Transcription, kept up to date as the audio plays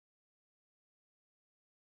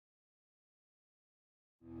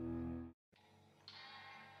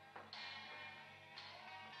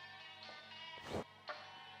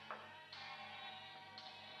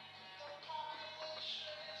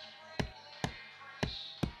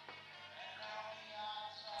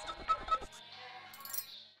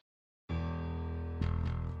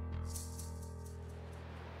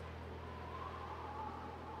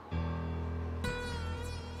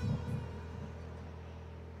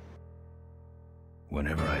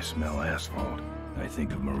Whenever I smell asphalt, I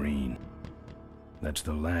think of Marine. That's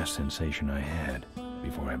the last sensation I had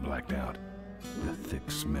before I blacked out. The thick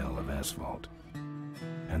smell of asphalt.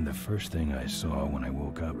 And the first thing I saw when I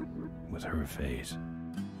woke up was her face.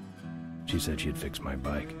 She said she'd fix my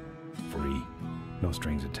bike. Free. No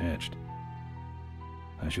strings attached.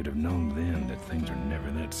 I should have known then that things are never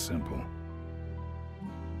that simple.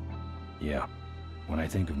 Yeah, when I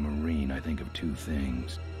think of Marine, I think of two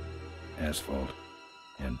things. Asphalt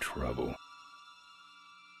and trouble.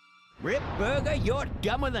 Rip Burger, you're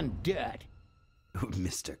dumber than dirt. Oh,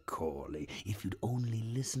 Mr. Corley, if you'd only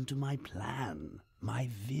listen to my plan, my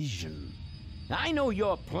vision. I know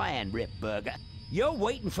your plan, Rip Burger. You're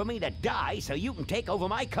waiting for me to die so you can take over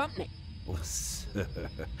my company. Oh, sir,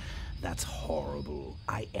 that's horrible.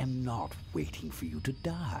 I am not waiting for you to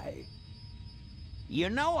die.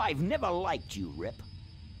 You know I've never liked you, Rip.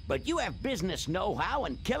 But you have business know-how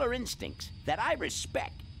and killer instincts that I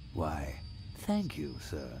respect. Why, thank you,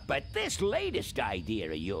 sir. But this latest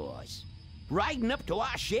idea of yours, riding up to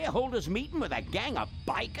our shareholders' meeting with a gang of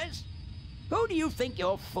bikers? Who do you think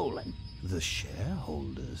you're fooling? The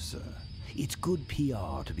shareholders, sir. It's good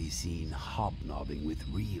PR to be seen hobnobbing with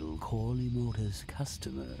real Corley Motors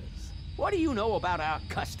customers. What do you know about our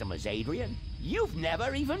customers, Adrian? You've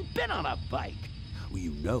never even been on a bike. Well,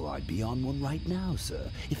 you know I'd be on one right now, sir,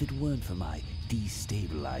 if it weren't for my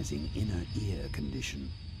destabilizing inner ear condition.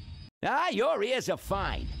 Ah, your ears are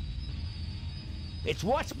fine. It's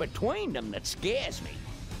what's between them that scares me.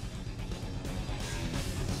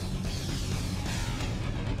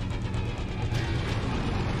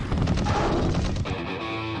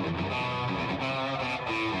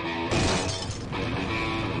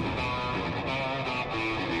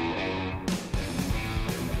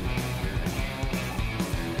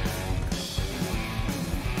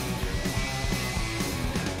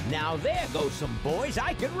 Now there goes some boys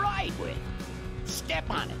I could ride with. Step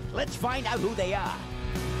on it. Let's find out who they are.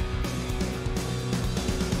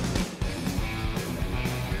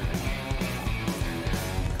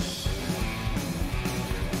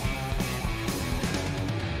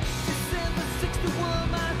 December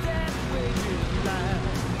 61, my dad wages live.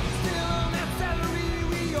 Still on that salary,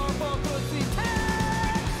 we are both pussy tied.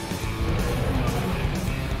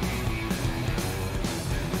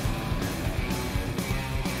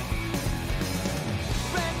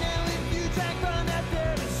 Right now, if you track on that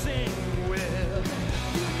dirty sing with,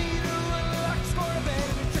 you need to run locks for a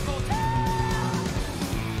baby trickle tail.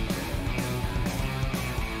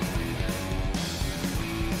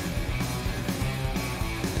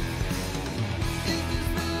 Is this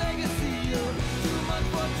the legacy of too much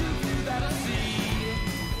for too few that I see?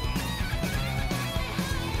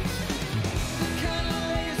 The kind of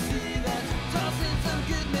legacy that's tossing some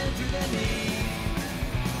good men to their knees.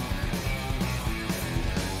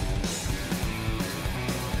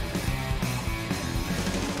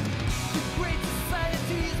 The great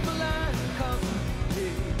society's blind constantly.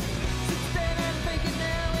 Sit stand and fake it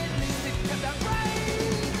now, at least it got that right.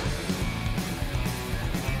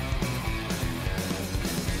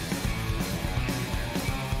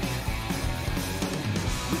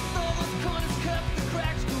 With all those corners cut, the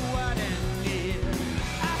cracks go wide and near.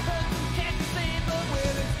 I heard some cats saying, but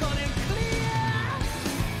where it's gone and clear.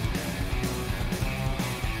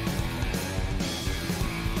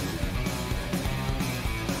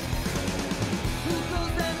 Who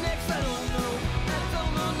goes down next? I don't know. I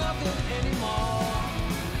don't know nothing anymore.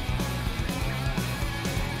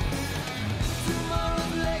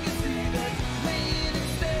 Tomorrow's legacy that's laying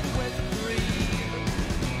instead with a dream.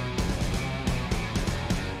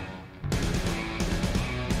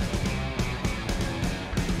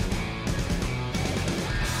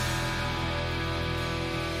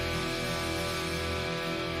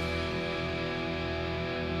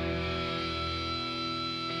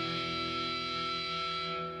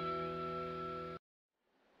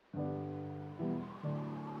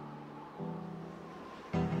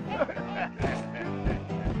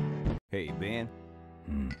 Hey, Ben.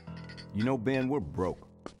 You know, Ben, we're broke.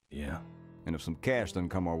 Yeah? And if some cash doesn't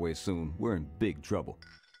come our way soon, we're in big trouble.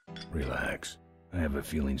 Relax. I have a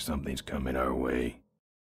feeling something's coming our way.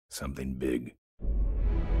 Something big.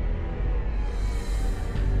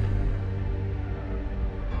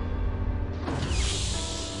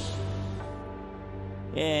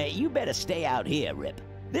 You better stay out here, Rip.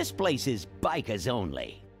 This place is bikers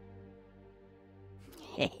only.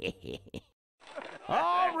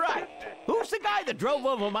 All right. Who's the guy that drove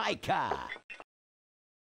over my car?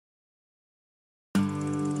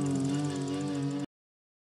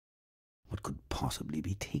 What could possibly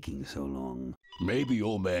be taking so long? Maybe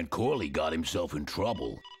old man Corley got himself in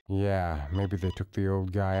trouble. Yeah, maybe they took the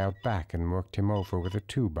old guy out back and worked him over with a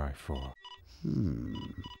 2x4. An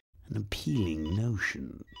appealing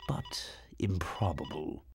notion, but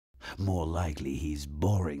improbable. More likely he's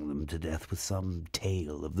boring them to death with some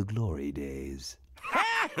tale of the glory days.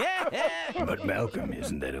 But Malcolm,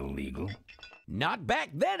 isn't that illegal? Not back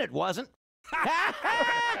then, it wasn't.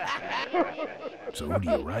 So who do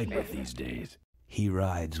you ride with these days? He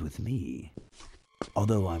rides with me.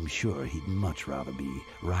 Although I'm sure he'd much rather be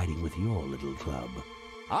riding with your little club.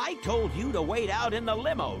 I told you to wait out in the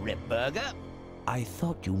limo, Ripburger. I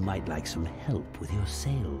thought you might like some help with your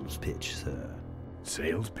sales pitch, sir.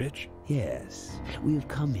 Sales pitch? Yes, we have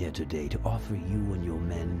come here today to offer you and your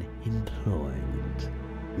men employment.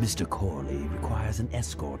 Mr. Corley requires an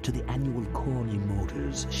escort to the annual Corley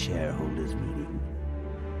Motors shareholders meeting.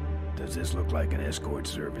 Does this look like an escort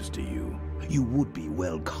service to you? You would be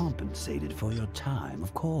well compensated for your time,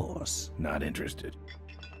 of course. Not interested.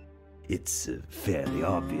 It's fairly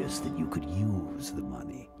obvious that you could use the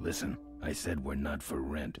money. Listen, I said we're not for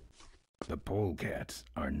rent. The Polecats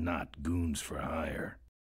are not goons for hire.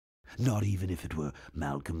 Not even if it were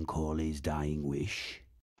Malcolm Corley's dying wish?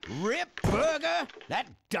 Ripburger, that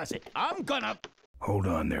does it. I'm gonna... Hold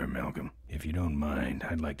on there, Malcolm. If you don't mind,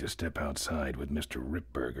 I'd like to step outside with Mr.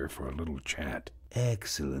 Ripburger for a little chat.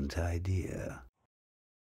 Excellent idea.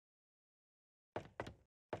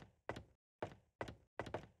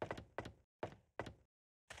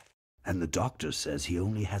 And the doctor says he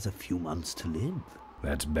only has a few months to live.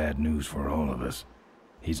 That's bad news for all of us.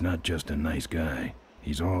 He's not just a nice guy.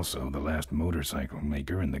 He's also the last motorcycle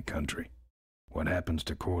maker in the country. What happens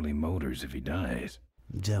to Corley Motors if he dies?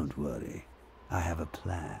 Don't worry. I have a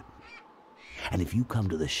plan. And if you come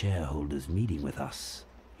to the shareholders' meeting with us,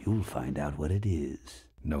 you'll find out what it is.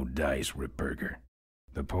 No dice, Ripburger.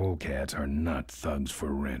 The Polecats are not thugs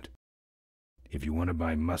for rent. If you want to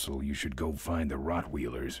buy muscle, you should go find the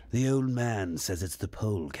Rottweilers. The old man says it's the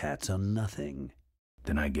Polecats or nothing.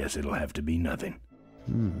 Then I guess it'll have to be nothing.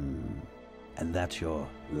 And that's your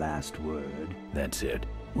last word? That's it.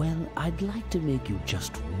 Well, I'd like to make you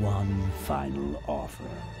just one final offer.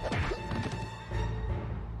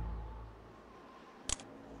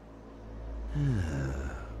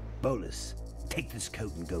 Bolus, take this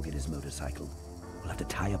coat and go get his motorcycle. We'll have to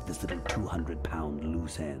tie up this little 200-pound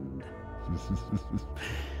loose end.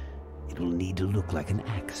 It will need to look like an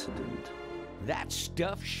accident. That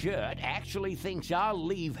stuffed shirt actually thinks I'll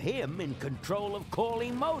leave him in control of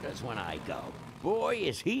Corley Motors when I go. Boy,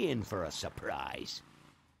 is he in for a surprise.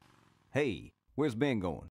 Hey, where's Ben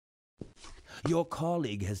going? Your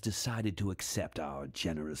colleague has decided to accept our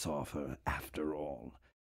generous offer after all.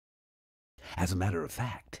 As a matter of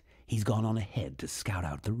fact, he's gone on ahead to scout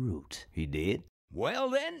out the route. He did? Well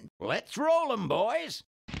then, let's roll 'em, boys.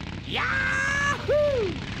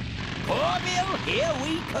 Yahoo! Corville, here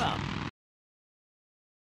we come.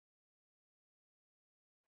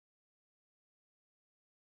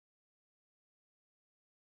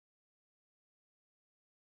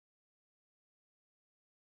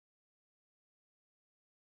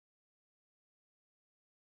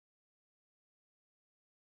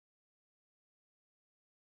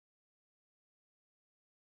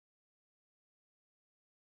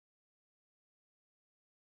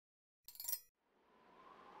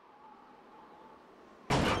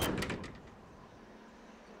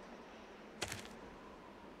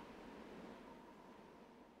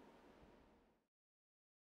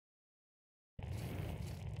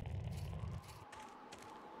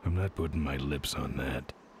 I'm not putting my lips on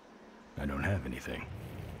that. I don't have anything.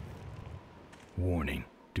 Warning,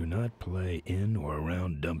 do not play in or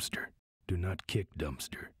around dumpster. Do not kick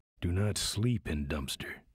dumpster. Do not sleep in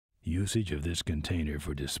dumpster. Usage of this container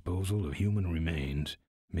for disposal of human remains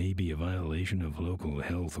may be a violation of local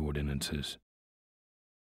health ordinances.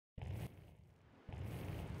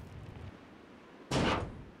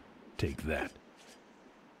 Take that.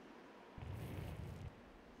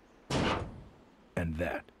 And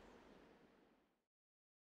that.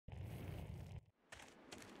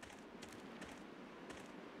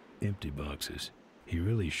 Empty boxes. He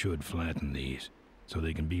really should flatten these so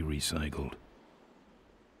they can be recycled.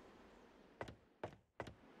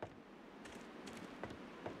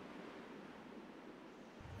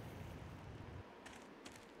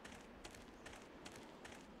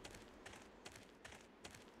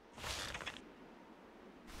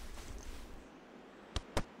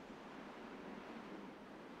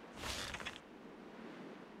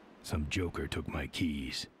 Some joker took my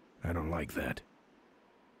keys. I don't like that.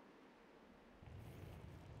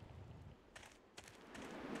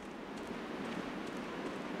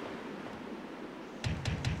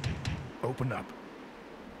 Open up.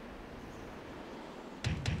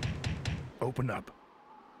 Open up.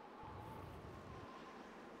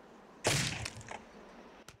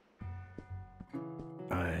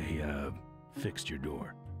 I fixed your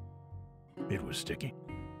door. It was sticky.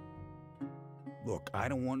 Look, I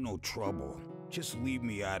don't want no trouble. Just leave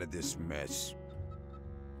me out of this mess.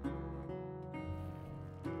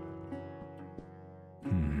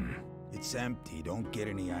 It's empty. Don't get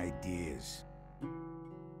any ideas.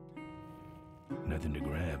 Nothing to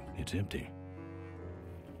grab. It's empty.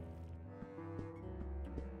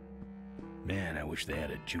 Man, I wish they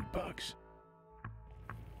had a jukebox.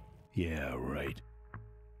 Yeah, right.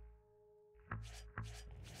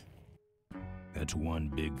 That's one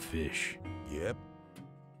big fish. Yep.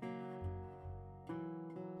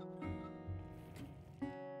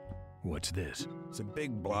 What's this? It's a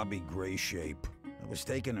big blobby gray shape. I was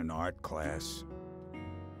taking an art class.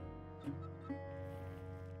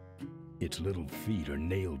 Its little feet are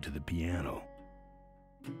nailed to the piano.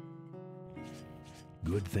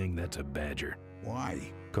 Good thing that's a badger.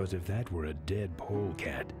 Why? 'Cause if that were a dead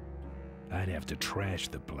polecat, I'd have to trash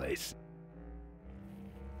the place.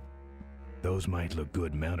 Those might look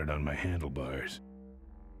good mounted on my handlebars.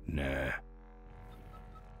 Nah.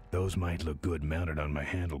 Those might look good mounted on my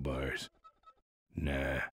handlebars.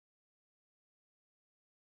 Nah.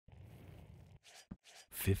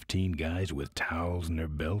 15 guys with towels in their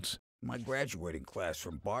belts? My graduating class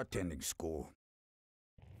from bartending school.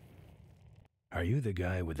 Are you the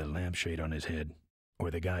guy with the lampshade on his head? Or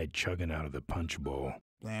the guy chugging out of the punch bowl?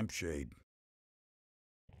 Lampshade.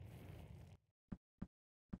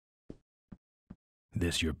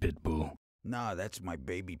 This your pit bull? Nah, that's my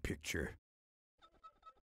baby picture.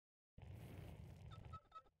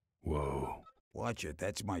 Whoa. Watch it,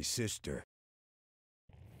 that's my sister.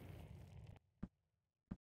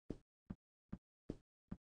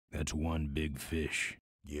 That's one big fish.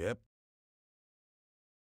 Yep.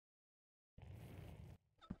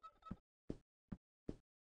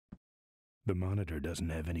 The monitor doesn't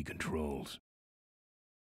have any controls.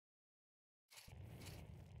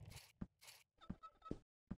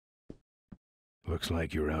 Looks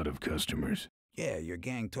like you're out of customers. Yeah, your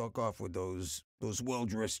gang took off with those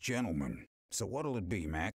well-dressed gentlemen. So what'll it be,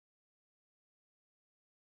 Mac?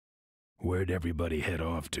 Where'd everybody head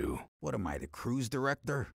off to? What am I, the cruise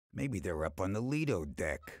director? Maybe they're up on the Lido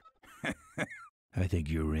deck. I think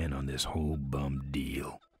you're in on this whole bum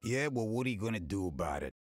deal. Yeah, well, what are you gonna do about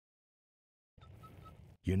it?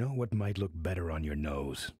 You know what might look better on your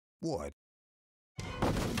nose? What?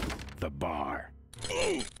 The bar.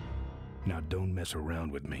 Now don't mess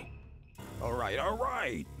around with me. All right.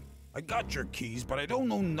 I got your keys, but I don't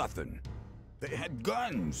know nothing. They had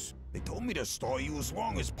guns. They told me to stall you as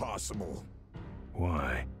long as possible.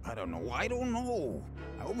 Why? I don't know. I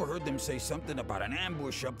overheard them say something about an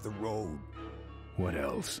ambush up the road. What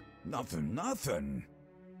else? Nothing.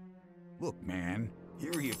 Look, man,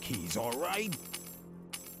 here are your keys, all right?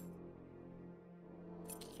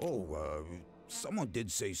 Oh, someone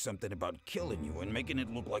did say something about killing you and making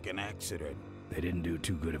it look like an accident. They didn't do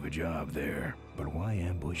too good of a job there, but why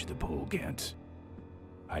ambush the Polecats?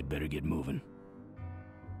 I'd better get moving.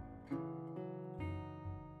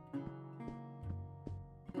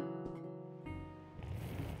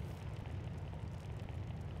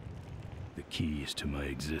 The keys to my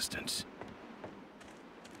existence.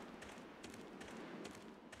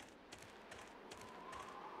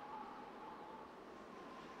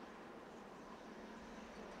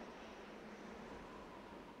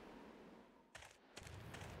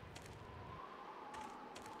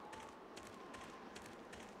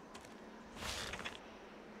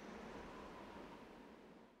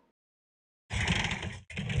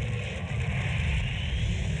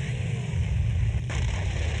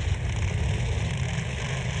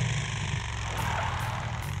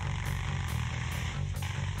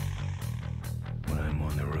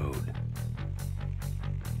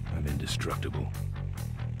 Indestructible.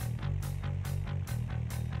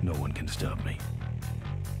 No one can stop me.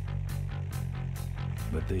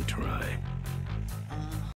 But they try.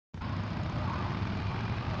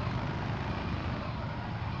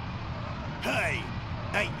 Hey,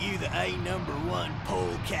 ain't you the #1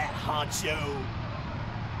 polecat honcho?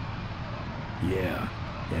 Yeah,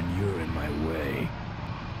 and you're in my way.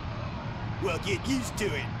 Well, get used to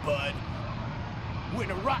it, bud. When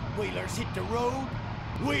the Rockwheelers hit the road,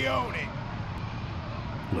 we own it.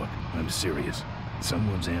 Look, I'm serious.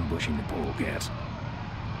 Someone's ambushing the Polecats.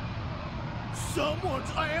 Someone's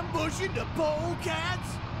ambushing the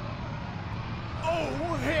Polecats?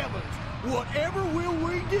 Oh, heavens! Whatever will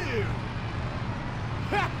we do?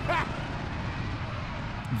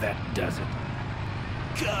 That does it.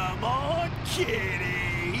 Come on,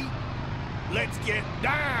 kitty! Let's get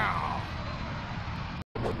down!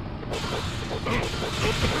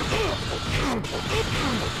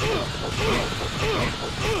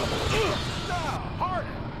 No, harder,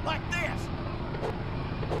 like this.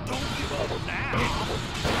 Don't give up now.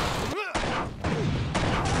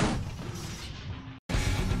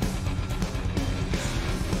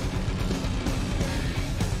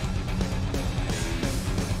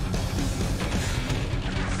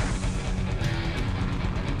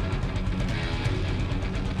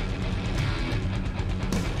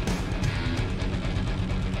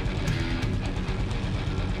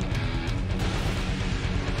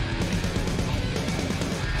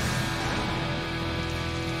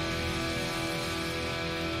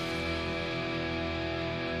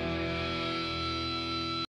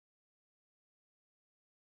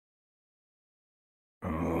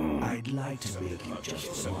 I'd like to make you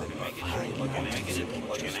just one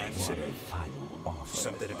final offer.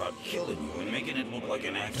 Something about killing you and making it look like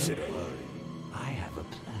an accident. I have a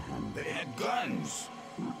plan. They had guns.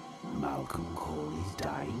 Malcolm Corley's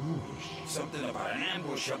dying wish. Something about an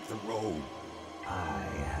ambush up the road. I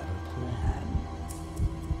have a plan.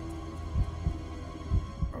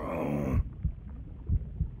 Oh.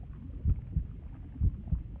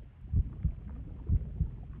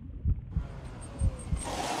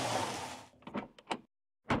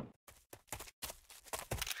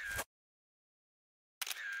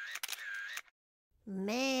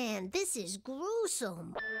 Man, this is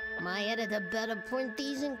gruesome. My editor better print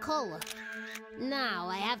these in color. Now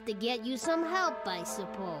I have to get you some help, I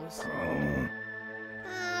suppose. Oh.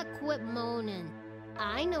 Ah, quit moaning.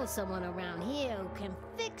 I know someone around here who can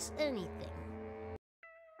fix anything.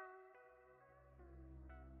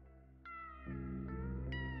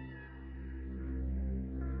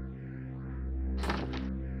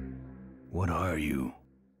 What are you?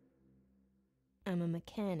 I'm a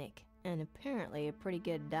mechanic, and apparently a pretty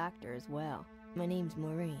good doctor as well. My name's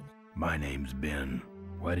Maureen. My name's Ben.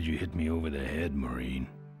 Why did you hit me over the head, Maureen?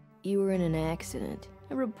 You were in an accident.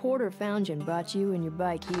 A reporter found you and brought you and your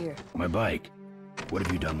bike here. My bike? What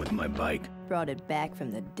have you done with my bike? Brought it back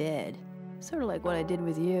from the dead. Sort of like what I did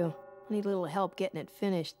with you. I need a little help getting it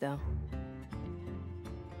finished, though.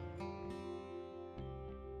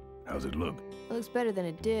 How's it look? It looks better than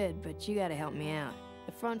it did, but you gotta help me out.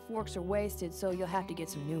 The front forks are wasted, so you'll have to get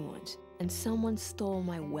some new ones. And someone stole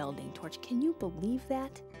my welding torch. Can you believe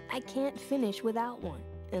that? I can't finish without one.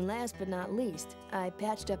 And last but not least, I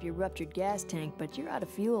patched up your ruptured gas tank, but you're out of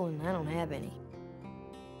fuel and I don't have any.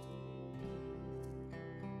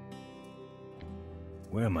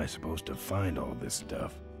 Where am I supposed to find all this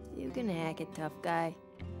stuff? You can hack it, tough guy.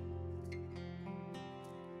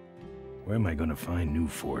 Where am I gonna find new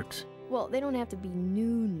forks? Well, they don't have to be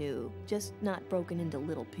new, just not broken into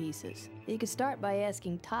little pieces. You could start by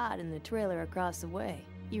asking Todd in the trailer across the way.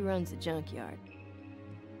 He runs the junkyard.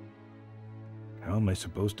 How am I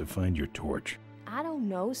supposed to find your torch? I don't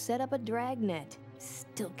know, set up a dragnet.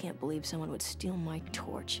 Still can't believe someone would steal my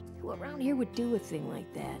torch. Who around here would do a thing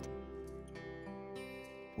like that?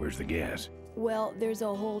 Where's the gas? Well, there's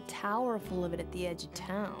a whole tower full of it at the edge of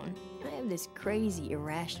town. I have this crazy,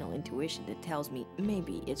 irrational intuition that tells me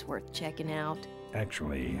maybe it's worth checking out.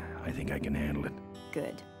 Actually, I think I can handle it.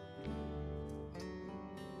 Good.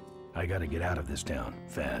 I gotta get out of this town,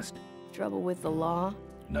 fast. Trouble with the law?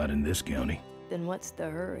 Not in this county. Then what's the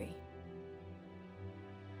hurry?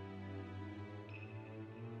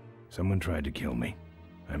 Someone tried to kill me.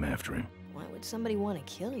 I'm after him. Why would somebody want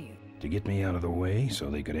to kill you? To get me out of the way so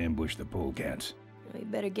they could ambush the Polecats. We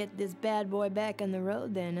better get this bad boy back on the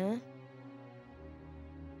road then, huh?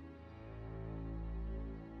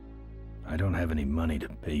 I don't have any money to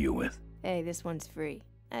pay you with. Hey, this one's free.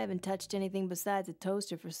 I haven't touched anything besides a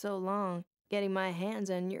toaster for so long. Getting my hands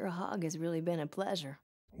on your hog has really been a pleasure.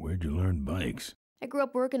 Where'd you learn bikes? I grew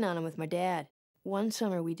up working on them with my dad. One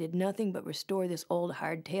summer we did nothing but restore this old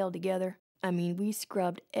hardtail together. I mean, we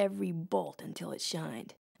scrubbed every bolt until it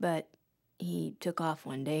shined. But he took off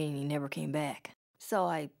one day and he never came back. So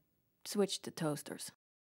I switched to toasters.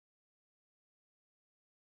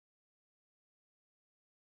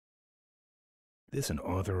 This an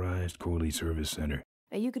authorized Corley Service Center?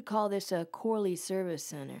 You could call this a Corley Service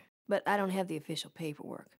Center, but I don't have the official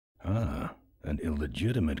paperwork. Ah, an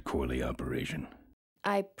illegitimate Corley operation.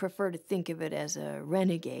 I prefer to think of it as a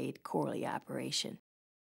renegade Corley operation.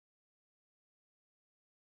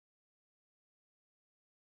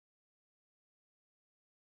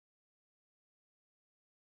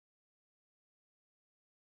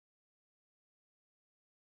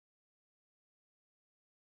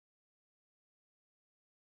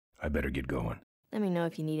 I better get going. Let me know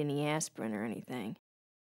if you need any aspirin or anything.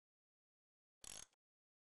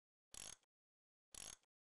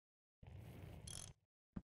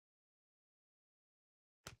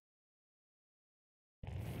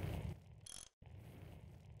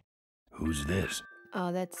 Who's this?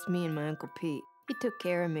 Oh, that's me and my Uncle Pete. He took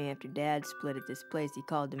care of me after Dad split at this place he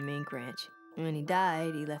called the Mink Ranch. When he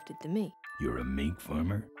died, he left it to me. You're a mink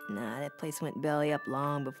farmer? Nah, that place went belly up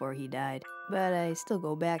long before he died. But I still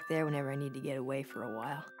go back there whenever I need to get away for a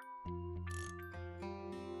while.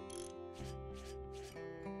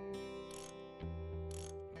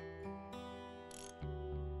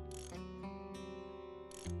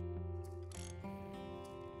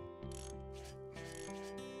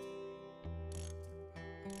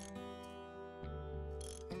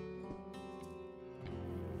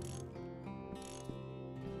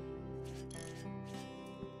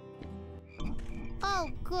 Oh,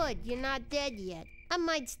 good, you're not dead yet. I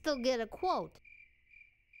might still get a quote.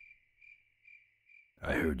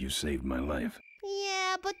 I heard you saved my life.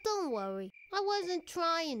 Yeah, but don't worry. I wasn't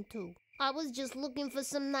trying to. I was just looking for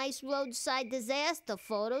some nice roadside disaster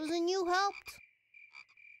photos and you helped.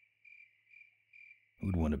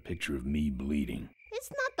 Who'd want a picture of me bleeding? It's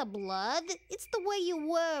not the blood. It's the way you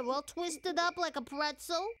were, all twisted up like a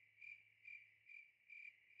pretzel.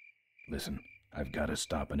 Listen, I've got to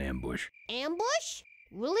stop an ambush. Ambush?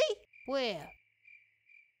 Really? Where?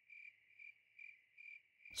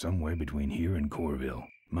 Somewhere between here and Corville.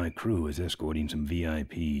 My crew is escorting some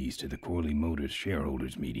VIPs to the Corley Motors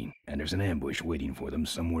shareholders meeting, and there's an ambush waiting for them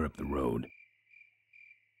somewhere up the road.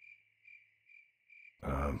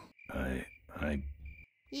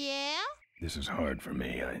 Yeah? This is hard for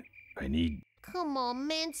me. I need... Come on,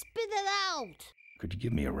 man, spit it out. Could you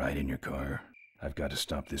give me a ride in your car? I've got to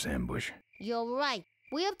stop this ambush. You're right.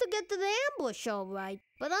 We have to get to the ambush, all right.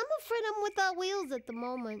 But I'm afraid I'm without wheels at the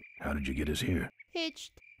moment. How did you get us here?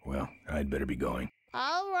 Hitched. Well, I'd better be going.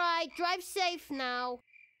 All right, drive safe now.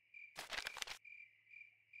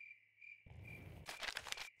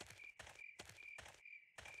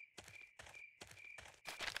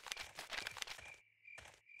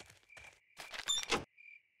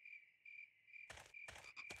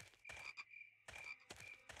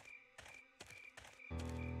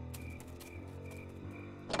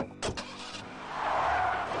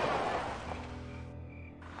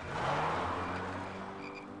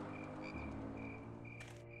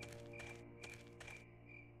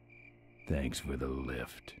 Thanks for the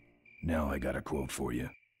lift. Now I got a quote for you.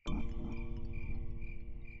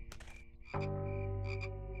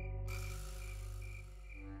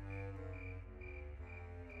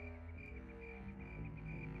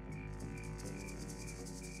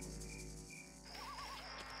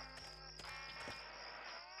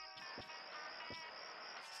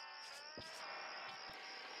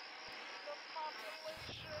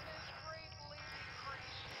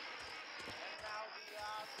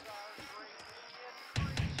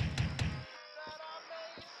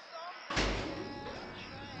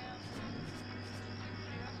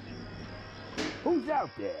 Who's out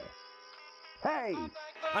there? Hey!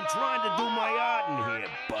 I'm trying to do my art in here,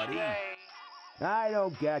 buddy. I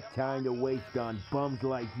don't got time to waste on bums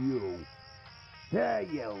like you. Hey,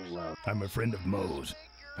 you I'm a friend of Moe's.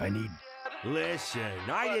 I need... Listen,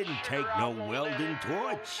 I didn't take no welding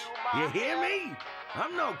torch. You hear me?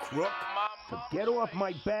 I'm no crook. So get off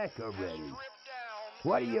my back already.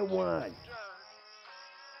 What do you want?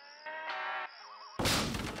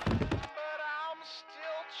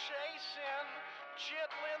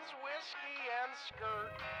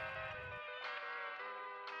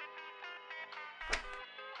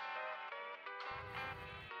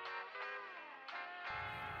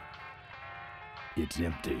 It's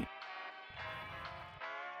empty.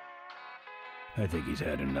 I think he's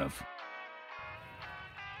had enough.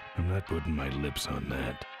 I'm not putting my lips on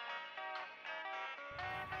that.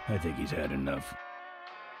 I think he's had enough.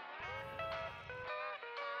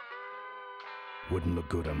 Wouldn't look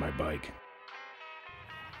good on my bike.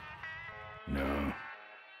 No.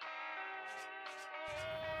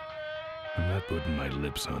 I'm not putting my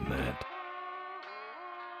lips on that.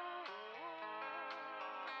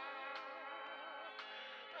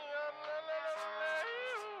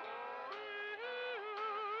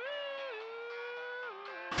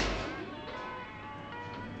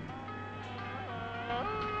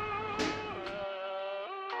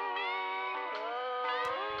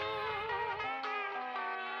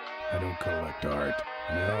 I don't collect art,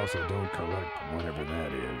 and I also don't collect whatever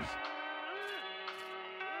that is.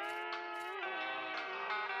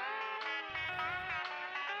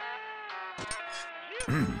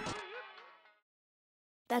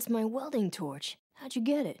 That's my welding torch. How'd you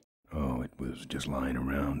get it? Oh, it was just lying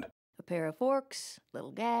around. A pair of forks,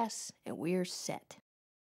 little gas, and we're set.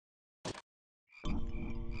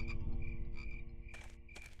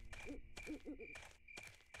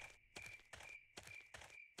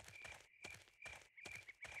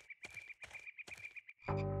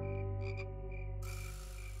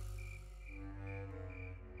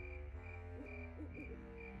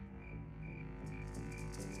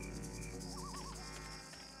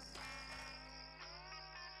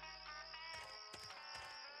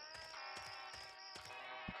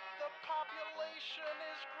 population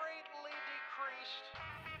is greatly decreased,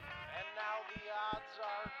 and now the odds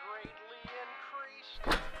are greatly increased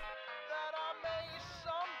that I may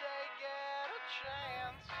someday get a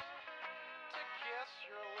chance to kiss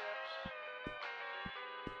your lips.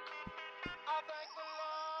 I thank the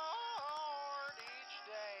Lord each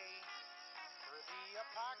day for the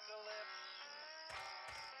apocalypse.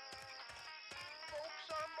 Folks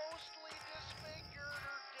are mostly disfigured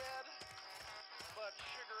or dead, but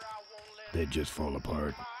sugar I won't let They'd just fall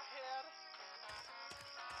apart. my head.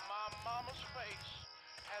 My mama's face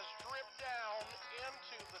has dripped down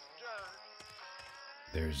into the dirt,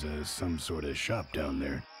 There's some sort of shop down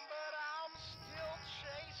there. but I'm still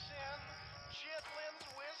chasing chitlins,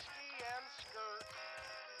 whiskey, and skirt.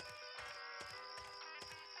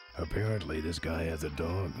 Apparently, this guy has a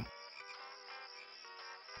dog.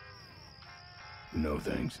 No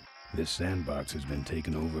thanks. This sandbox has been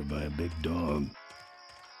taken over by a big dog.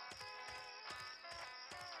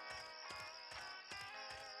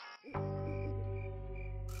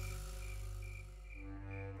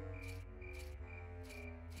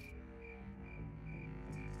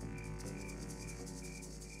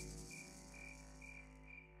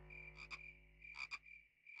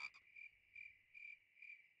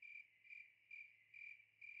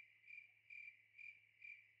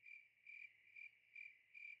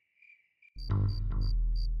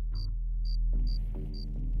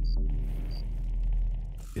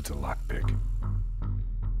 It's a lockpick.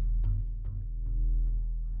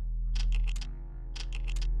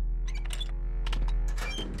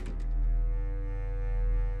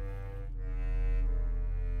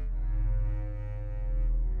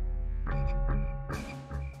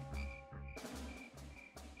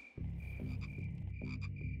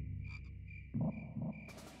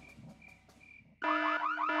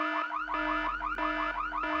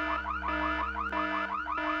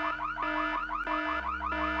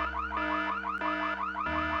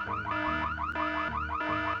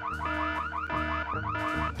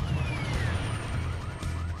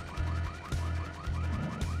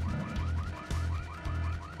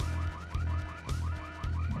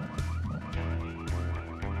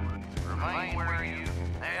 Remain where you...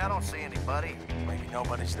 Hey, I don't see anybody. Maybe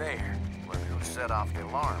nobody's there. Look who set off the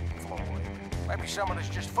alarm, Floyd. Maybe someone is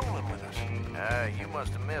just fooling with us. You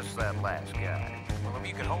must have missed that last guy. Well, if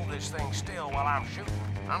you could hold this thing still while I'm shooting.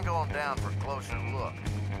 I'm going down for a closer look.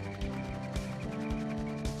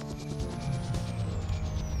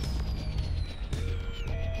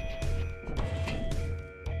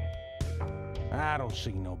 I don't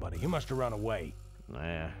see nobody. He must have run away.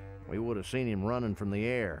 Nah, we would have seen him running from the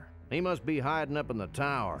air. He must be hiding up in the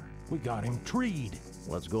tower. We got him treed.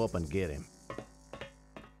 Let's go up and get him.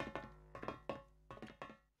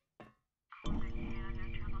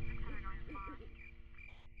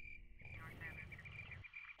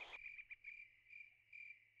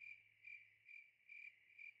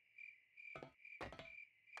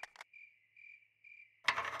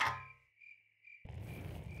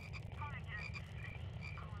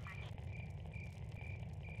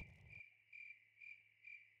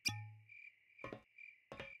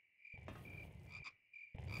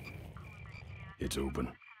 It's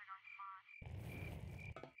open.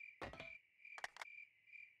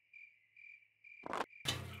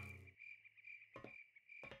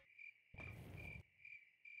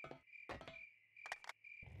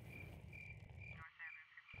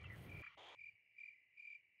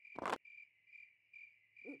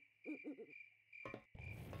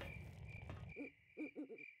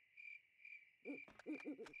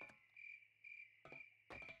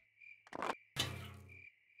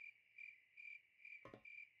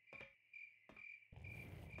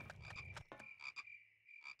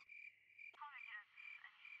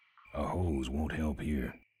 A hose won't help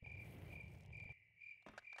here.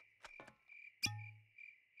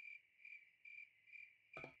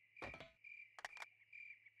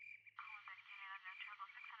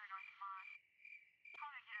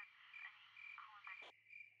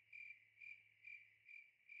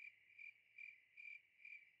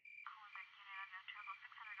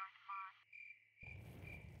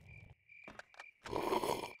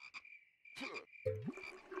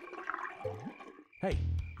 Hey,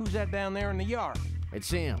 who's that down there in the yard?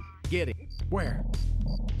 It's him. Get him. Where?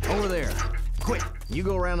 Over there. Quick, you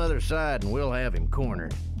go around the other side and we'll have him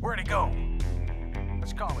cornered. Where'd he go?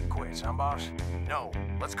 Let's call it quits, huh, boss? No,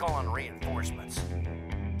 let's call on reinforcements.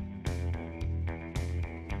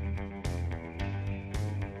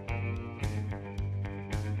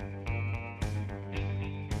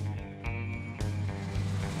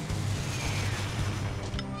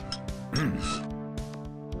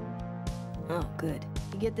 Oh, good.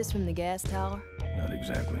 You get this from the gas tower? Not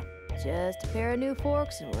exactly. Just a pair of new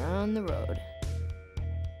forks and we're on the road.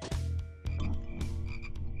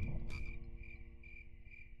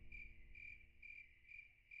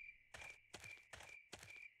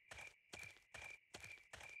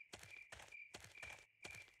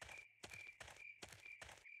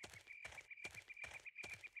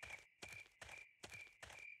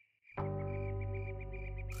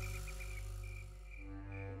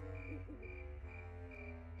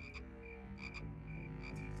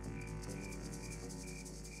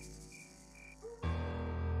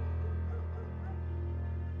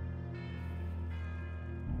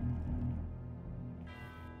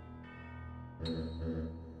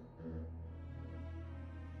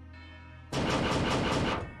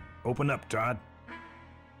 Open up, Todd.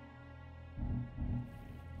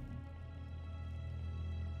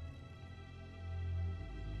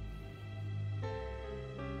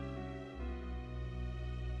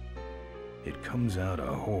 It comes out a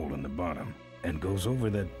hole in the bottom and goes over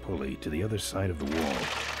that pulley to the other side of the wall.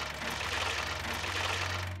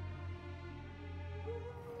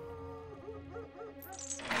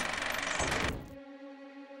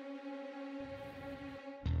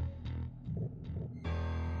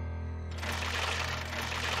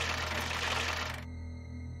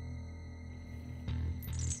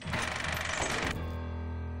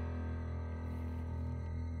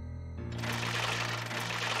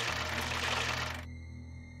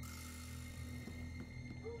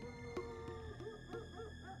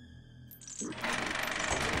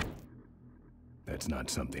 That's not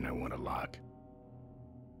something I want to lock.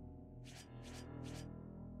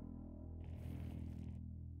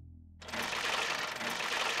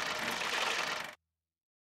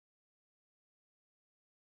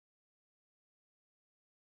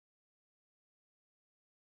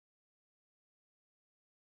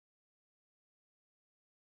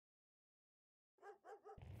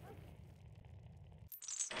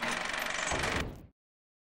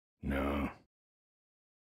 No.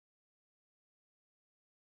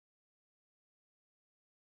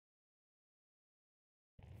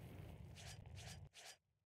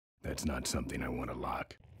 That's not something I want to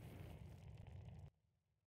lock.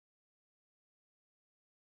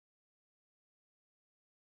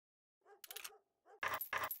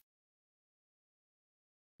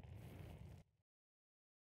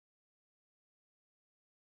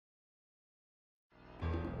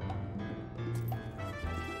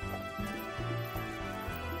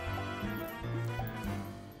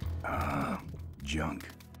 Ah, junk.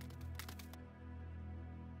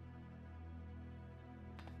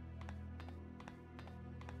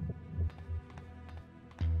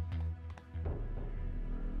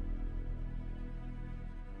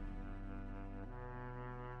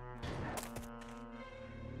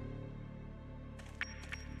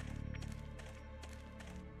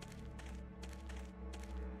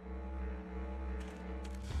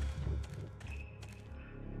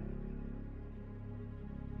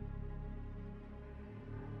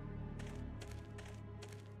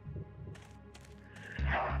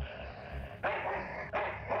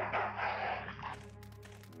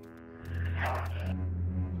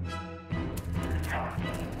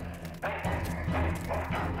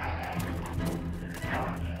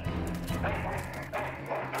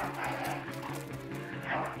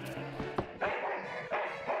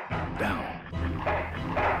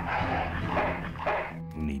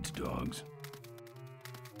 Who needs dogs?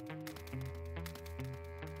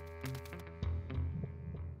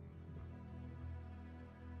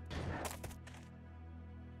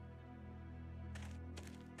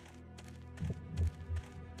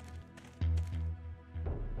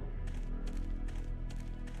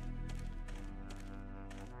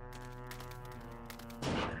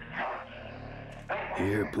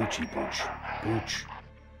 Here, Poochie Pooch. Pooch.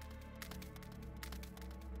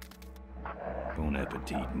 Bon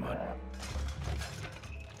appetit, Mutt.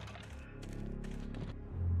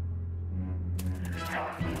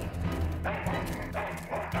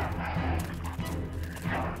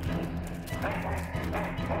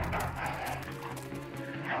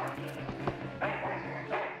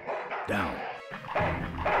 Down.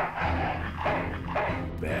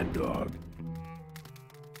 Bad dog.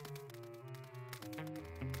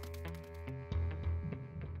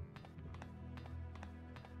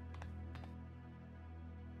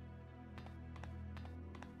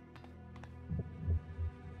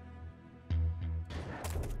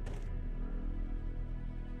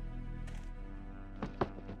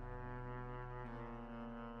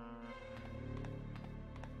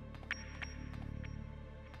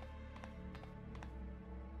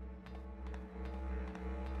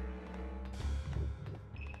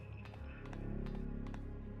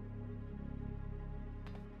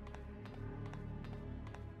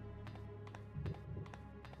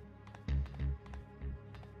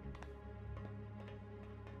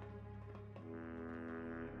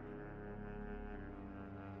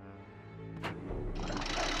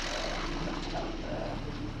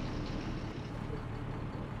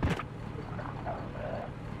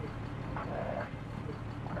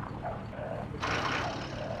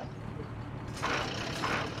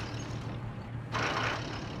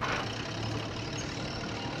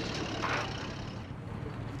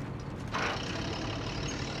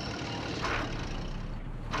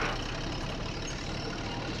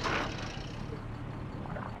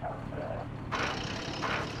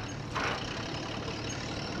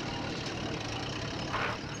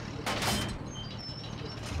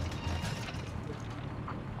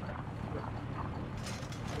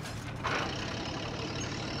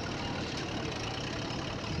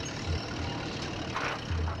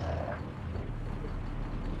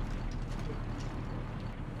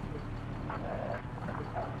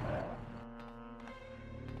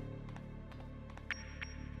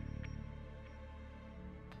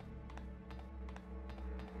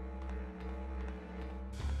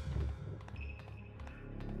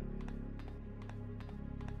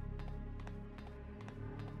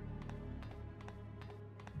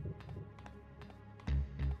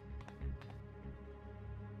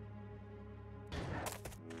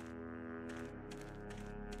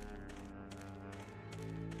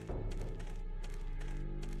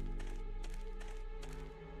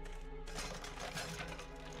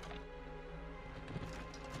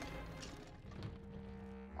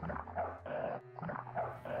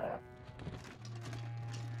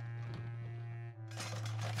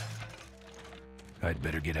 I'd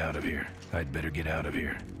better get out of here. I'd better get out of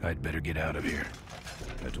here. I'd better get out of here.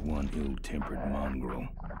 That's one ill-tempered mongrel.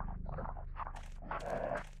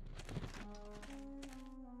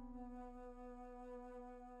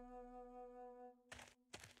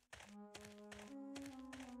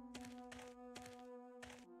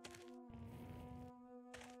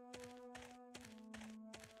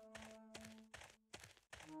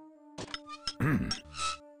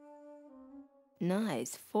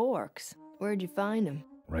 Nice forks. Where'd you find them?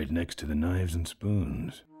 Right next to the knives and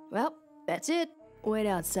spoons. Well, that's it. Wait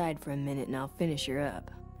outside for a minute and I'll finish her up.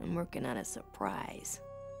 I'm working on a surprise.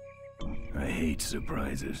 I hate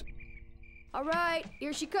surprises. All right,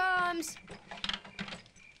 here she comes.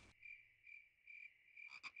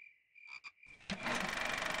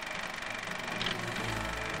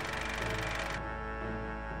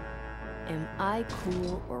 Am I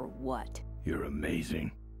cool or what? You're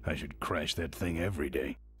amazing. I should crash that thing every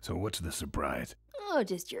day. So what's the surprise? Oh,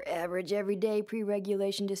 just your average everyday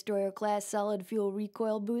pre-regulation destroyer class solid fuel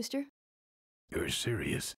recoil booster. You're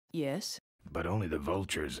serious? Yes. But only the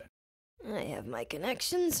vultures. I have my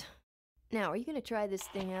connections. Now, are you gonna try this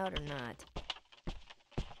thing out or not?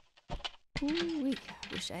 Ooh-wee,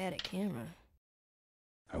 wish I had a camera.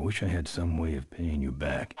 I wish I had some way of paying you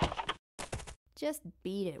back. Just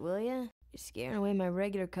beat it, will ya? You're scaring away my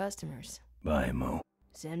regular customers. Bye, Mo.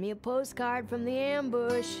 Send me a postcard from the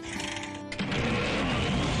ambush.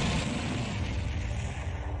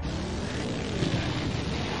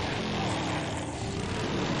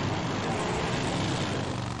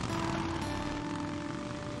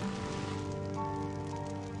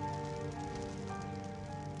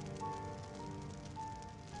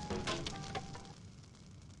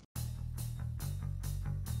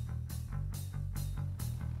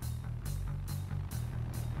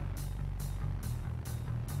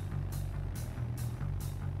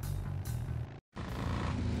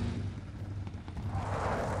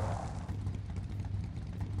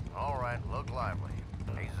 Look lively.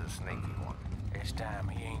 He's a sneaky one. This time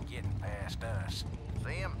he ain't getting past us.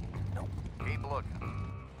 See him? Nope. Keep looking.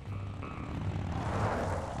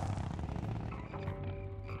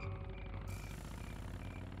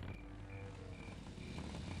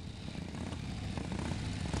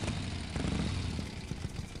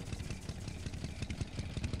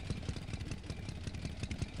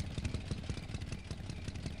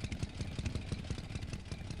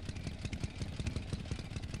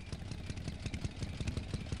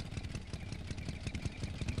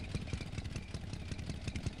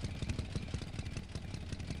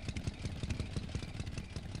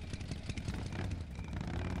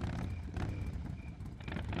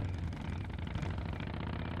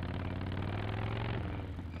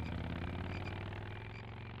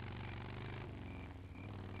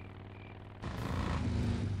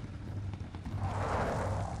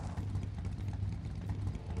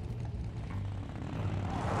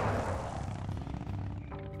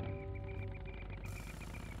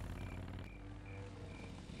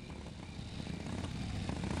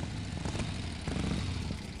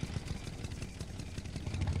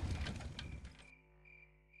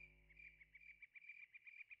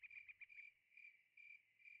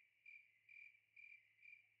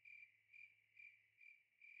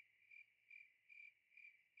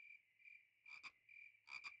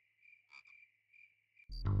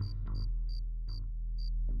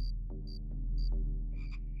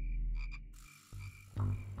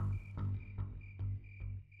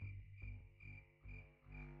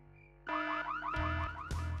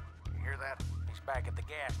 He's back at the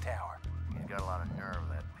gas tower. He's got a lot of nerve,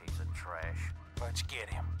 that piece of trash. Let's get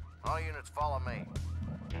him. All units follow me.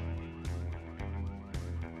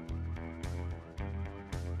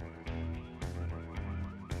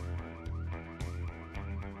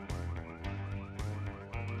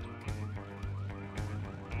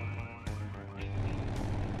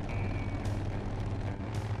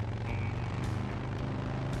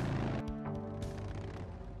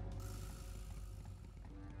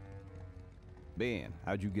 Ben,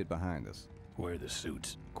 how'd you get behind us? Where are the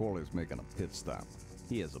suits? Corley's making a pit stop.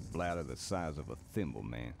 He has a bladder the size of a thimble,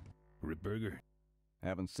 man. Ripburger?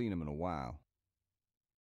 Haven't seen him in a while.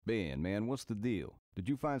 Ben, man, what's the deal? Did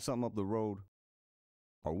you find something up the road?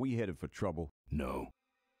 Are we headed for trouble? No.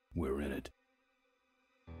 We're in it.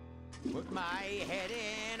 Put my head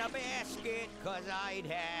in a basket, 'cause I'd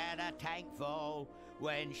had a tank full.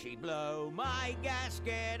 When she blew my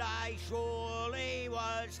gasket, I surely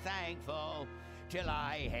was thankful. Till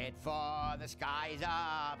I head for the skies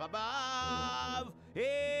up above.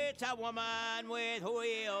 It's a woman with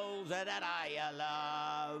wheels that I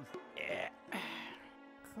love.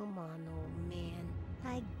 Come on, old man.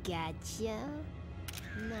 I gotcha.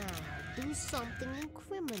 Now, do something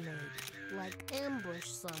incriminating, like ambush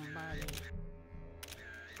somebody.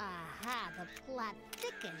 Aha, the plot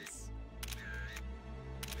thickens.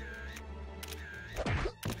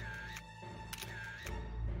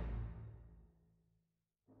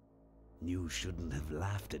 You shouldn't have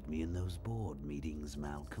laughed at me in those board meetings,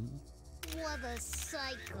 Malcolm. What a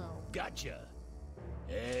psycho. Gotcha.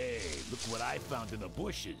 Hey, look what I found in the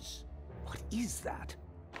bushes. What is that?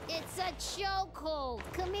 It's a chokehold.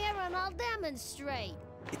 Come here and I'll demonstrate.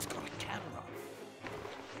 It's got a camera.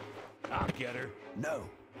 I'll get her. No.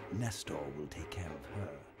 Nestor will take care of her.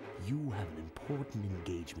 You have an important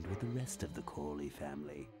engagement with the rest of the Corley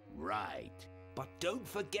family. Right. But don't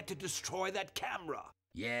forget to destroy that camera.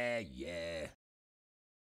 Yeah.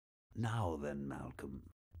 Now then, Malcolm,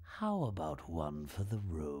 how about one for the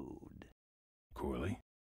road? Corley?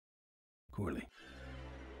 Corley.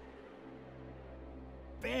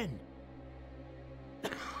 Ben!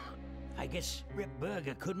 I guess Rip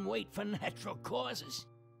Burger couldn't wait for natural causes.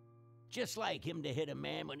 Just like him to hit a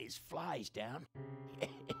man when his fly's down.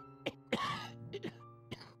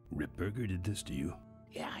 Rip Burger did this to you?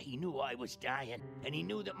 Yeah, he knew I was dying, and he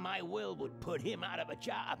knew that my will would put him out of a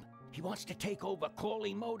job. He wants to take over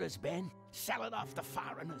Corley Motors, Ben. Sell it off to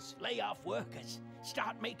foreigners, lay off workers,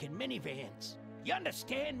 start making minivans. You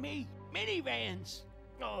understand me? Minivans!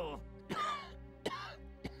 Oh.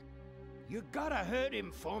 You gotta hurt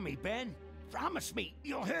him for me, Ben. Promise me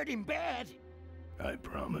you'll hurt him bad. I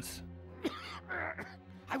promise.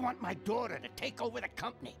 I want my daughter to take over the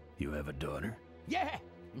company. You have a daughter? Yeah,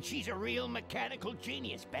 and she's a real mechanical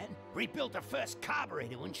genius, Ben. Rebuilt her first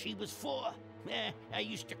carburetor when she was 4. I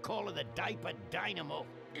used to call her the diaper dynamo.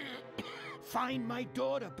 Find my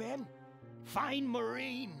daughter, Ben. Find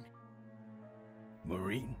Maureen.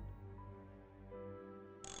 Maureen?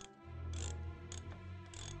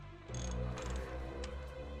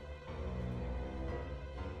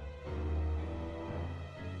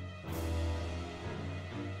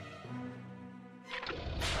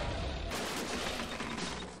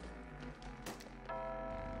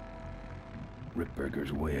 Rip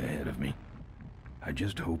Burger's way ahead of me. I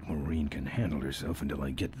just hope Maureen can handle herself until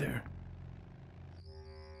I get there.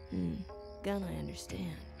 Gun, I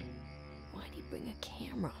understand. Why'd he bring a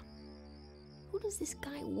camera? Who does this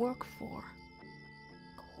guy work for?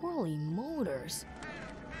 Corley Motors.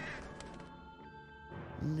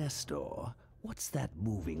 Nestor, what's that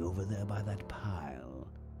moving over there by that pile?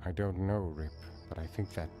 I don't know, Rip, but I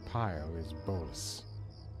think that pile is Bolus.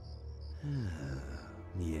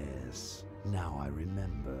 Yes, now I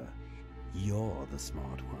remember. You're the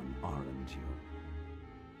smart one, aren't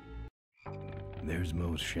you? There's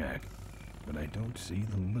Mo's shack, but I don't see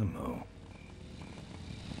the limo.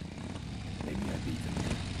 Maybe I beat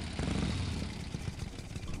them.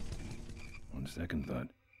 On second thought,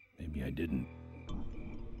 maybe I didn't.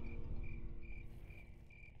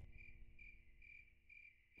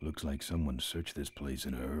 Looks like someone searched this place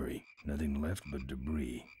in a hurry. Nothing left but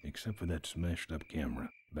debris, except for that smashed up camera.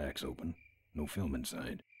 Back's open. No film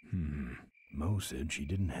inside. Mo said she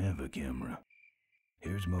didn't have a camera.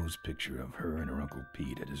 Here's Mo's picture of her and her Uncle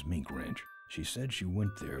Pete at his mink ranch. She said she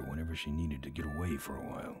went there whenever she needed to get away for a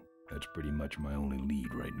while. That's pretty much my only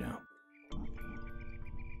lead right now.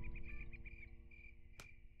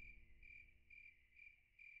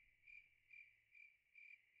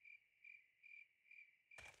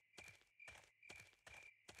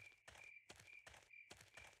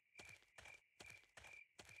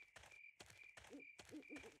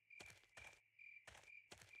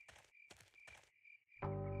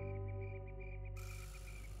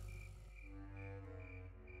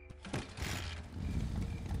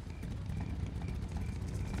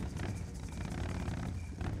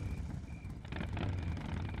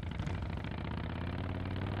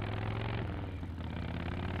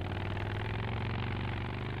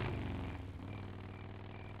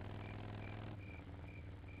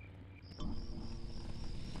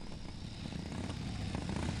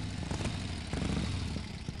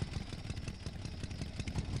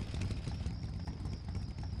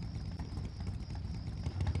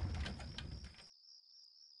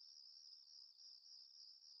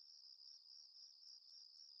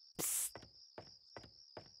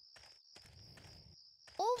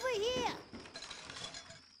 Over here!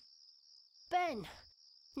 Ben,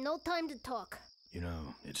 no time to talk. You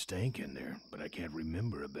know, it's stank in there, but I can't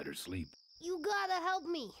remember a better sleep. You gotta help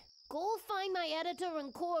me. Go find my editor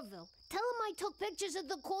in Corville. Tell him I took pictures of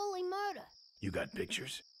the Corley murder. You got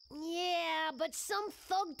pictures? Yeah, but some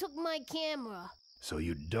thug took my camera. So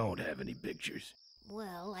you don't have any pictures?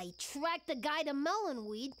 Well, I tracked the guy to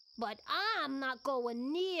Melonweed, but I'm not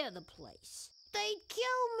going near the place. They'd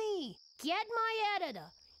kill me. Get my editor.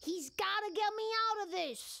 He's gotta get me out of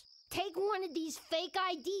this. Take one of these fake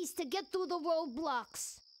IDs to get through the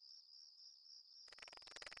roadblocks.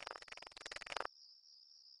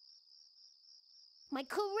 My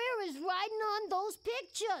career is riding on those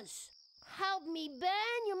pictures. Help me, Ben.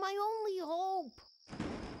 You're my only hope.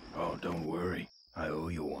 Oh, don't worry. I owe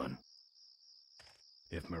you one.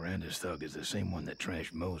 If Miranda's thug is the same one that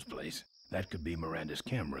trashed Moe's place, that could be Miranda's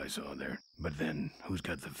camera I saw there. But then, who's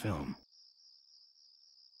got the film?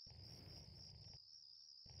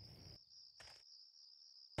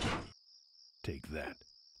 Take that.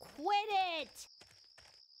 Quit it!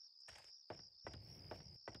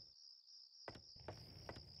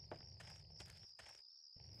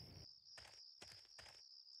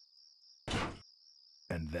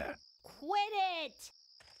 And that. Quit it!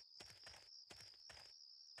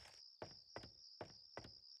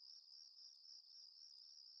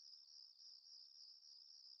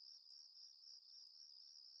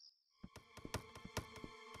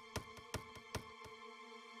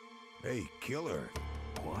 Hey, killer.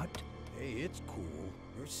 What? Hey, it's cool.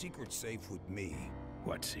 Your secret's safe with me.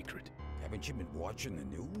 What secret? Haven't you been watching the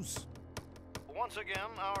news? Once again,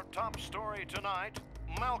 our top story tonight,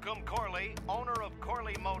 Malcolm Corley, owner of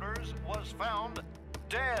Corley Motors, was found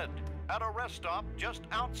dead at a rest stop just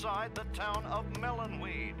outside the town of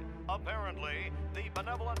Melonweed. Apparently, the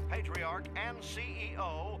benevolent patriarch and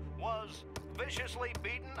CEO was viciously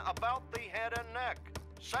beaten about the head and neck,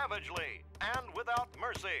 savagely and without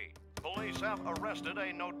mercy. Police have arrested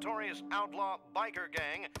a notorious outlaw biker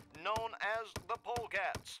gang known as the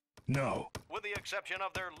Polecats. No. With the exception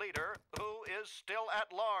of their leader, who is still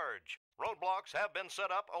at large. Roadblocks have been set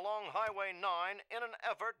up along Highway 9 in an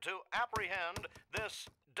effort to apprehend this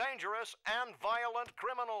dangerous and violent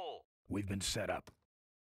criminal. We've been set up.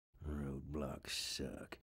 Roadblocks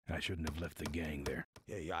suck. I shouldn't have left the gang there.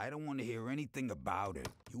 Hey, I don't want to hear anything about it.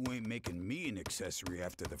 You ain't making me an accessory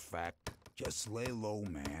after the fact. Just lay low,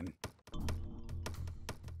 man.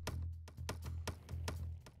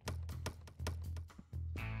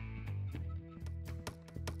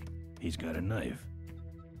 He's got a knife.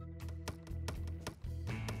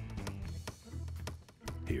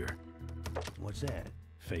 Here. What's that?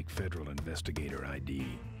 Fake federal investigator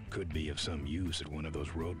ID. Could be of some use at one of those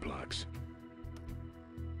roadblocks.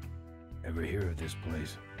 Ever hear of this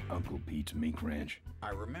place? Uncle Pete's Mink Ranch? I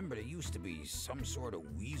remember there used to be some sort of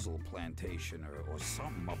weasel plantation or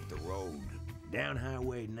something up the road. Down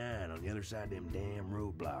Highway 9 on the other side of them damn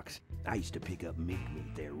roadblocks. I used to pick up mink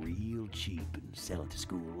meat there real cheap and sell it to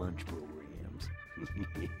school lunch programs.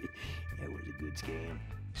 That was a good scam.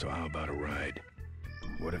 So how about a ride?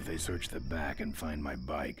 What if they search the back and find my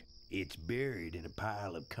bike? It's buried in a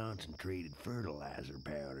pile of concentrated fertilizer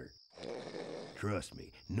powder. Trust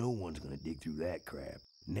me, no one's gonna dig through that crap.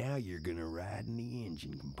 Now you're gonna ride in the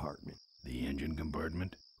engine compartment. The engine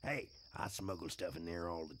compartment? Hey, I smuggle stuff in there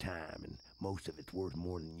all the time, and most of it's worth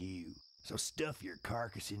more than you. So stuff your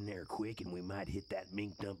carcass in there quick, and we might hit that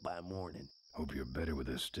mink dump by morning. Hope you're better with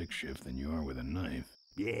a stick shift than you are with a knife.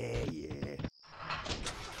 Yeah.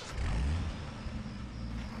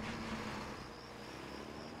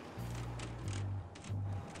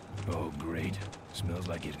 Oh, great. Smells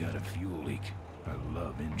like he's got a fuel leak. I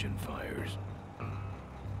love engine fires.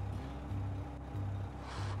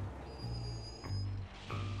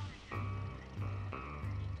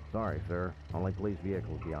 Sorry, sir. Only police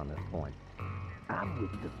vehicles beyond this point. I'm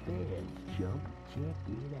with the feds, Jump. Check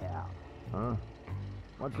it out. Huh?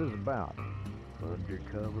 What's this about?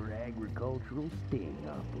 Undercover agricultural sting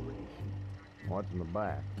operation. What's in the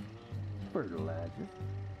back? Fertilizer.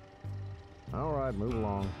 All right, move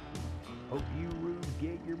along. Hope you rubes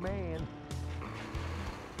get your man.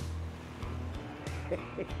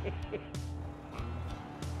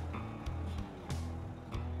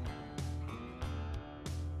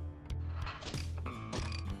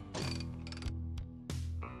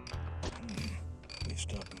 They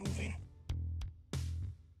stopped moving.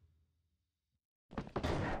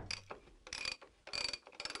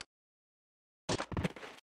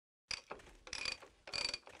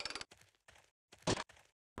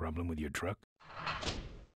 Problem with your truck?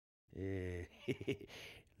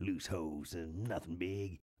 Loose hose, nothing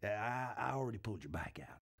big. I already pulled your bike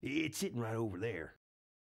out. It's sitting right over there.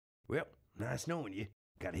 Well, nice knowing you.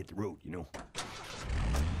 Gotta hit the road, you know.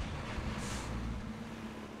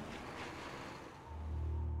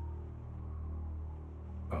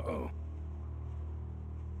 Uh-oh.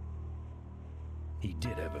 He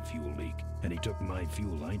did have a fuel leak, and he took my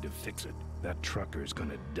fuel line to fix it. That trucker's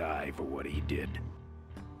gonna die for what he did.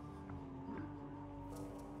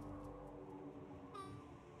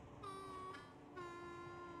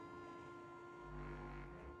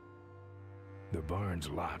 barn's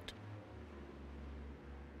locked.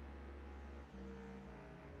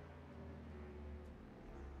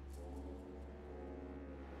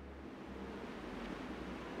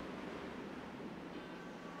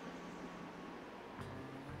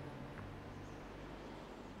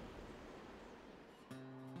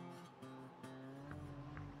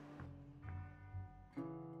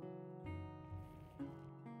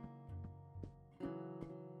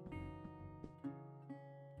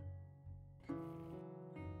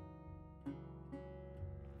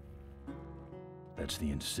 That's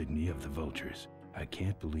the insignia of the vultures. I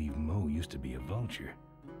can't believe Mo used to be a vulture.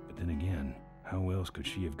 But then again, how else could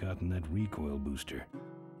she have gotten that recoil booster?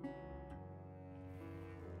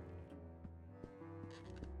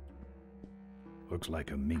 Looks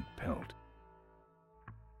like a mink pelt.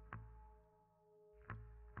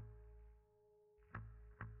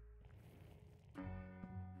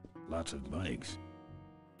 Lots of bikes.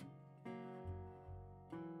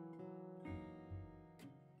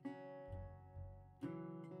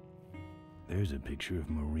 There's a picture of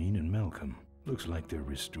Maureen and Malcolm. Looks like they're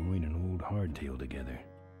restoring an old hardtail together.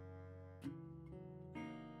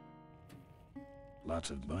 Lots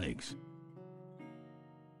of bikes.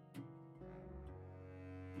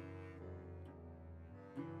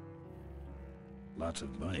 Lots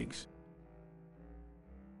of bikes.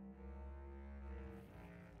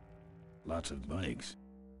 Lots of bikes.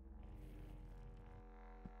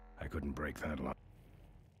 I couldn't break that lock.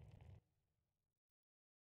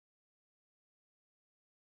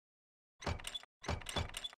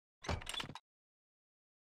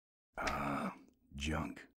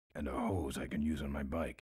 Junk. And a hose I can use on my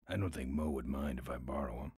bike. I don't think Mo would mind if I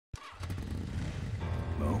borrow him.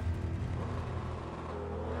 Mo?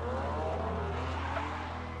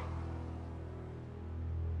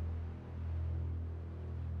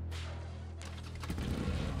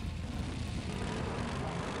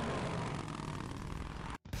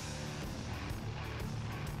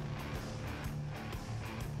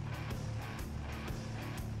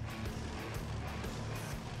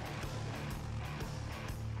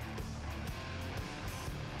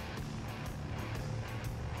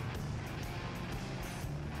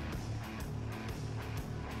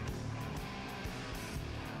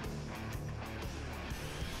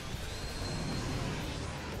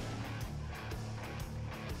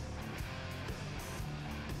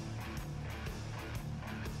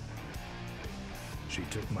 She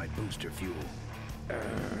took my booster fuel.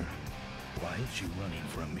 Why is she running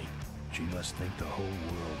from me? She must think the whole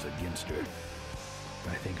world's against her.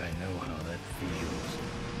 I think I know how that feels.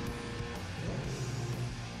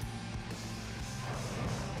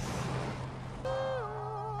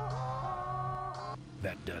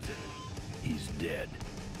 That does it. He's dead.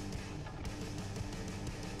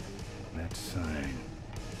 That sign.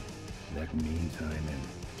 That means I'm in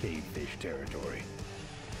cavefish territory.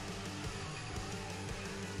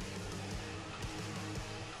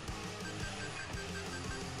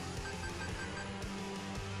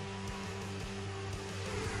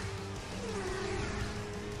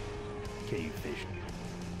 Cavefish.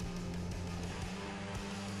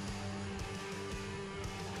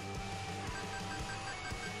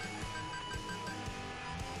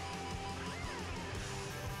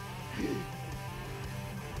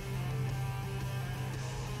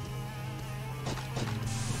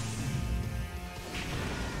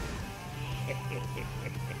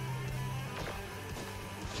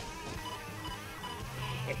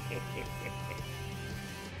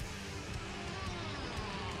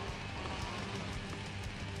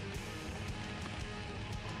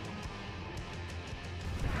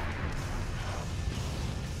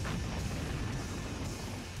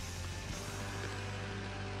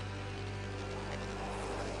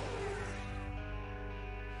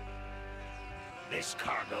 This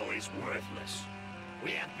cargo is worthless.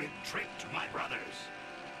 We have been tricked, my brothers.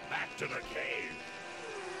 Back to the cave.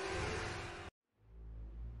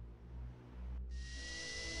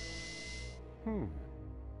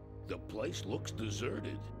 The place looks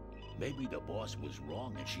deserted. Maybe the boss was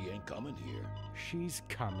wrong and she ain't coming here. She's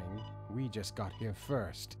coming. We just got here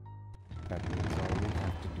first. That means all we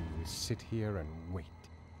have to do is sit here and wait.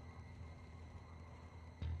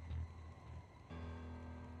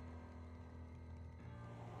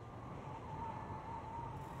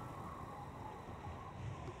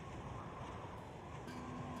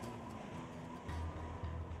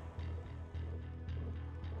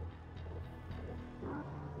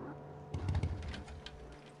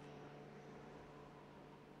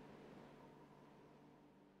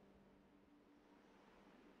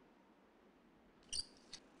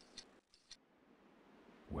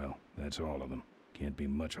 Well, that's all of them. Can't be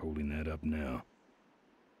much holding that up now.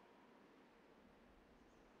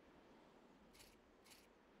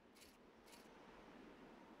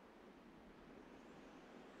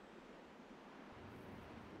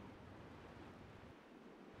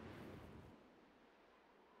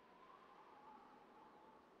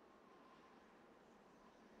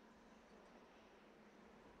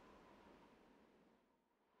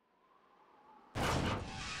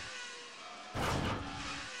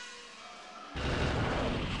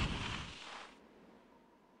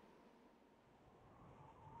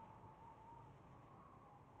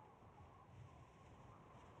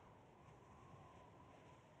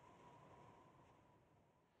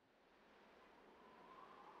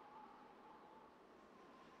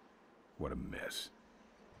 What a mess.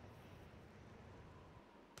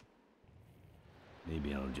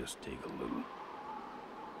 Maybe I'll just take a little.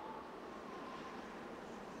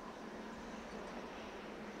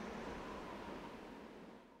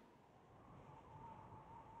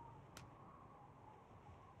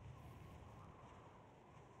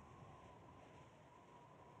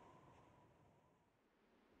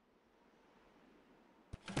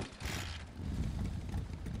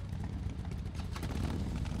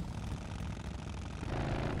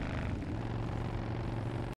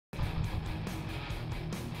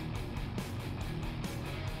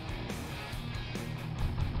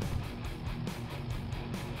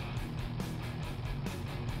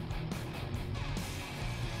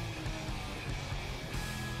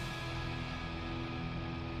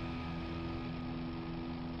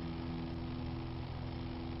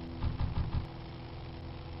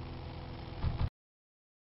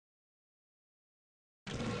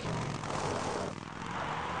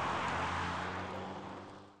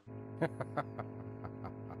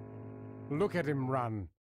 Look at him run.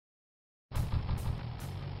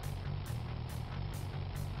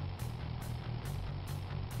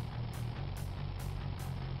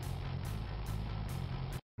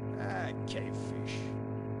 Ah, cavefish.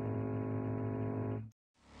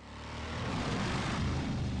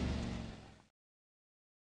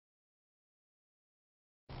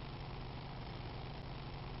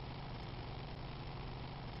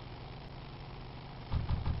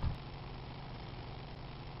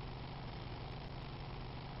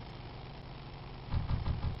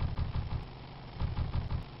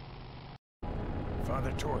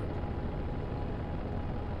 Father Torp.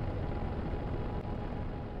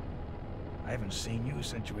 I haven't seen you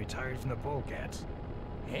since you retired from the Polecats.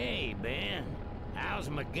 Hey, Ben. How's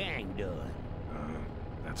my gang doing?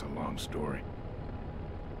 That's a long story.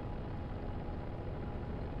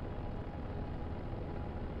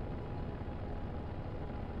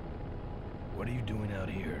 What are you doing out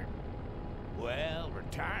here? Well,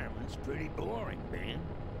 retirement's pretty boring, Ben.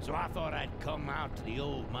 So I thought I'd come out to the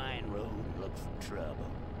old mine road and look for trouble.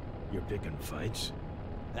 You're picking fights?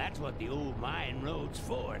 That's what the old mine road's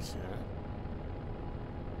for, son.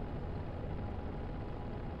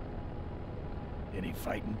 Any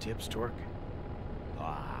fighting tips, Torque?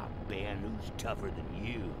 Ah, Ben, who's tougher than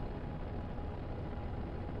you?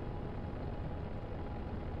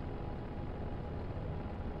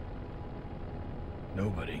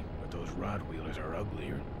 Nobody, but those rod wheelers are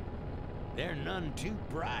uglier. They're none too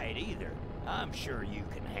bright either. I'm sure you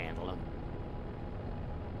can handle them.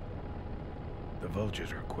 The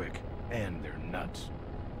vultures are quick, and they're nuts.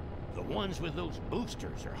 The ones with those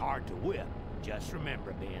boosters are hard to whip. Just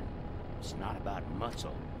remember, Ben, it's not about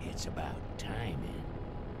muscle, it's about timing.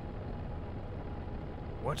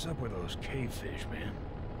 What's up with those cavefish, man?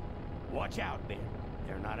 Watch out, Ben.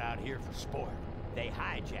 They're not out here for sport. They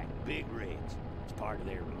hijack big rigs. It's part of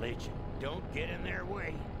their religion. Don't get in their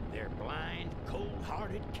way. They're blind,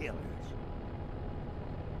 cold-hearted killers.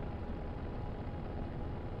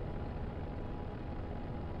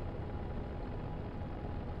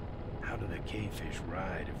 How do the cavefish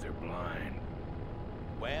ride if they're blind?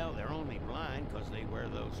 Well, they're only blind because they wear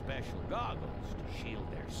those special goggles to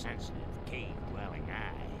shield their sensitive, cave-dwelling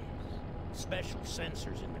eyes. Special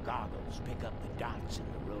sensors in the goggles pick up the dots in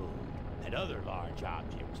the road and other large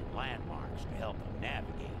objects and landmarks to help them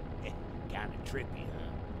navigate. Kinda trippy, huh?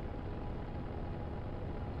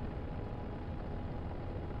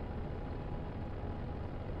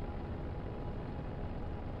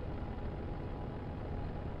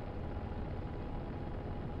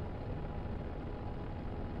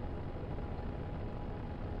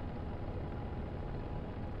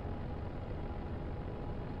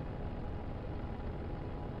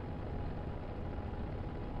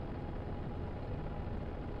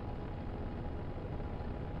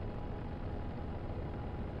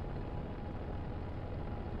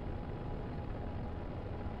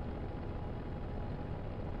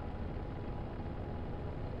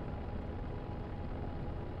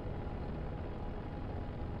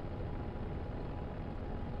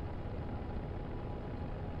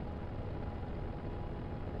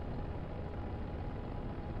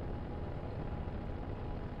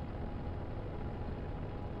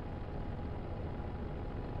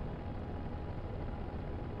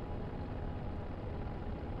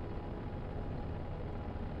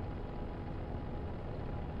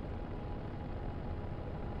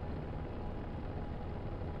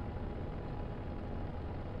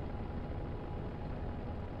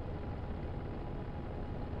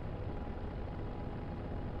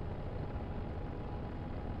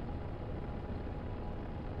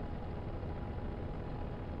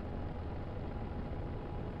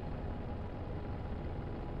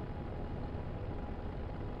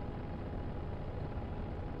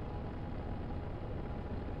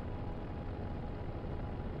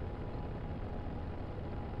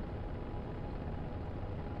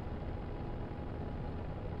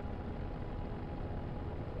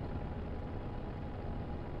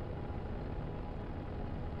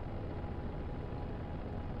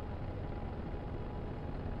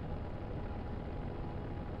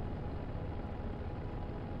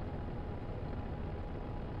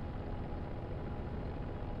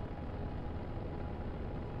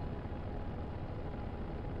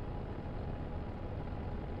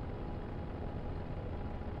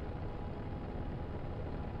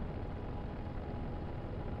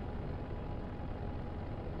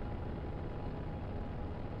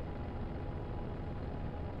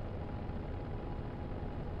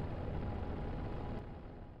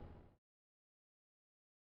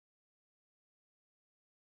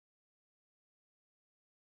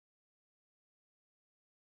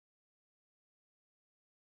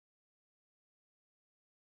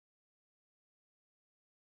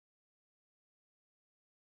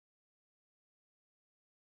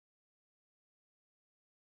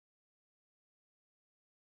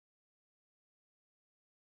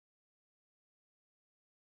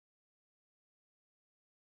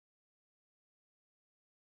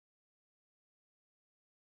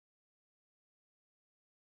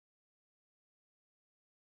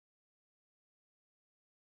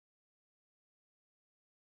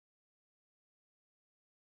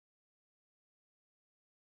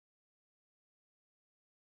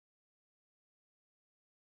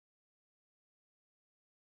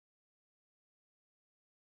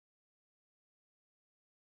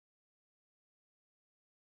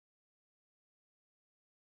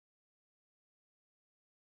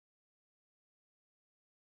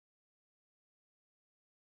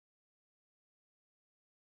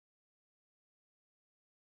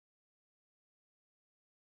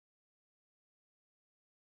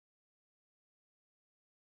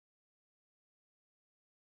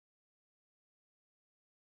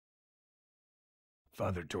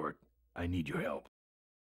 Father Torque, I need your help.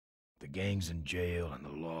 The gang's in jail and the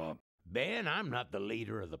law... Ben, I'm not the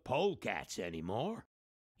leader of the Polecats anymore.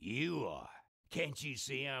 You are. Can't you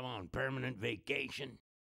see I'm on permanent vacation?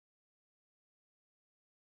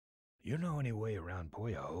 You know any way around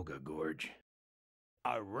Cuyahoga Gorge?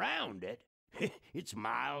 Around it? It's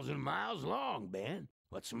miles and miles long, Ben.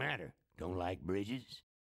 What's the matter? Don't like bridges?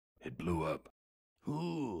 It blew up.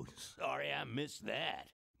 Ooh, sorry I missed that.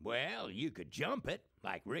 Well, you could jump it,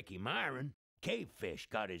 like Ricky Myron. Cavefish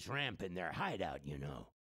got his ramp in their hideout, you know.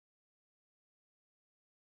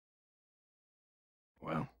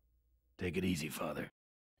 Well, take it easy, Father.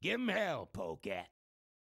 Give him hell, Polecat.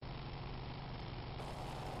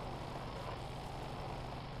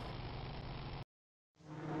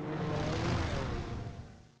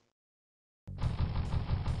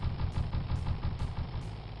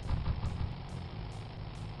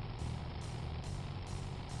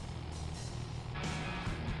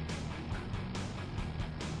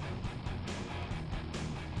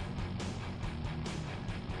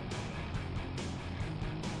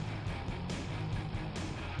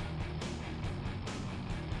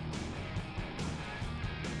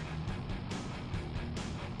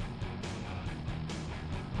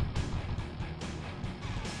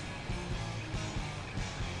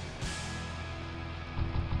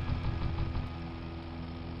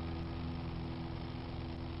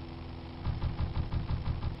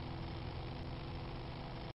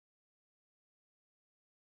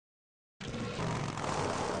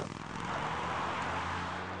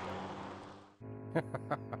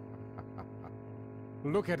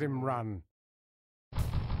 Look at him run.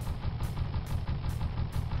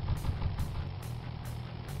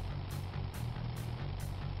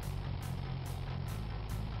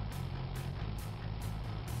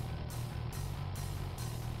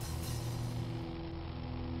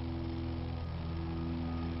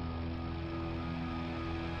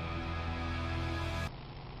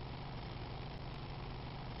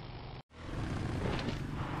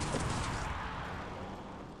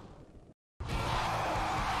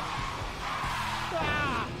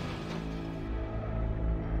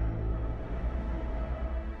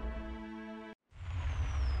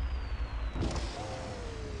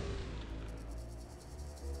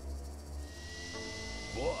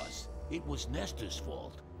 Boss, it was Nestor's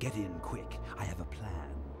fault. Get in quick. I have a plan.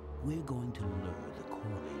 We're going to lure the Corley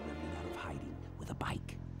women out of hiding with a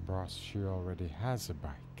bike. Boss, she already has a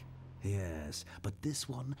bike. Yes, but this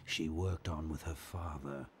one she worked on with her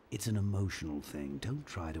father. It's an emotional thing. Don't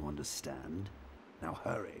try to understand. Now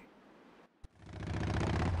hurry.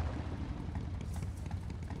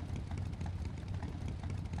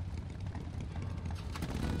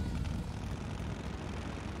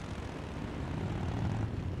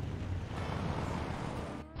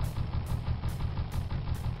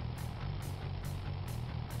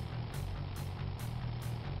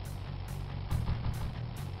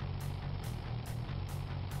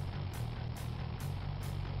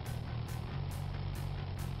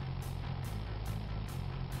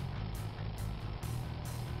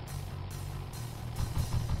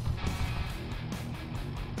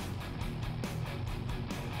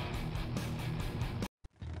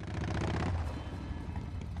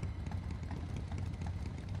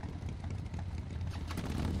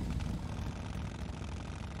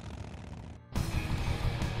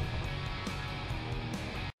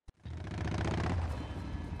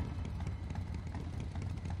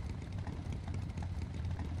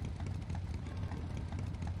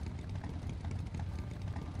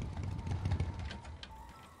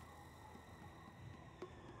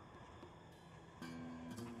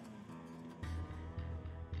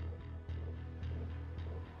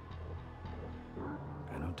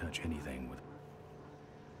 I don't touch anything with...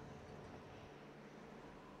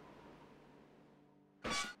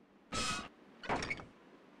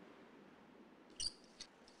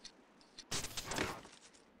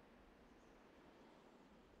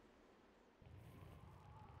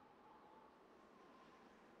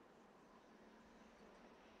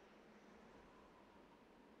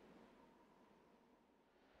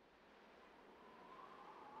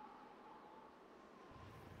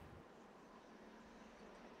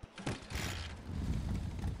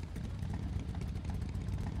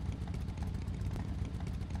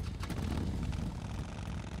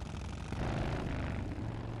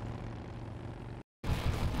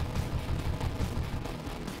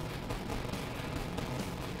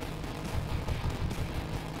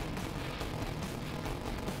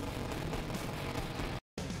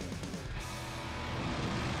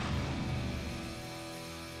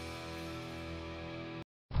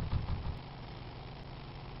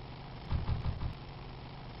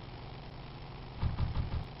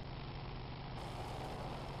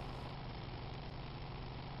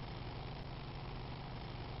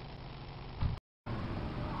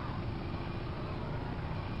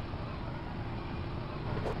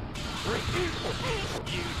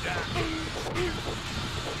 You die.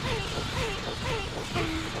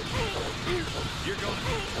 You're gonna...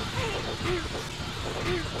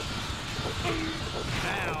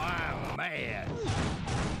 Now I'm mad.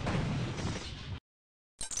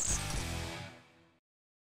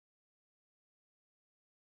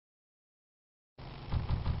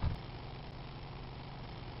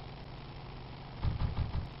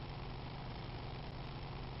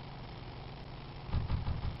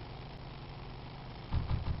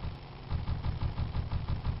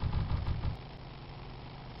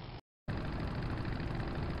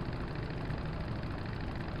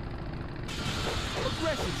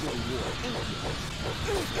 Aggressive your war, ain't you?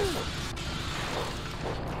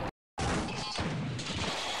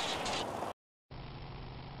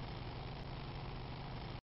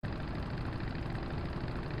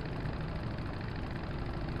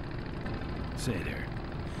 Say there,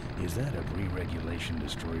 is that a re-regulation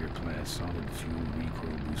destroyer class solid fuel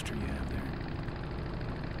recoil booster you have there?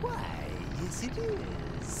 Why, yes it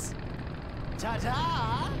is.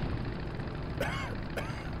 Ta-ta!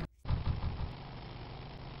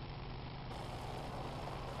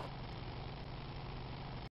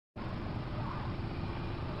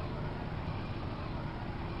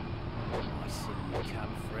 I see you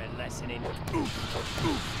come for a lesson in...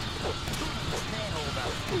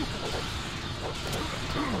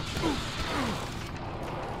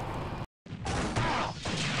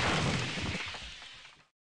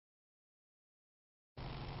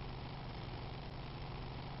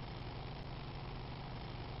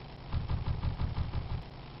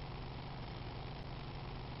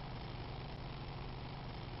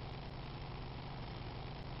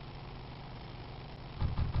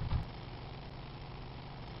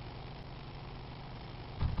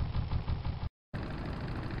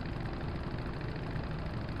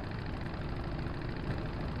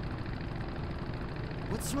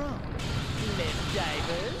 What's wrong? Left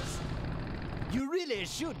divers? You really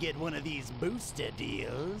should get one of these booster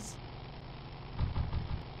deals.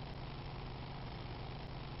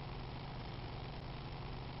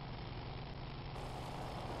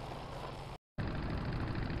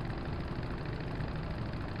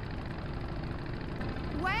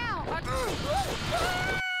 Wow!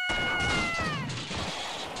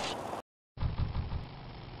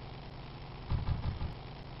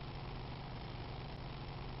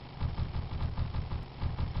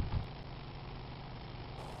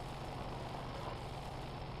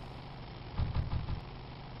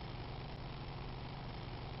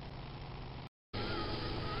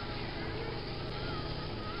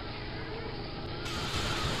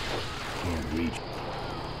 Can't reach.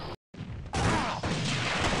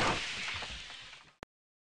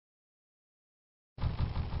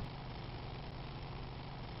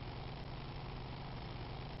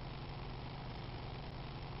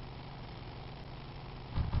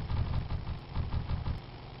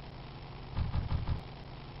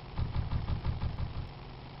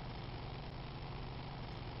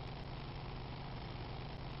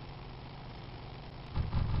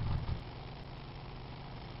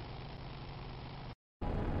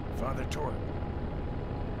 Father Tor.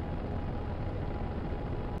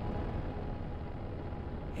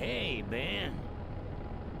 Hey, Ben.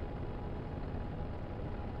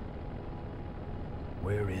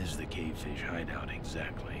 Where is the cavefish hideout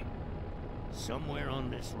exactly? Somewhere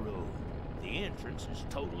on this road. The entrance is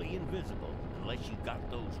totally invisible unless you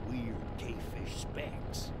got those weird cavefish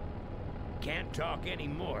specs. Can't talk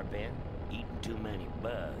anymore, Ben. Eating too many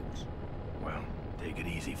bugs. Well, take it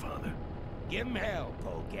easy, Father. Give him hell,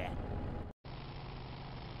 Polecat.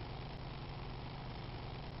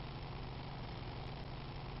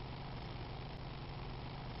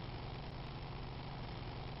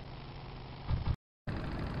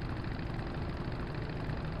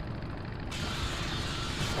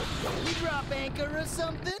 We drop anchor or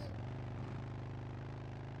something?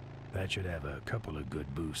 That should have a couple of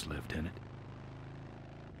good boosts left in it.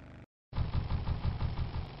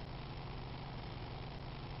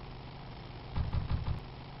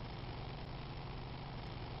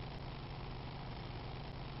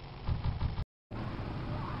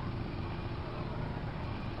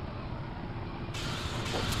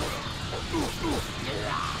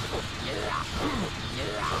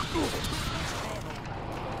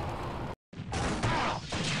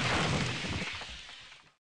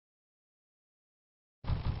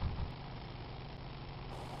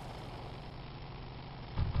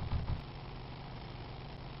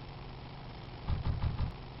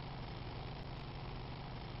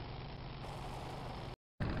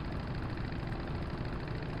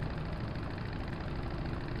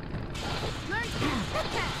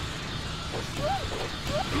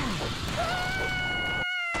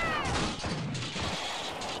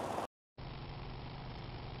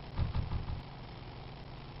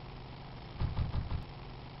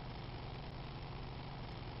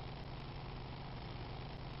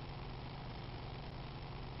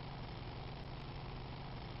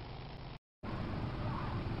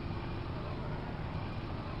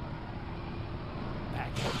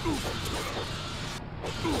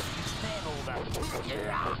 Stand over.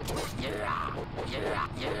 Yeah, yeah, yeah,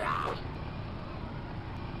 yeah.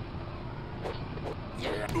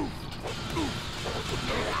 Yeah. Yeah.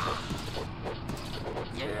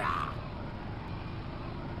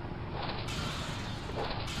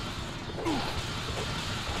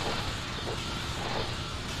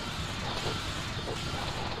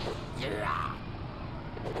 Yeah. Yeah.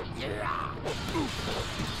 Yeah.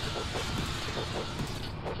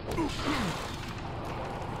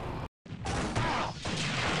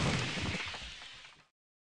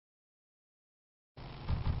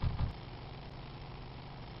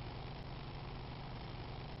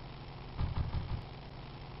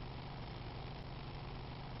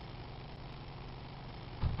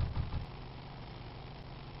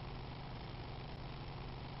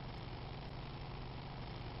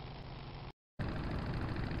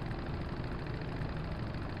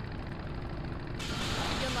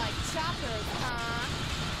 You like choppers, huh?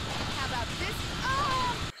 How about this?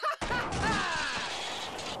 Oh!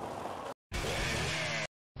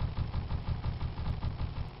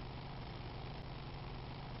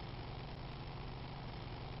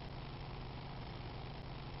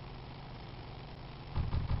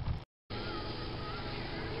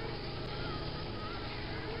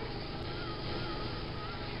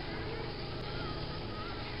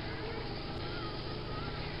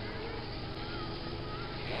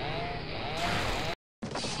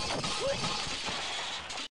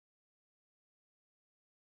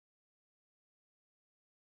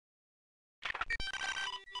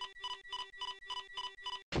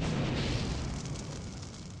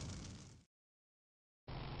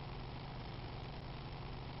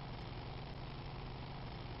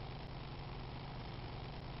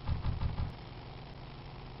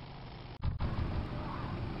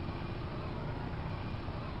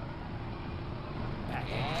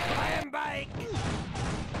 Clam bake!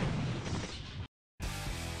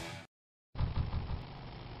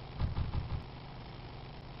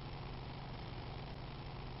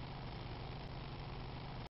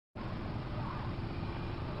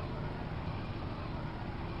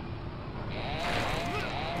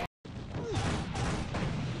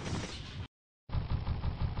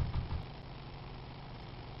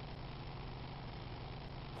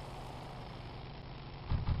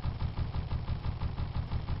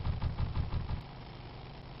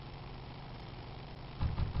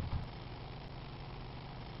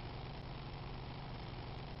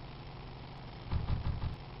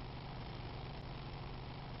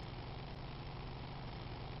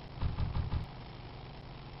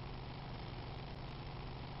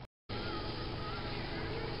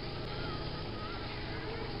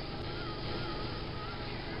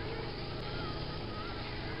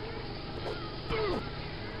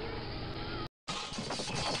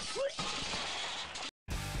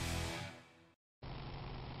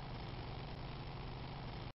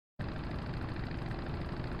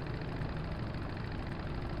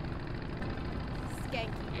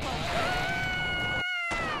 Skanky punk.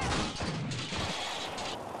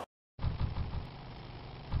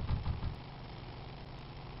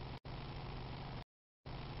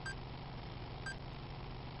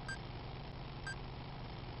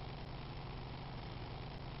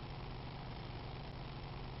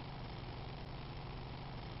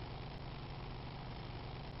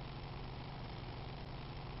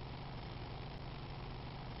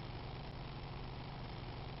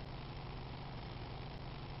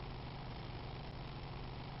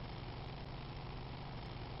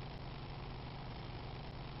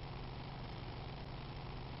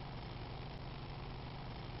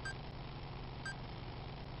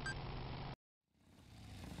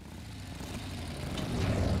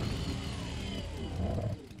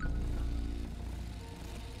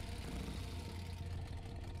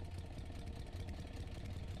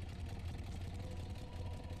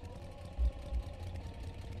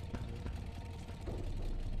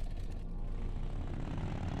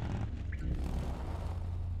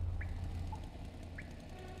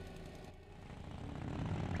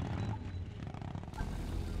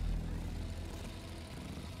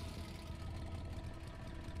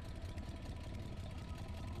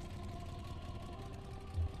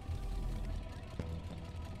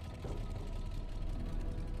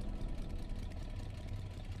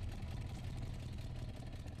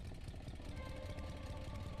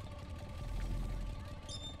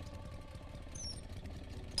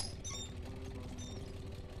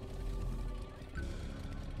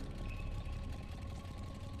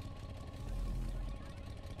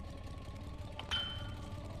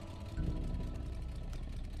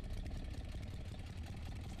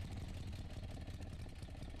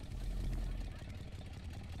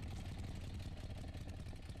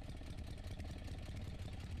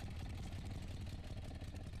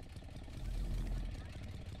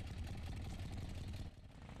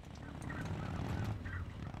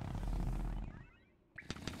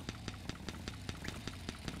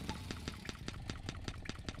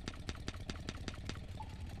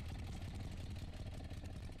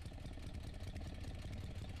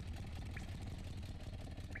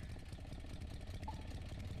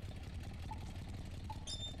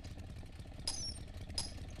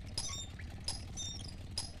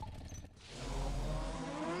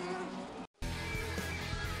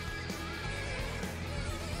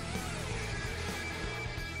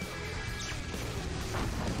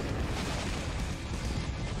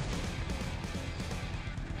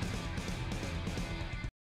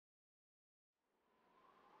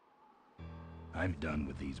 I'm done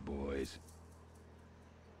with these boys.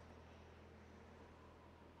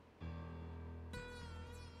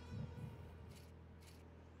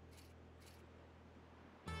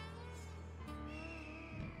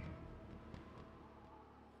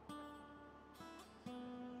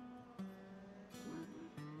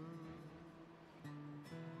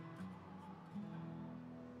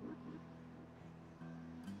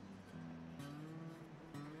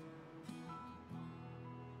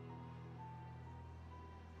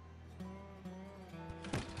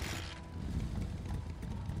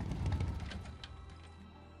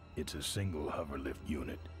 It's a single hoverlift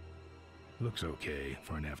unit. Looks okay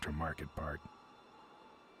for an aftermarket part.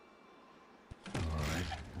 Alright,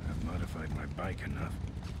 I've modified my bike enough.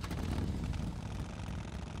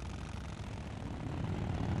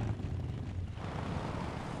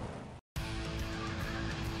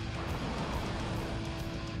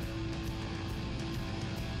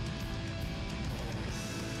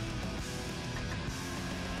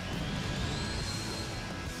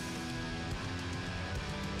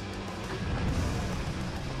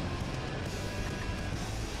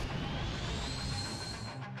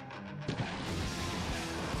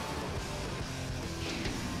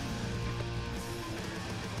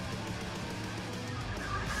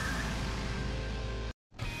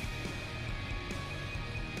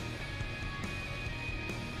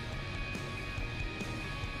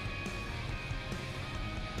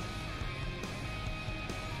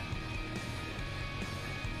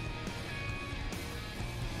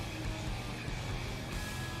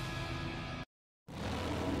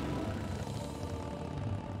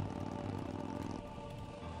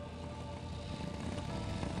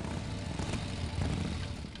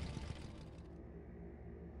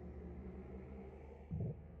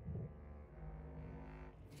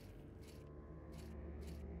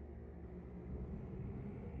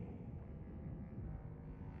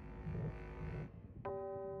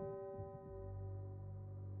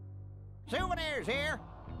 Souvenirs here.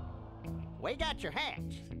 We got your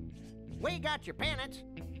hats. We got your pennants.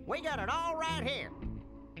 We got it all right here.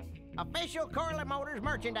 Official Corley Motors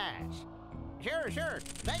merchandise. Sure, sure.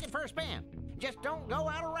 Take it for a spin. Just don't go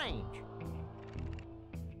out of range.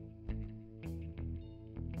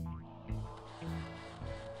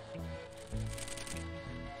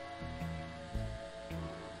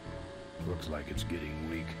 Looks like it's getting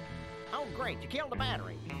weak. Oh, great. You killed the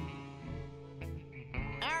battery.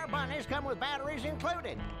 Our bunnies come with batteries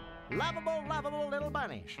included. Lovable, lovable little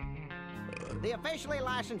bunnies. The officially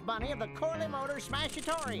licensed bunny of the Corley Motors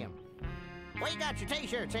Smashatorium. We got your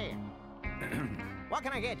t-shirts here. What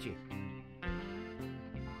can I get you?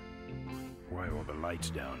 Why all the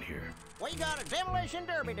lights down here? We got a demolition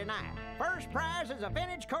derby tonight. First prize is a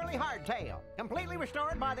vintage Corley hardtail, completely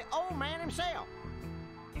restored by the old man himself.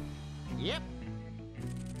 Yep.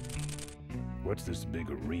 What's this big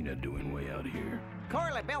arena doing way out here?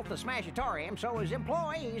 Corley built the Smashatorium so his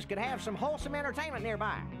employees could have some wholesome entertainment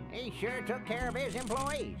nearby. He sure took care of his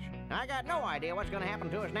employees. I got no idea what's going to happen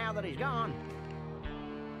to us now that he's gone.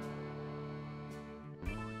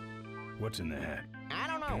 What's in the hat? I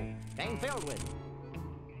don't know. Came filled with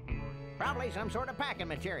it. Probably some sort of packing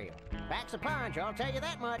material. Packs a punch, I'll tell you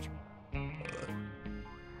that much.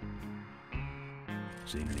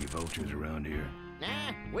 Seen any vultures around here?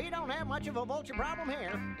 Nah, we don't have much of a vulture problem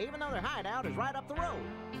here, even though their hideout is right up the road.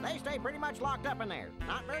 They stay pretty much locked up in there.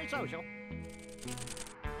 Not very social.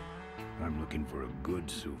 I'm looking for a good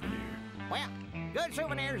souvenir. Well, good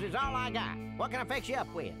souvenirs is all I got. What can I fix you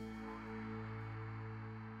up with?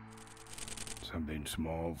 Something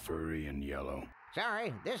small, furry, and yellow.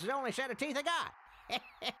 Sorry, this is the only set of teeth I got.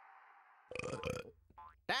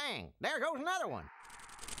 Dang, there goes another one.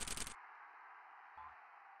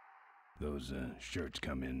 Those shirts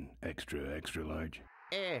come in extra large?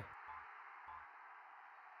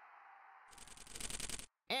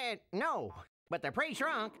 No, but they're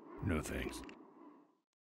pre-shrunk. No thanks.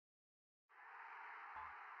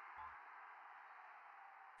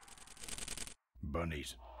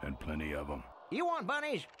 Bunnies, and plenty of them. You want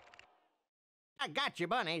bunnies? I got your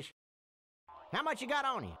bunnies. How much you got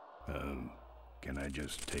on you? Can I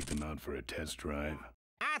just take them out for a test drive?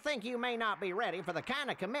 I think you may not be ready for the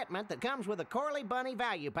kind of commitment that comes with a Corley Bunny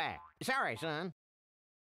Value Pack. Sorry, son.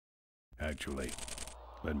 Actually,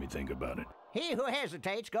 let me think about it. He who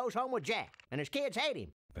hesitates goes home with Jack, and his kids hate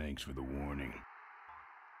him. Thanks for the warning.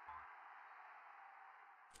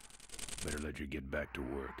 Better let you get back to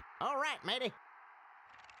work. All right, matey.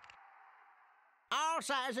 All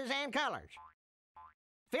sizes and colors.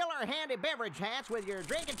 Fill our handy beverage hats with your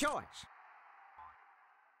drink of choice.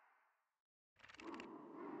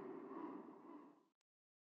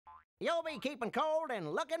 You'll be keeping cold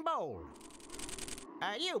and looking bold.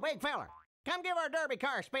 You, big fella, come give our derby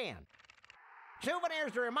car a spin.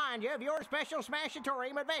 Souvenirs to remind you of your special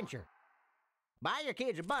Smashatorium adventure. Buy your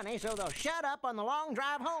kids a bunny so they'll shut up on the long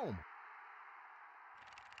drive home.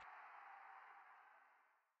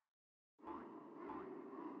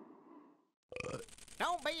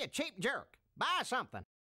 Don't be a cheap jerk. Buy something.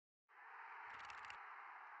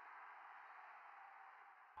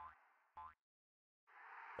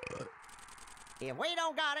 If we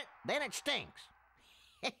don't got it, then it stinks.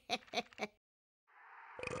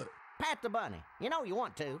 Pat the bunny. You know you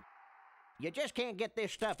want to. You just can't get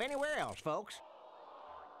this stuff anywhere else, folks.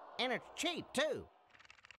 And it's cheap, too.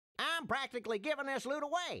 I'm practically giving this loot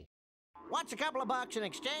away. What's a couple of bucks in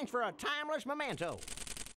exchange for a timeless memento?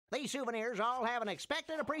 These souvenirs all have an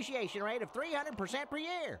expected appreciation rate of 300% per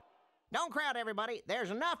year. Don't crowd, everybody. There's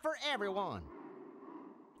enough for everyone.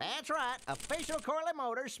 That's right, official Corley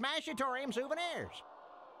Motors Smashatorium souvenirs.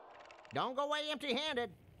 Don't go away empty-handed.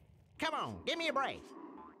 Come on, give me a break.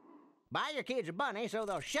 Buy your kids a bunny so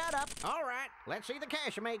they'll shut up. All right, let's see the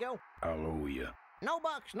cash, amigo. I'll owe you. No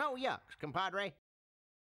bucks, no yucks, compadre.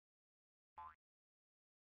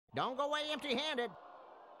 Don't go away empty-handed.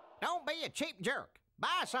 Don't be a cheap jerk.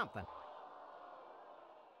 Buy something.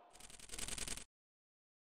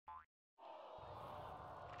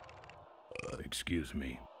 Excuse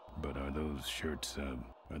me, but are those shirts,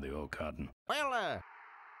 are they all cotton? Well,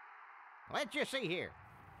 let's just see here.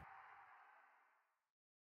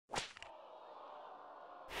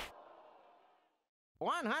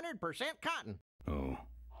 100% cotton. Oh,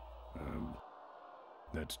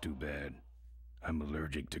 that's too bad. I'm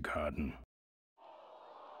allergic to cotton.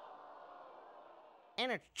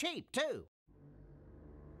 And it's cheap, too.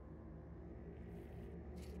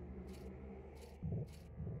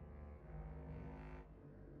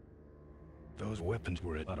 Those weapons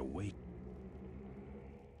were a lot of weight.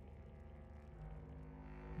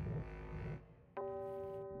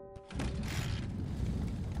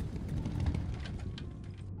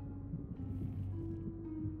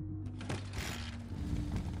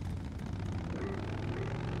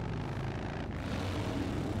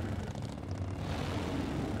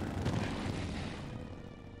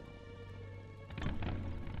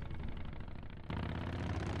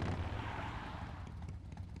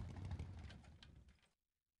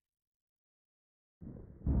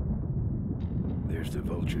 There's the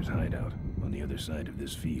Vulture's hideout, on the other side of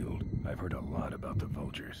this field. I've heard a lot about the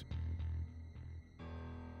Vultures.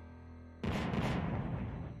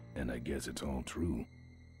 And I guess it's all true.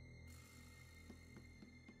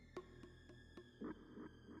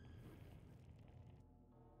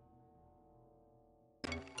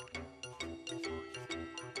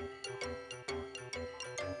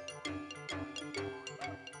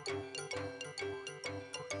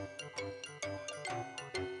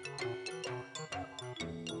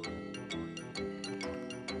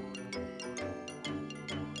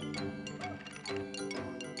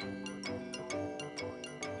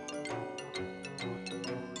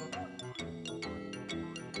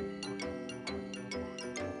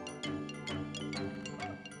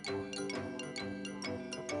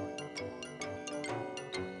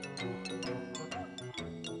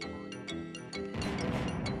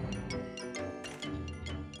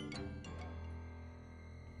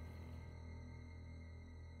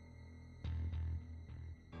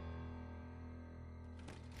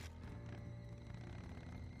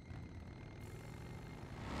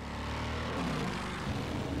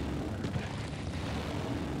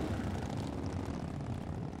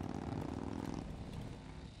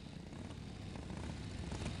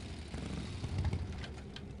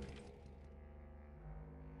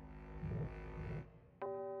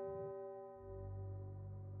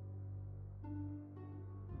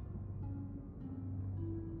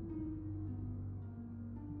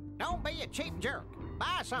 Don't be a cheap jerk.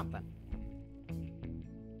 Buy something.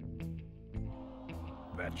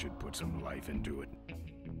 That should put some life into it.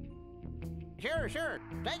 Sure, sure.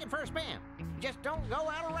 Take it for a spin. Just don't go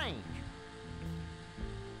out of range.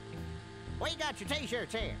 We got your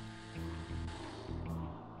t-shirts here.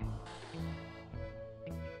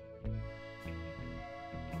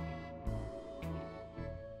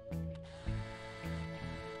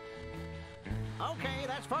 Okay,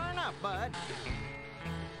 that's far enough, bud.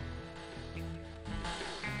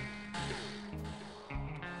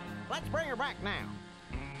 Let's bring her back now.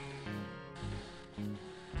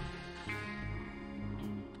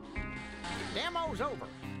 Demo's over.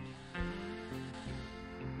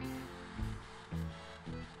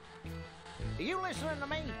 Are you listening to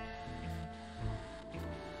me?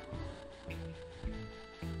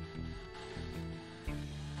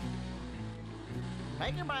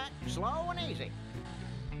 Take her back, slow and easy.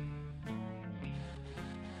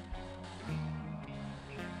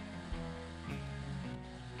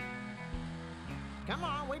 Come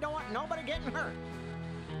on, we don't want nobody getting hurt.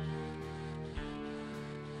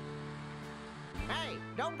 Hey,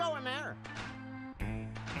 don't go in there.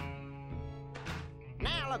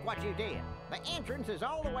 Now look what you did. The entrance is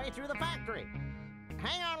all the way through the factory.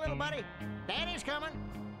 Hang on, little buddy. Daddy's coming.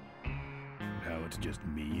 Now it's just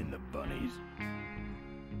me and the bunnies.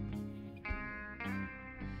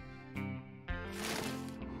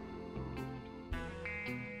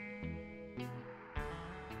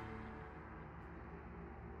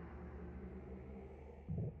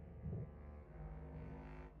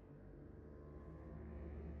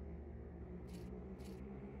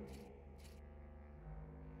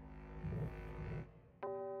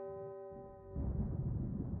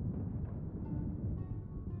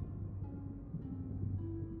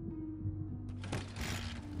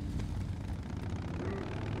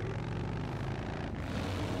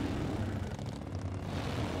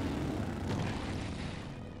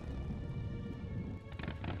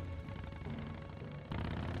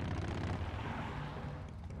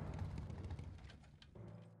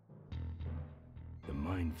 The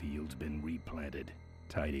minefield's been replanted.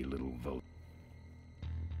 Tidy little vote.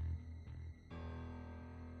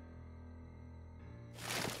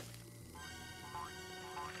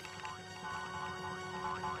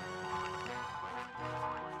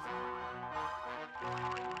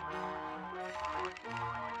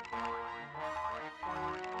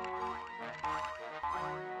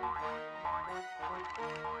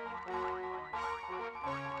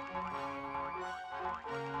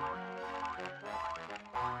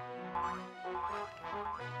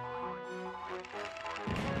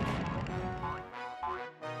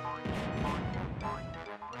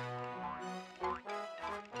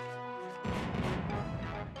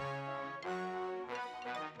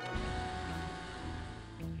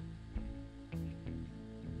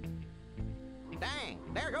 Dang,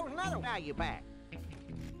 there goes another value pack.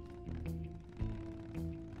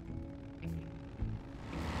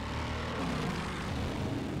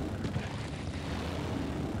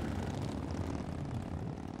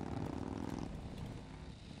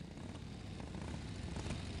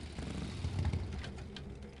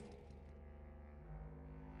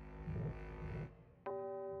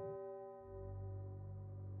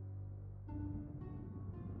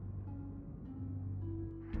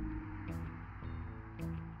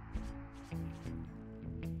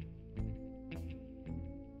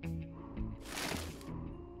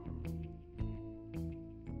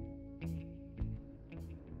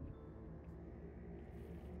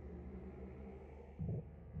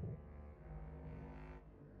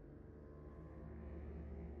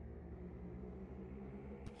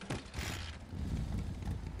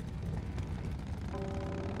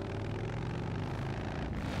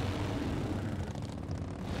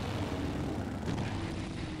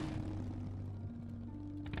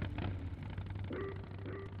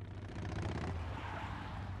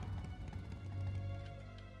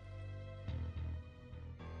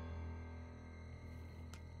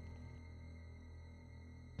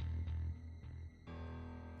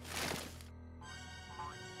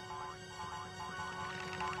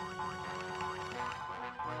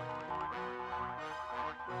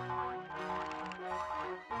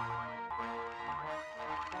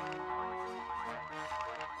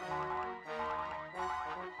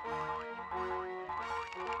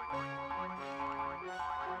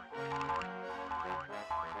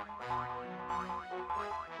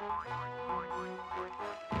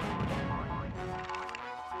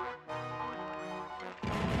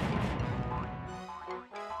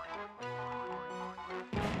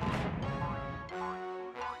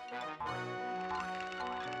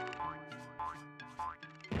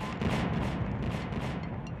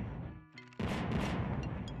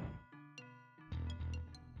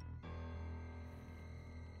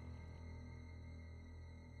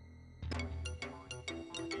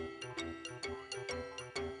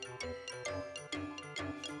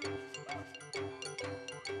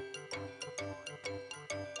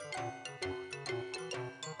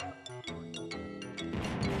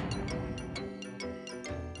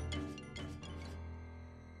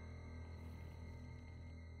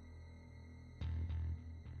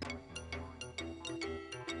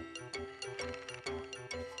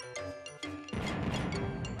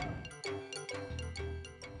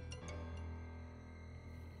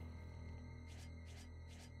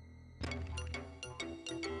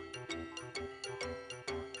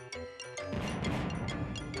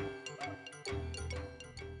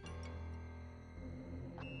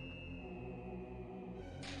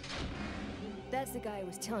 That's the guy I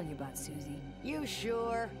was telling you about, Susie. You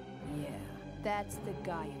sure? Yeah, that's the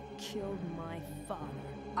guy who killed my father.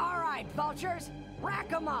 All right, vultures,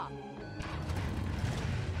 rack 'em up.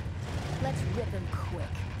 Let's rip him quick.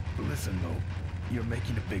 Listen, Mo, you're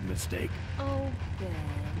making a big mistake. Oh, Ben,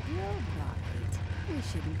 you're right. We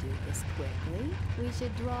shouldn't do this quickly. We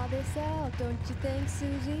should draw this out, don't you think,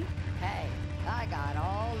 Susie? Hey, I got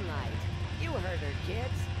all night. You heard her,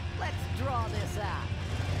 kids. Let's draw this out.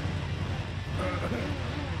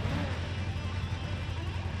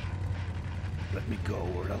 Let me go,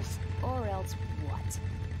 or else Or else what?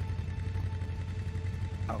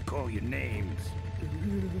 I'll call you names.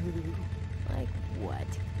 Like what?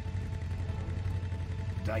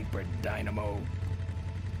 Diaper Dynamo.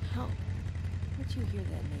 How? How'd you hear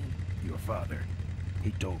that name? Your father.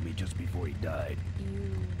 He told me just before he died.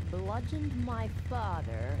 You bludgeoned my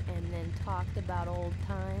father and then talked about old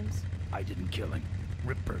times? I didn't kill him.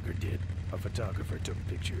 Ripburger did. A photographer took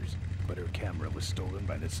pictures, but her camera was stolen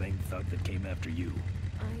by the same thug that came after you.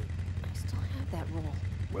 I still have that roll.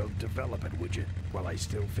 Well, develop it, would you? While I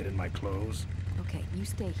still fit in my clothes? Okay, you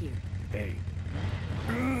stay here. Hey.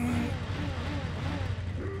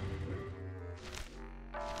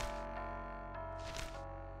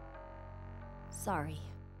 Sorry.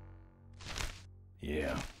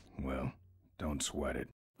 Yeah, well, don't sweat it.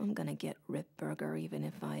 I'm gonna get Ripburger even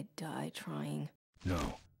if I die trying.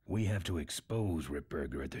 No, we have to expose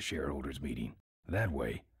Ripburger at the shareholders meeting. That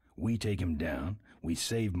way, we take him down, we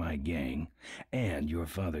save my gang, and your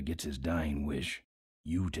father gets his dying wish.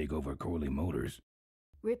 You take over Corley Motors.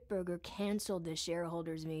 Ripburger canceled the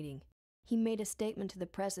shareholders meeting. He made a statement to the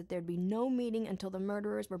press that there'd be no meeting until the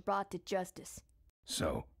murderers were brought to justice.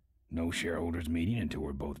 So, no shareholders meeting until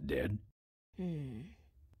we're both dead?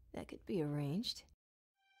 That could be arranged.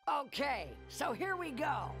 Okay, so here we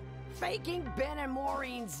go. Faking Ben and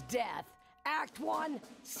Maureen's death. Act 1,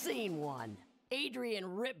 Scene 1. Adrian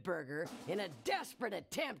Ripburger, in a desperate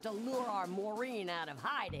attempt to lure our Maureen out of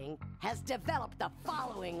hiding, has developed the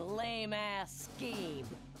following lame-ass scheme.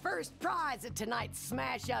 First prize at tonight's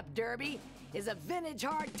smash-up derby is a vintage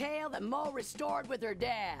hardtail that Mo restored with her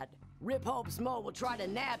dad. Rip hopes Mo will try to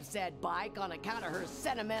nab said bike on account of her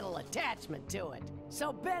sentimental attachment to it.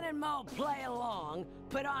 So Ben and Mo play along,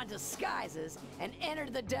 put on disguises, and enter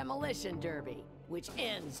the demolition derby, which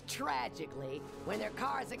ends tragically when their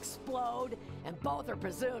cars explode and both are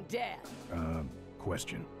presumed dead.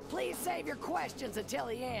 Question. Please save your questions until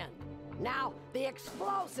the end. Now, the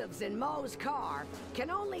explosives in Mo's car can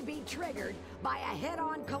only be triggered by a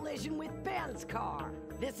head-on collision with Ben's car.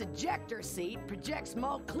 This ejector seat projects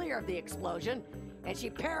Mo clear of the explosion, and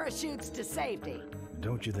she parachutes to safety.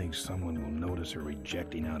 Don't you think someone will notice her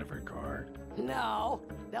ejecting out of her car? No,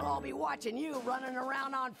 they'll all be watching you running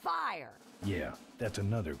around on fire. Yeah, that's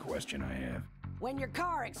another question I have. When your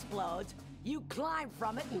car explodes, you climb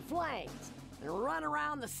from it in flames and run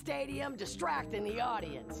around the stadium distracting the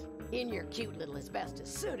audience. In your cute little asbestos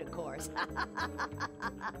suit, of course.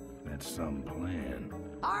 That's some plan.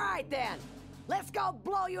 All right, then. Let's go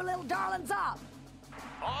blow you little darlings up.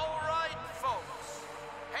 All right, folks.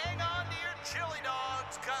 Hang on to your chili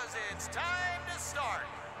dogs, because it's time to start.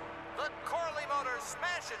 The Corley Motors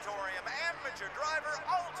Smashatorium Amateur Driver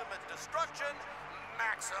Ultimate Destruction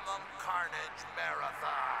Maximum Carnage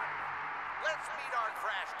Marathon. Let's meet our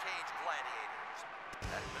crash cage gladiators.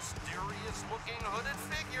 That mysterious-looking hooded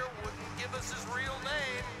figure wouldn't give us his real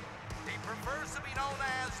name. He prefers to be known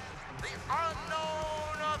as the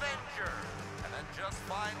Unknown Avenger. And that's just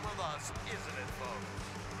fine with us, isn't it, folks?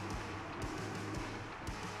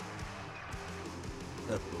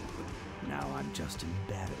 Now I'm just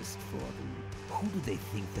embarrassed for them. Who do they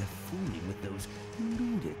think they're fooling with those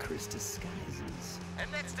ludicrous disguises?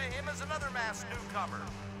 And next to him is another masked newcomer.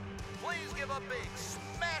 Please give a big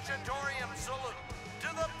Smashatorium salute to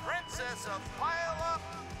the Princess of Pile-Up,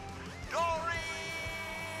 Doreen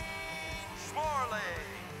Schmorley.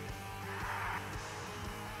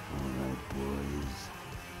 All right, boys.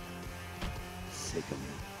 Sick 'em.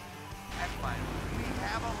 And finally, we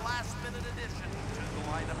have a last-minute addition to the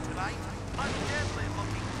lineup tonight, a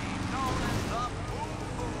deadly-looking team known as the Boom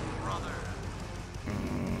Boom Brothers.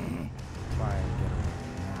 Try and get away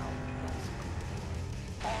now.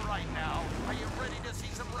 All right now, are you ready to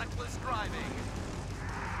see some reckless driving?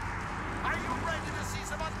 Are you ready to see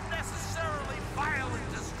some unnecessarily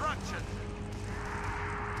violent destruction?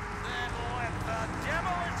 Then let the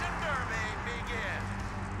Demolition Derby begin.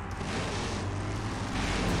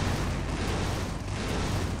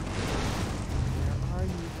 Where are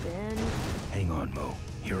you, Ben? Hang on, Mo.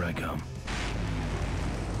 Here I come.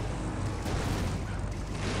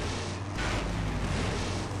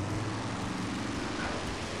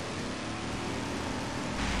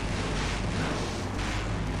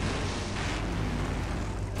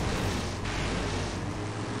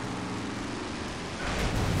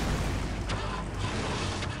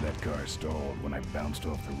 car stalled when I bounced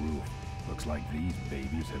off the roof. Looks like these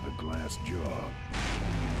babies have a glass jaw.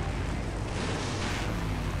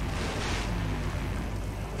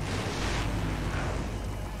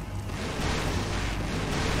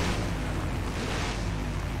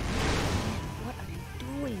 What are you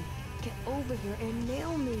doing? Get over here and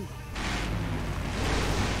nail me.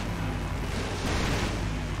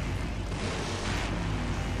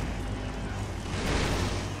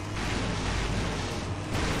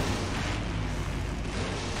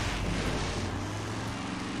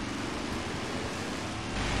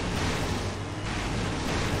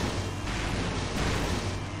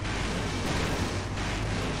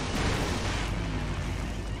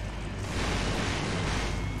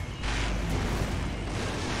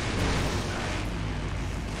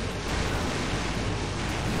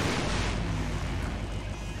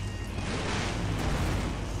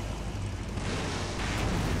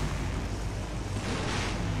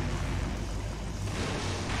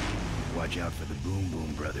 Watch out for the Boom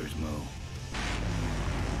Boom Brothers, Mo.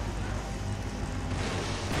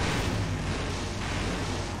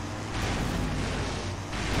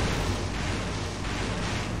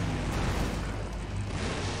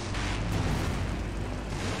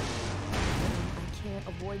 I can't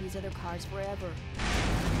avoid these other cars forever.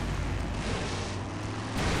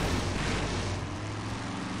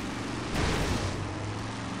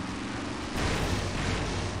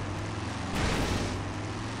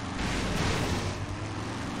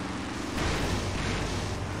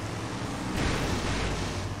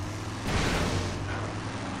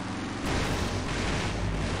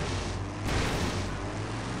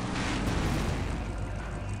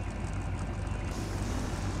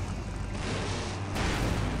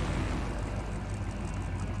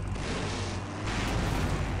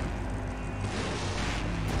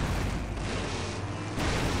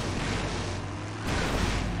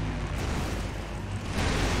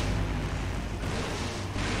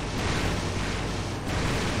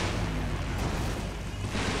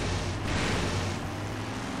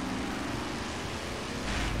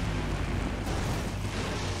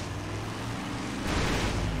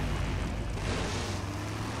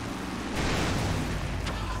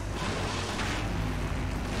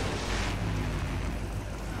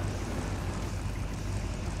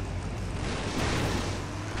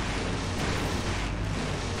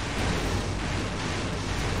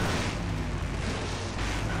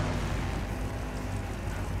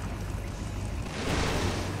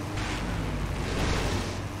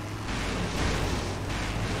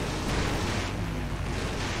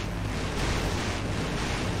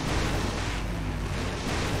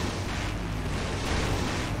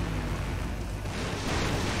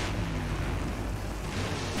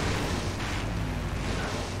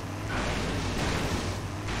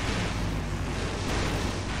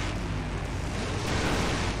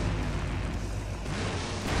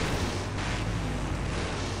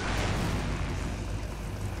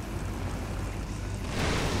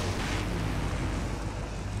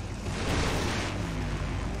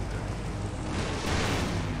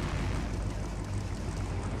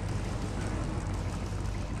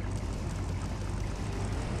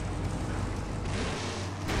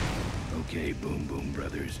 Okay, Boom Boom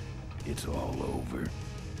Brothers, it's all over.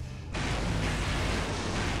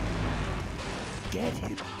 Get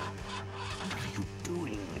him! What are you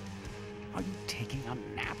doing? Are you taking a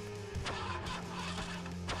nap?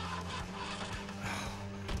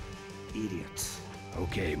 Idiots.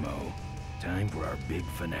 Okay, Mo. Time for our big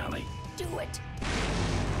finale. Do it!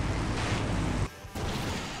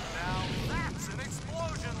 Now that's an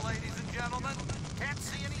explosion, ladies and gentlemen. Can't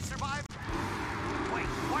see any survivors. Wait,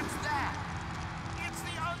 what's that? It's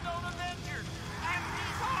the unknown Avenger, and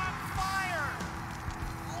he's on fire!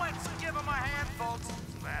 Let's give him a hand, folks.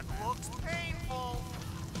 That looks painful.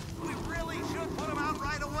 We really should put him out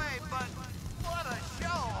right away, but what a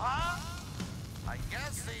show, huh? I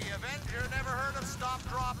guess the Avenger never heard of stop,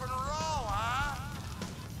 drop, and roll, huh?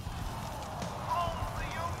 Oh, the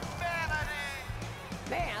humanity!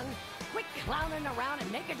 Man, quit clowning around and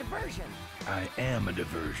make a diversion. I am a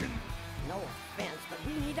diversion. No offense, but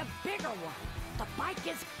we need a bigger one. The bike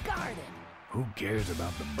is guarded. Who cares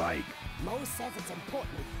about the bike? Mo says it's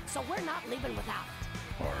important, so we're not leaving without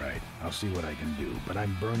it. All right, I'll see what I can do, but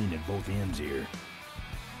I'm burning at both ends here.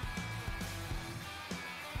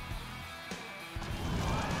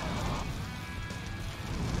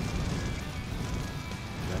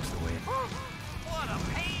 That's the way. What a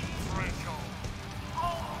pain threshold!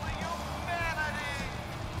 Oh, the humanity!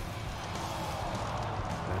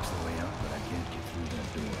 That's the way out, but I can't get through that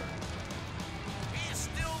door. He is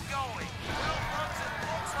still going. Well, folks, it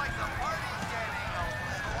looks like the party's getting a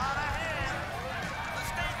little out of hand.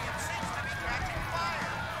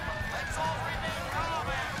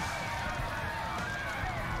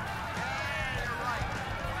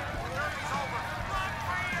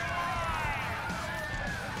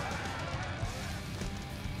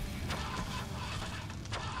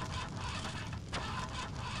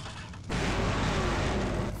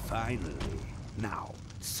 Finally. Now,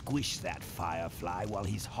 squish that firefly while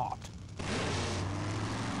he's hot.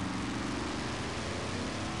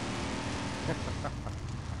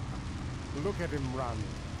 Look at him run.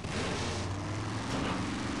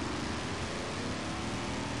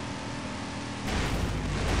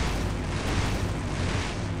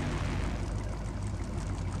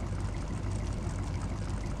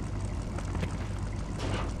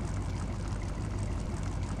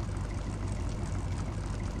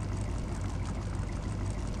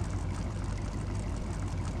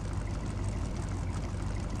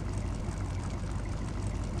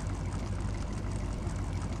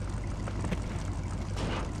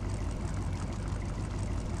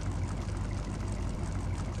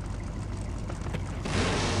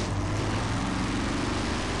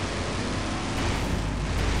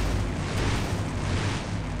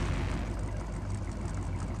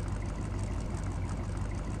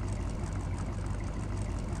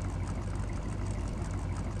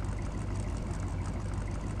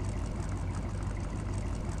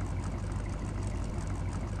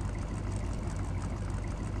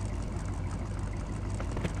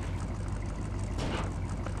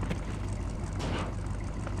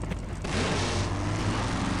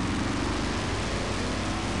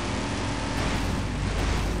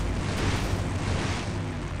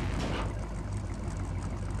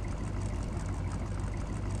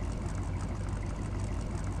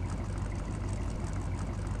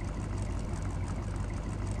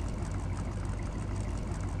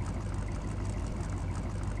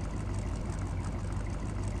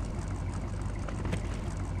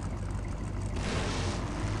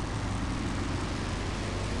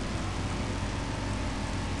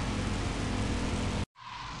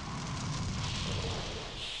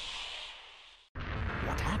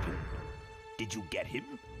 Did you get him?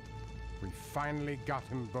 We finally got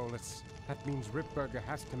him, Bolus. That means Ripburger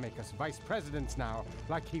has to make us vice presidents now,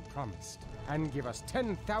 like he promised, and give us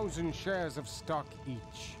 10,000 shares of stock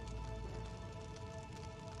each.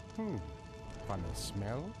 Funny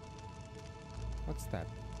smell. What's that?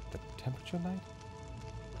 The temperature light?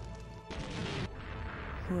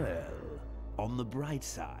 Well, on the bright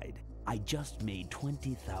side, I just made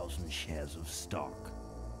 20,000 shares of stock.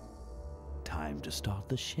 Time to start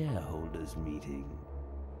the shareholders meeting.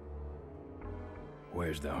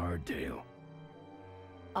 Where's the hardtail?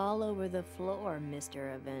 All over the floor,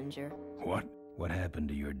 Mr. Avenger. What? What happened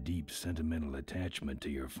to your deep sentimental attachment to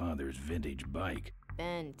your father's vintage bike?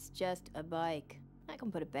 Ben, it's just a bike. I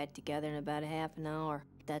can put it back together in about a half an hour.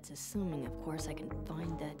 That's assuming, of course, I can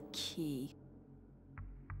find that key.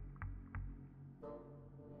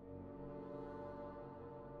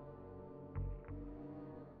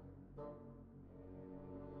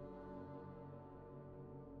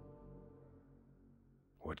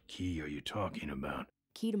 What key are you talking about?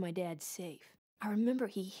 Key to my dad's safe. I remember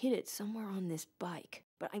he hid it somewhere on this bike,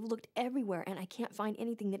 but I've looked everywhere and I can't find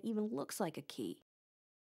anything that even looks like a key.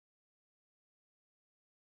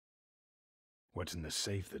 What's in the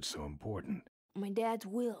safe that's so important? My dad's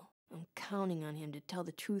will. I'm counting on him to tell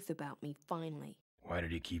the truth about me finally. Why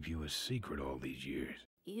did he keep you a secret all these years?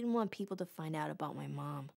 He didn't want people to find out about my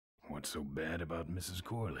mom. What's so bad about Mrs.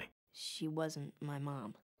 Corley? She wasn't my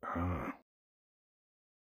mom. Ah.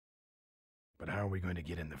 But how are we going to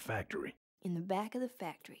get in the factory? In the back of the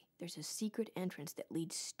factory, there's a secret entrance that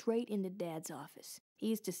leads straight into Dad's office. He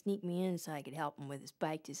used to sneak me in so I could help him with his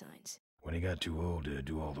bike designs. When he got too old to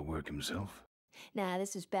do all the work himself? Nah,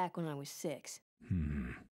 this is back when I was 6.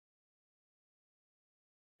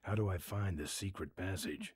 How do I find the secret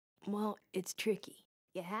passage? Well, it's tricky.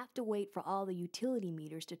 You have to wait for all the utility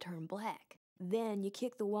meters to turn black. Then you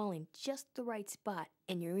kick the wall in just the right spot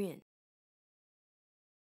and you're in.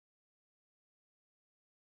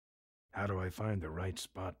 How do I find the right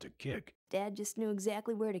spot to kick? Dad just knew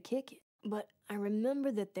exactly where to kick it. But I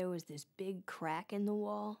remember that there was this big crack in the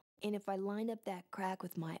wall, and if I lined up that crack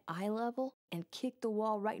with my eye level and kicked the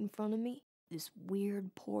wall right in front of me, this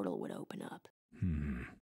weird portal would open up.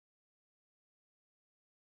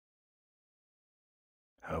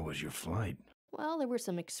 How was your flight? Well, there were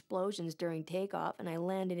some explosions during takeoff, and I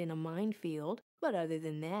landed in a minefield. But other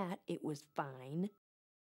than that, it was fine.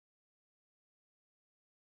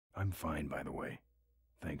 I'm fine, by the way.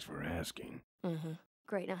 Thanks for asking.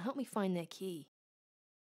 Great, now help me find that key.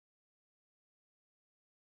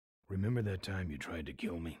 Remember that time you tried to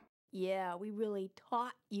kill me? Yeah, we really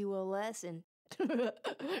taught you a lesson.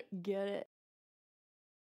 Get it?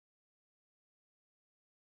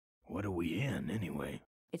 What are we in, anyway?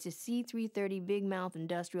 It's a C-330 Big Mouth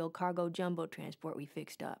Industrial Cargo Jumbo Transport we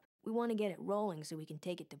fixed up. We want to get it rolling so we can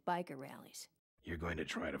take it to biker rallies. You're going to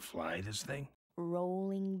try to fly this thing?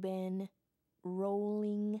 Rolling, Ben.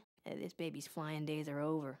 Rolling. This baby's flying days are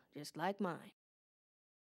over, just like mine.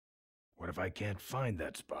 What if I can't find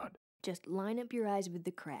that spot? Just line up your eyes with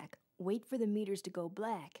the crack, wait for the meters to go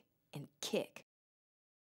black, and kick.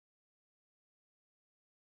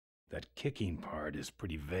 That kicking part is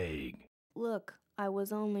pretty vague. Look, I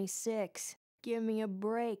was only 6. Give me a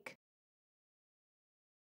break.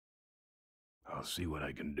 I'll see what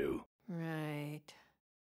I can do. Right.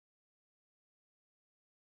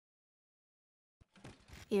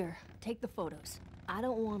 Here, take the photos. I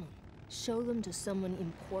don't want them. Show them to someone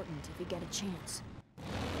important if you get a chance.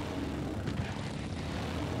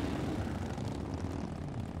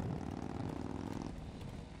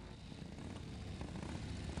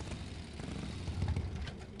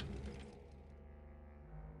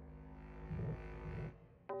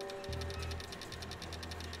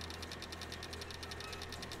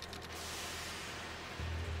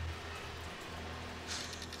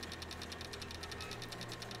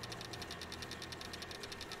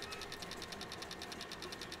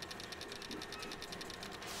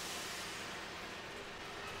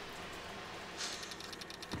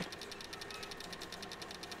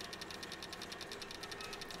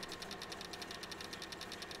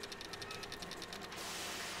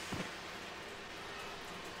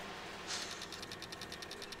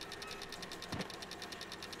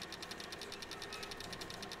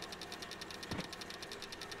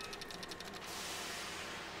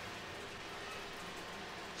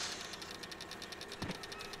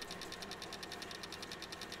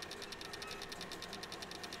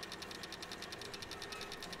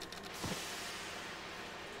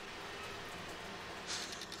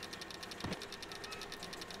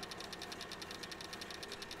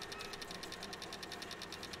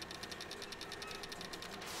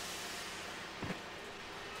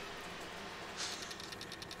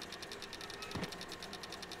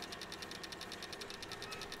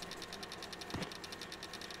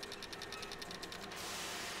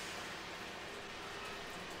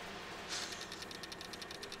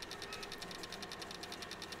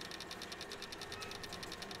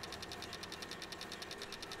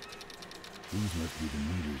 These must be the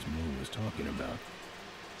meters Mo was talking about.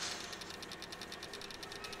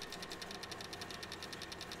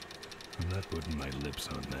 I'm not putting my lips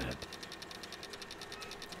on that.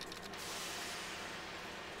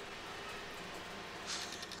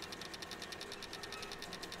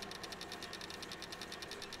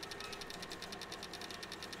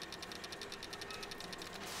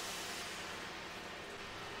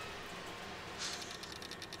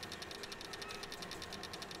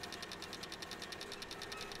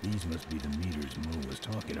 These must be the meters Mo was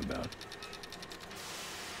talking about.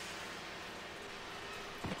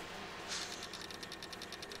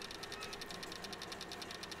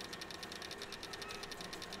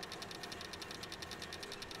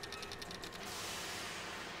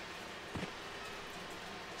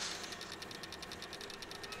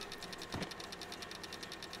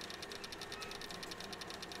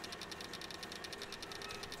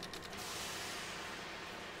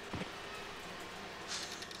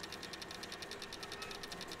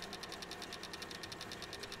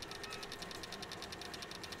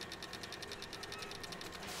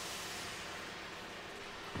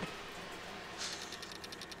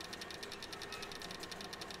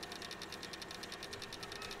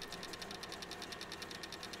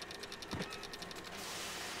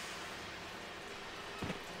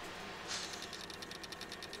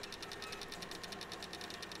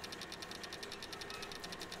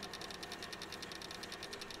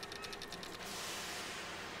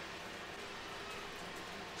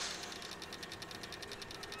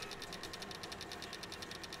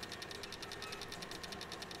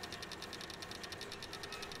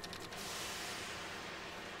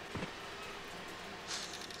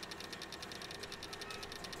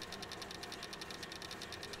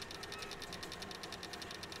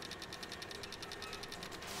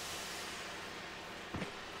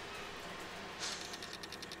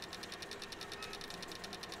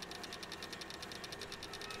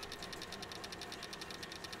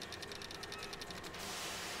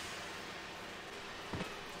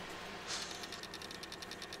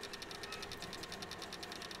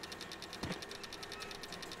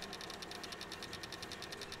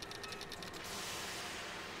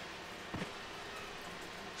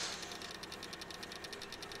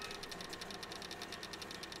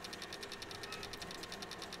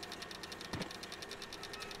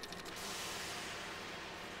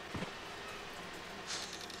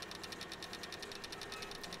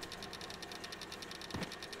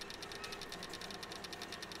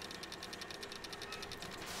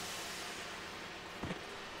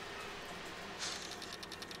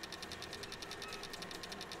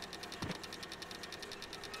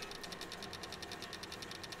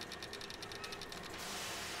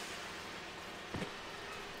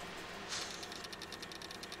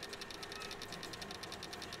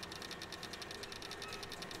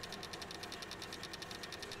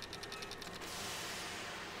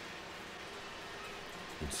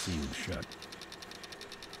 sealed shut.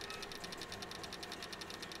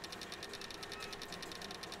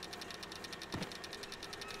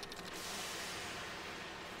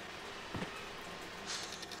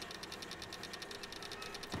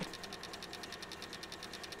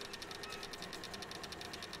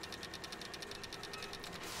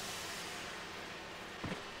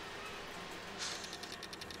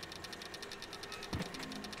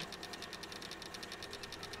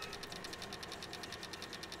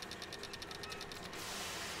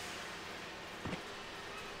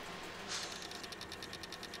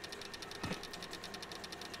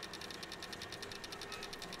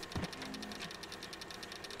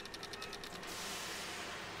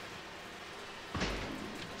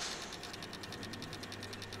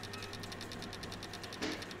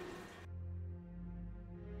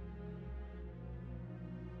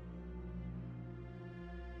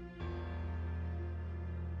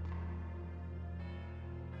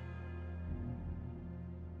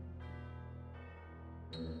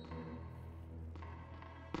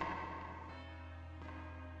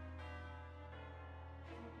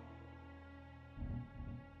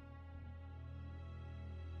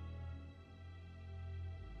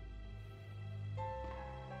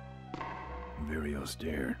 Very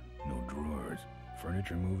austere. No drawers.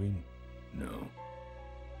 Furniture moving? No.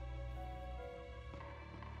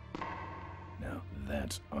 Now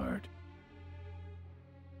that's art.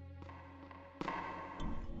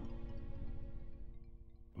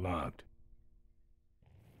 Locked.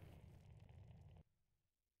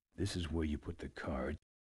 This is where you put the card.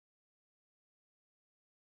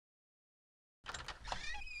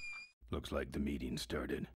 Looks like the meeting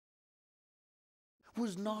started.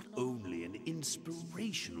 Was not only an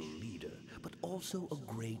inspirational leader, but also a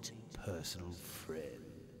great personal friend.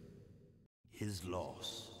 His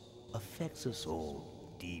loss affects us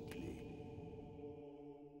all deeply.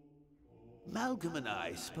 Malcolm and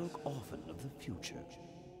I spoke often of the future.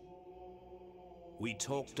 We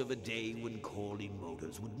talked of a day when Corley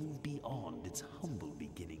Motors would move beyond its humble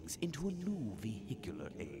beginnings into a new vehicular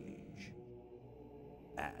age.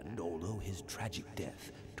 And although his tragic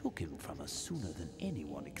death took him from us sooner than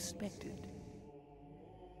anyone expected,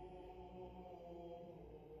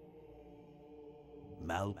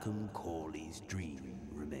 Malcolm Corley's dream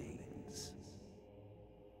remains.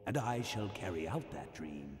 And I shall carry out that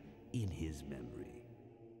dream in his memory.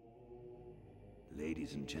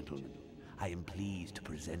 Ladies and gentlemen, I am pleased to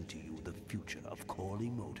present to you the future of Corley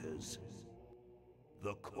Motors.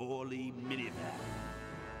 The Corley Minivan.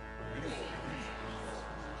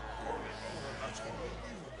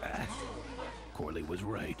 Corley was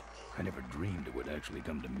right. I never dreamed it would actually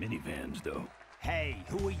come to minivans, though. Hey,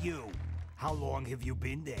 who are you? How long have you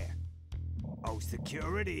been there? Oh,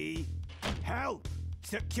 security! Help!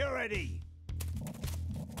 Security!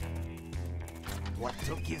 What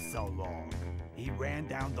took you so long? He ran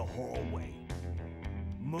down the hallway.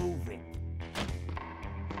 Move it.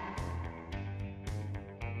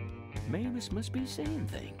 Mavis must be saying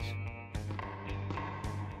things.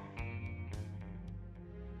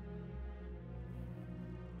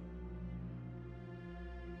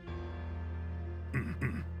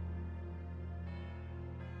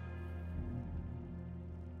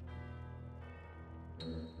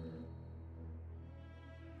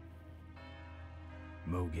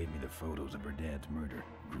 Mo gave me the photos of her dad's murder.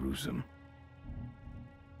 Gruesome.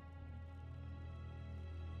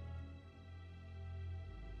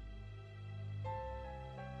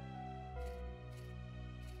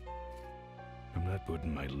 I'm not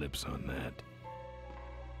putting my lips on that.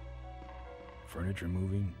 Furniture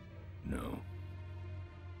moving? No.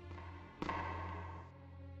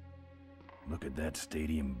 Look at that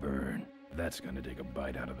stadium burn. That's gonna take a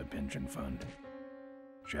bite out of the pension fund.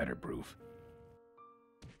 Shatterproof.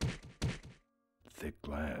 Thick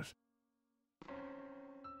glass.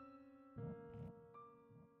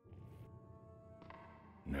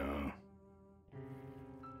 No.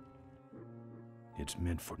 It's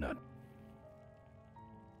meant for not.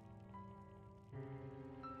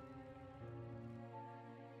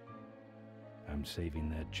 I'm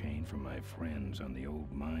saving that chain for my friends on the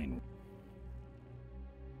old mine.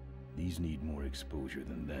 These need more exposure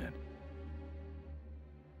than that.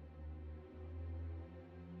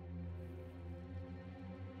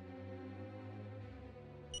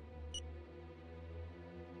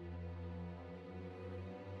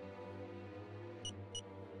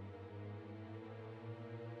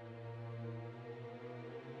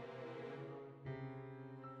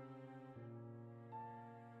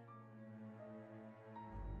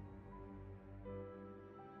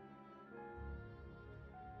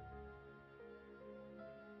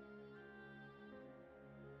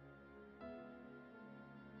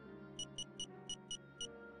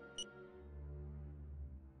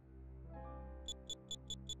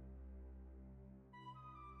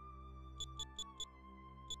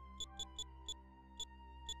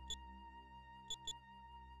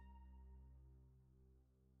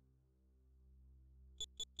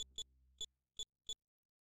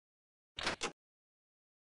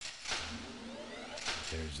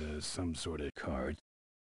 is some sort of card.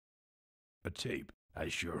 A tape. I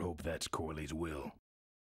sure hope that's Corley's will.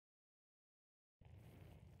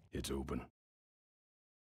 It's open.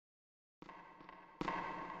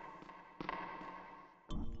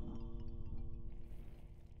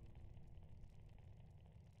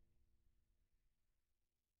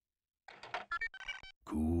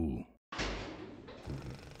 Cool.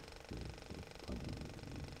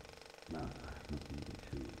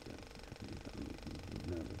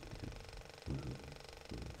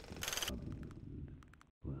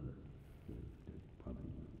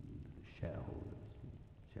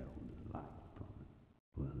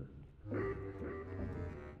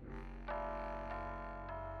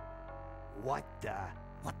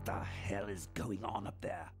 What the hell is going on up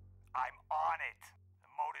there? I'm on it. The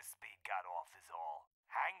motor speed got off is all.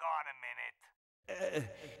 Hang on a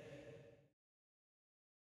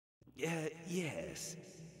minute. Yes.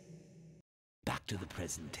 Back to the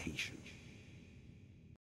presentation.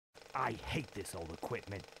 I hate this old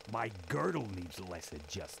equipment. My girdle needs less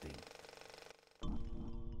adjusting.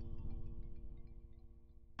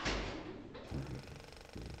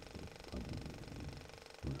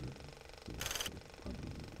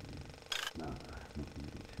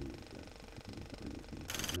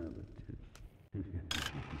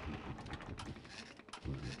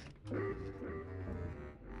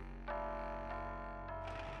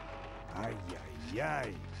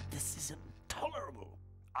 Ay. This is intolerable.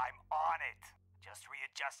 I'm on it. Just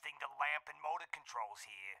readjusting the lamp and motor controls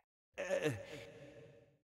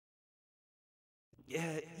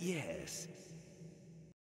here. Yes.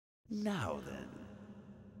 Now then.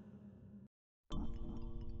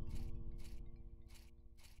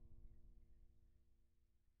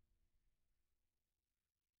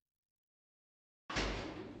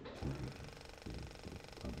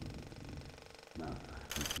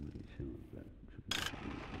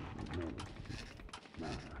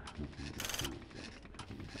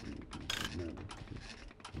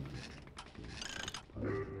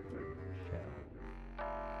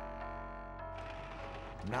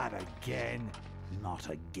 Not again. Not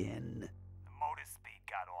again. The motor speed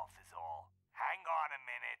got off is all. Hang on a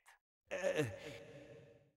minute.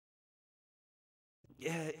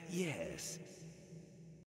 Yes.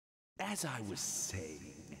 As I was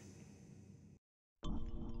saying.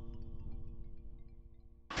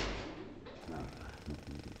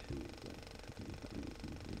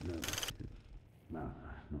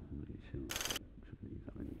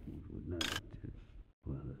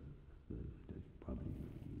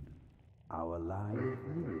 Our live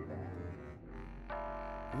minivan.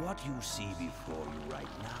 What you see before you right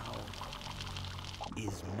now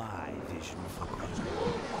is my vision for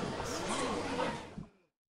convenience.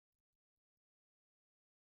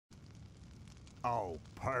 Oh,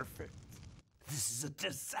 perfect. This is a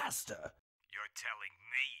disaster. You're telling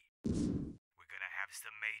me we're gonna have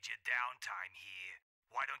some major downtime here.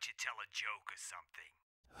 Why don't you tell a joke or something?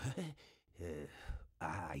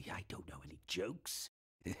 I don't know any jokes.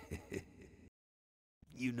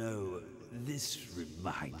 You know, this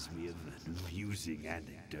reminds me of an amusing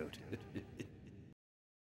anecdote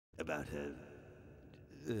about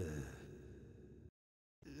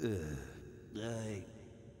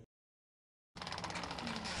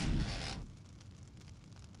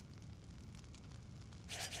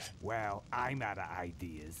Well, I'm out of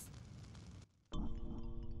ideas.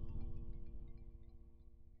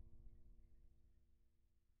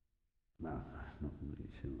 Not really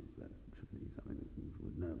sure if that should be something that you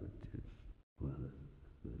would know, but well,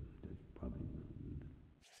 there's probably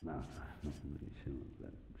not really sure if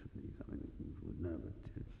that should be something that you would know, but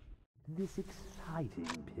this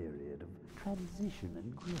exciting period of transition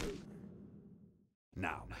and growth.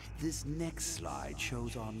 Now, this next slide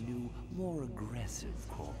shows our new, more aggressive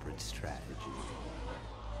corporate strategy.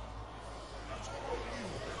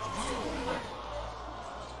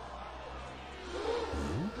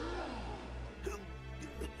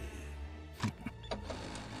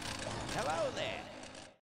 Hello there.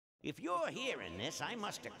 If you're hearing this, I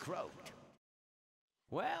must have croaked.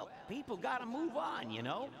 Well, people gotta move on, you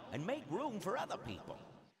know, and make room for other people.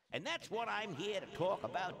 And that's what I'm here to talk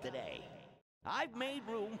about today. I've made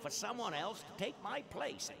room for someone else to take my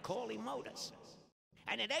place at Corley Motors.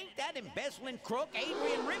 And it ain't that embezzling crook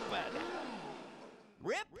Adrian Ripburger.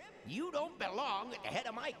 Rip, you don't belong at the head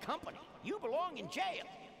of my company. You belong in jail.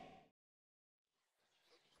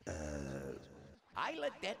 I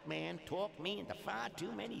let that man talk me into far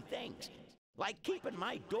too many things. Like keeping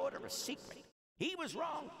my daughter a secret. He was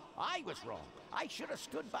wrong. I was wrong. I should have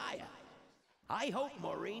stood by her. I hope,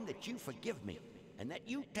 Maureen, that you forgive me, and that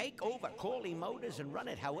you take over Corley Motors and run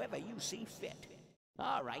it however you see fit.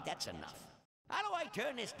 All right, that's enough. How do I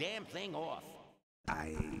turn this damn thing off?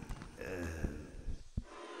 I'm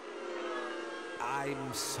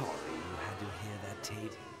sorry you had to hear that,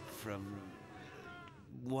 Tate, from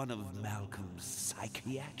one of Malcolm's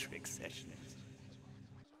psychiatric sessions.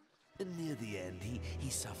 Near the end, he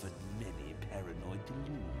suffered many paranoid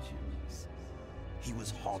delusions. He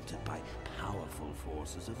was haunted by powerful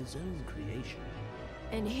forces of his own creation.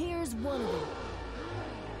 And here's one of them.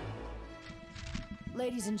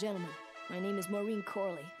 Ladies and gentlemen, my name is Maureen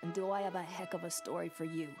Corley, and do I have a heck of a story for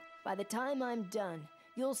you. By the time I'm done,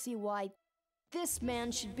 you'll see why this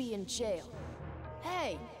man should be in jail.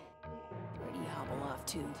 Hey! Where'd he hobble off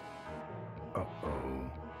to? Uh-oh.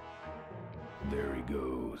 There he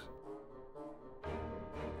goes.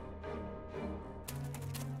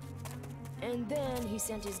 And then he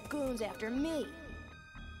sent his goons after me.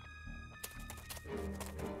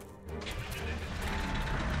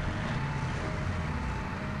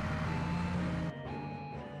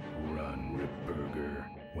 Run, Ripburger.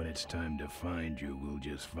 When it's time to find you, we'll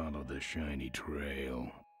just follow the shiny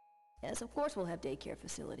trail. Yes, of course we'll have daycare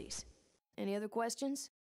facilities. Any other questions?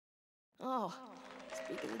 Oh,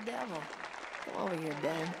 speak of the devil. Come over here,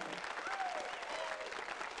 Ben.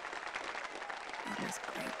 That was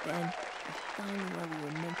great, Ben. We're finally where we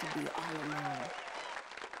were meant to be all along.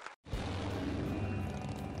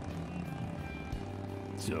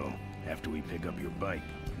 So, after we pick up your bike,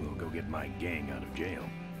 we'll go get my gang out of jail.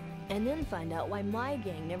 And then find out why my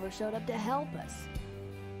gang never showed up to help us.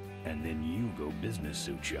 And then you go business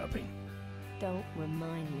suit shopping. Don't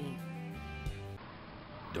remind me.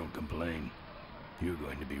 Don't complain. You're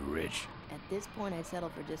going to be rich. At this point, I'd settle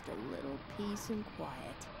for just a little peace and quiet.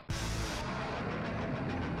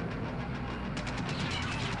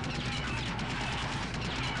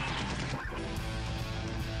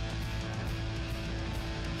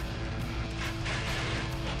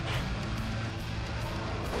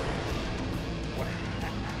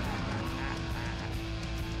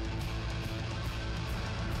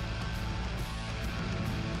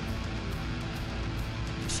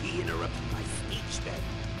 She interrupted my speech then.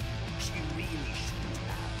 She really shouldn't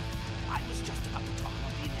have. I was just about to talk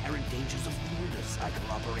about the inherent dangers of unicycle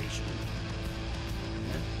operation.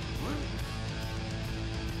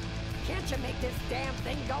 Can't you make this damn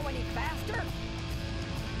thing go any faster?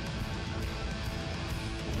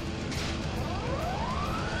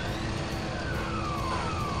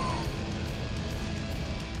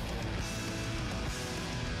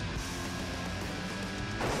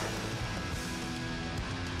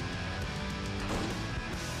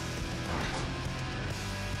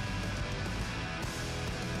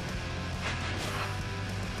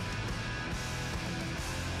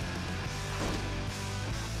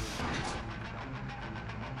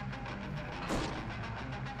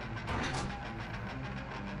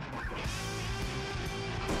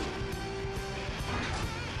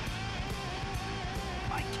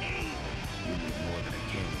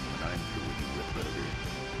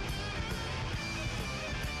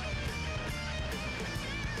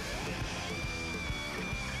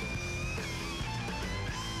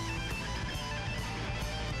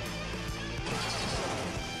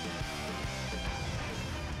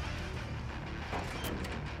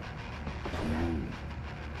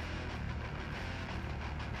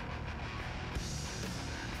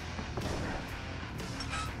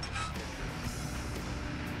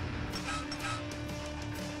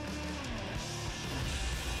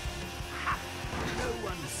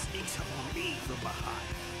 sneaks up on me from behind.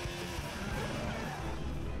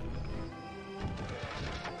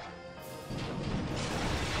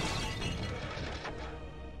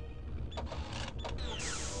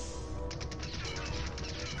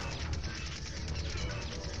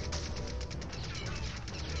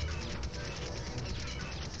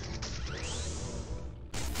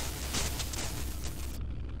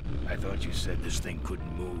 I thought you said this thing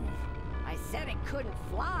couldn't move. I said it couldn't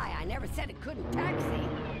fly. I never said it couldn't taxi.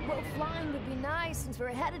 Well, flying would be nice since we're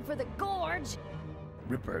headed for the gorge.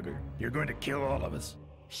 Ripburger, you're going to kill all of us.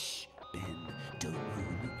 Shh, Ben, don't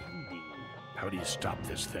ruin the ending. How do you stop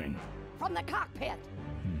this thing? From the cockpit.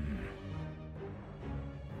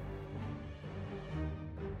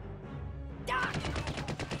 Ah!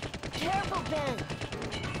 Careful, Ben.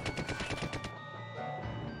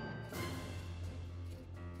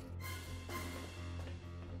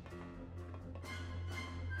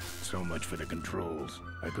 So much for the controls.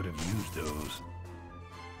 I could have used those.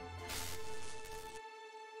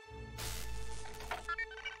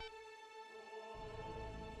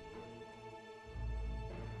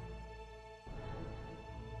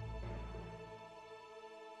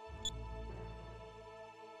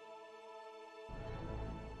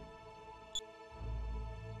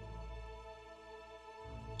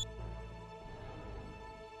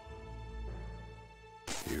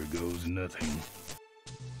 goes nothing.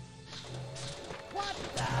 What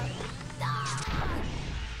the?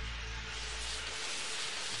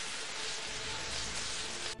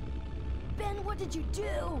 Ben, what did you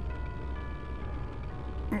do?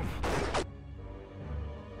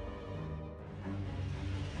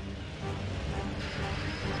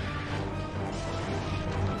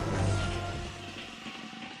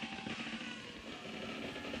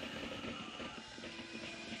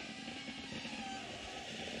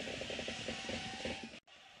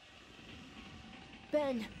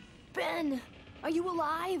 Ben, are you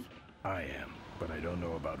alive? I am, but I don't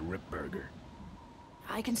know about Ripburger.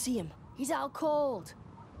 I can see him. He's out cold.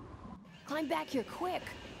 Climb back here, quick.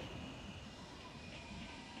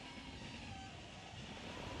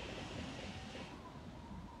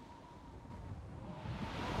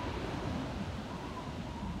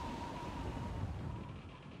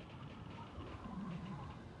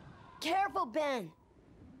 Careful, Ben.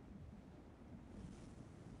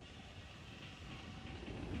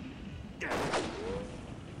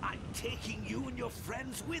 I'm taking you and your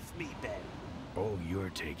friends with me, Ben. All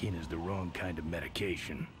you're taking is the wrong kind of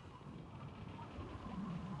medication.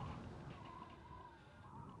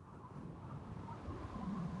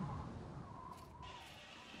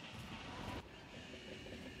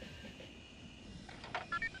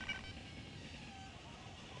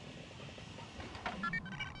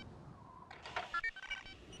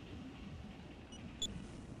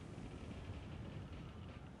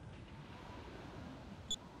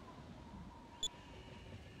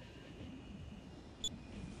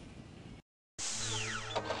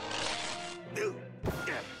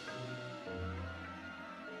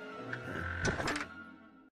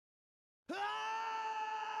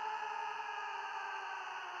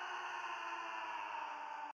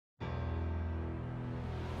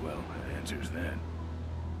 Well, that answers that.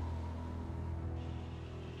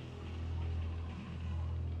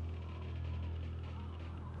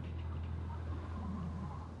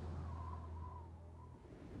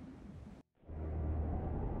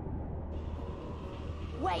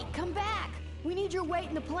 Wait, come back! We need your weight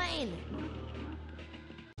in the plane!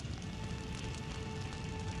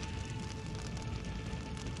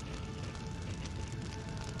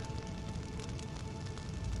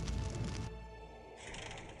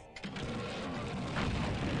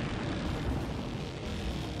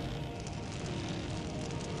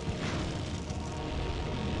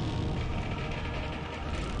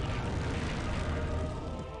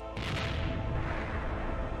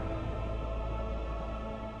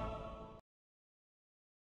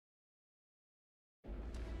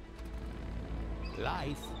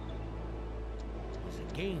 Life was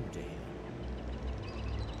a game to him,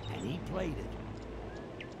 and he played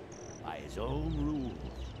it by his own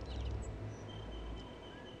rules.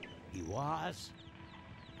 He was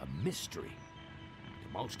a mystery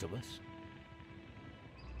to most of us,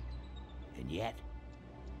 and yet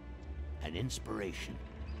an inspiration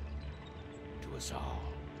to us all.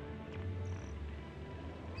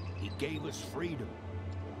 He gave us freedom.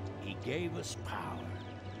 He gave us power.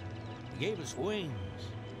 He gave us wings.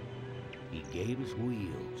 He gave us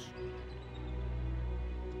wheels.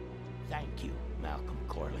 Thank you, Malcolm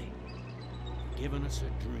Corley, for giving us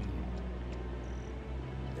a dream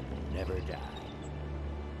that will never die.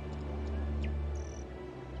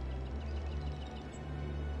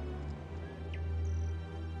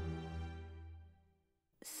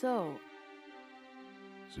 So,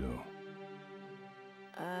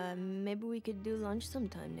 maybe we could do lunch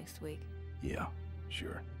sometime next week. Yeah,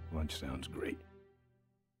 sure. Lunch sounds great.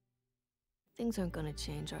 Things aren't gonna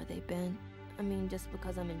change, are they, Ben? I mean, just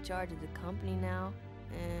because I'm in charge of the company now,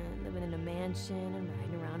 and living in a mansion and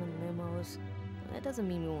riding around in limos, that doesn't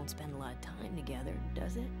mean we won't spend a lot of time together,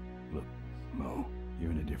 does it? Look, Mo,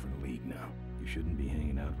 you're in a different league now. You shouldn't be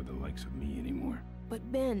hanging out with the likes of me anymore.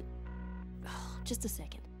 But Ben... Oh, just a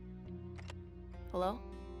second. Hello?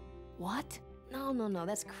 What? No,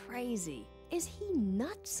 that's crazy. Is he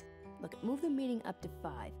nuts? Look, move the meeting up to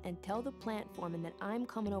 5 and tell the plant foreman that I'm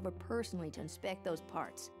coming over personally to inspect those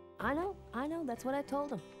parts. I know, that's what I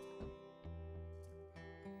told him.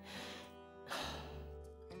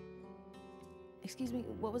 Excuse me,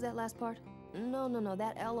 what was that last part? No,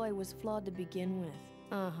 that alloy was flawed to begin with.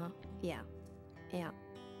 Uh-huh, yeah,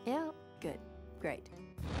 good, great.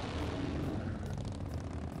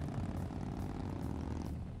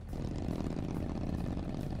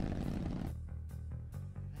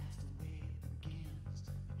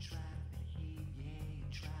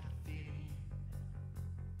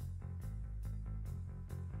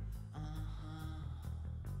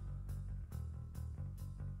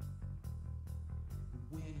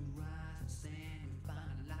 When you rise and stand, you find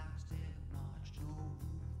a life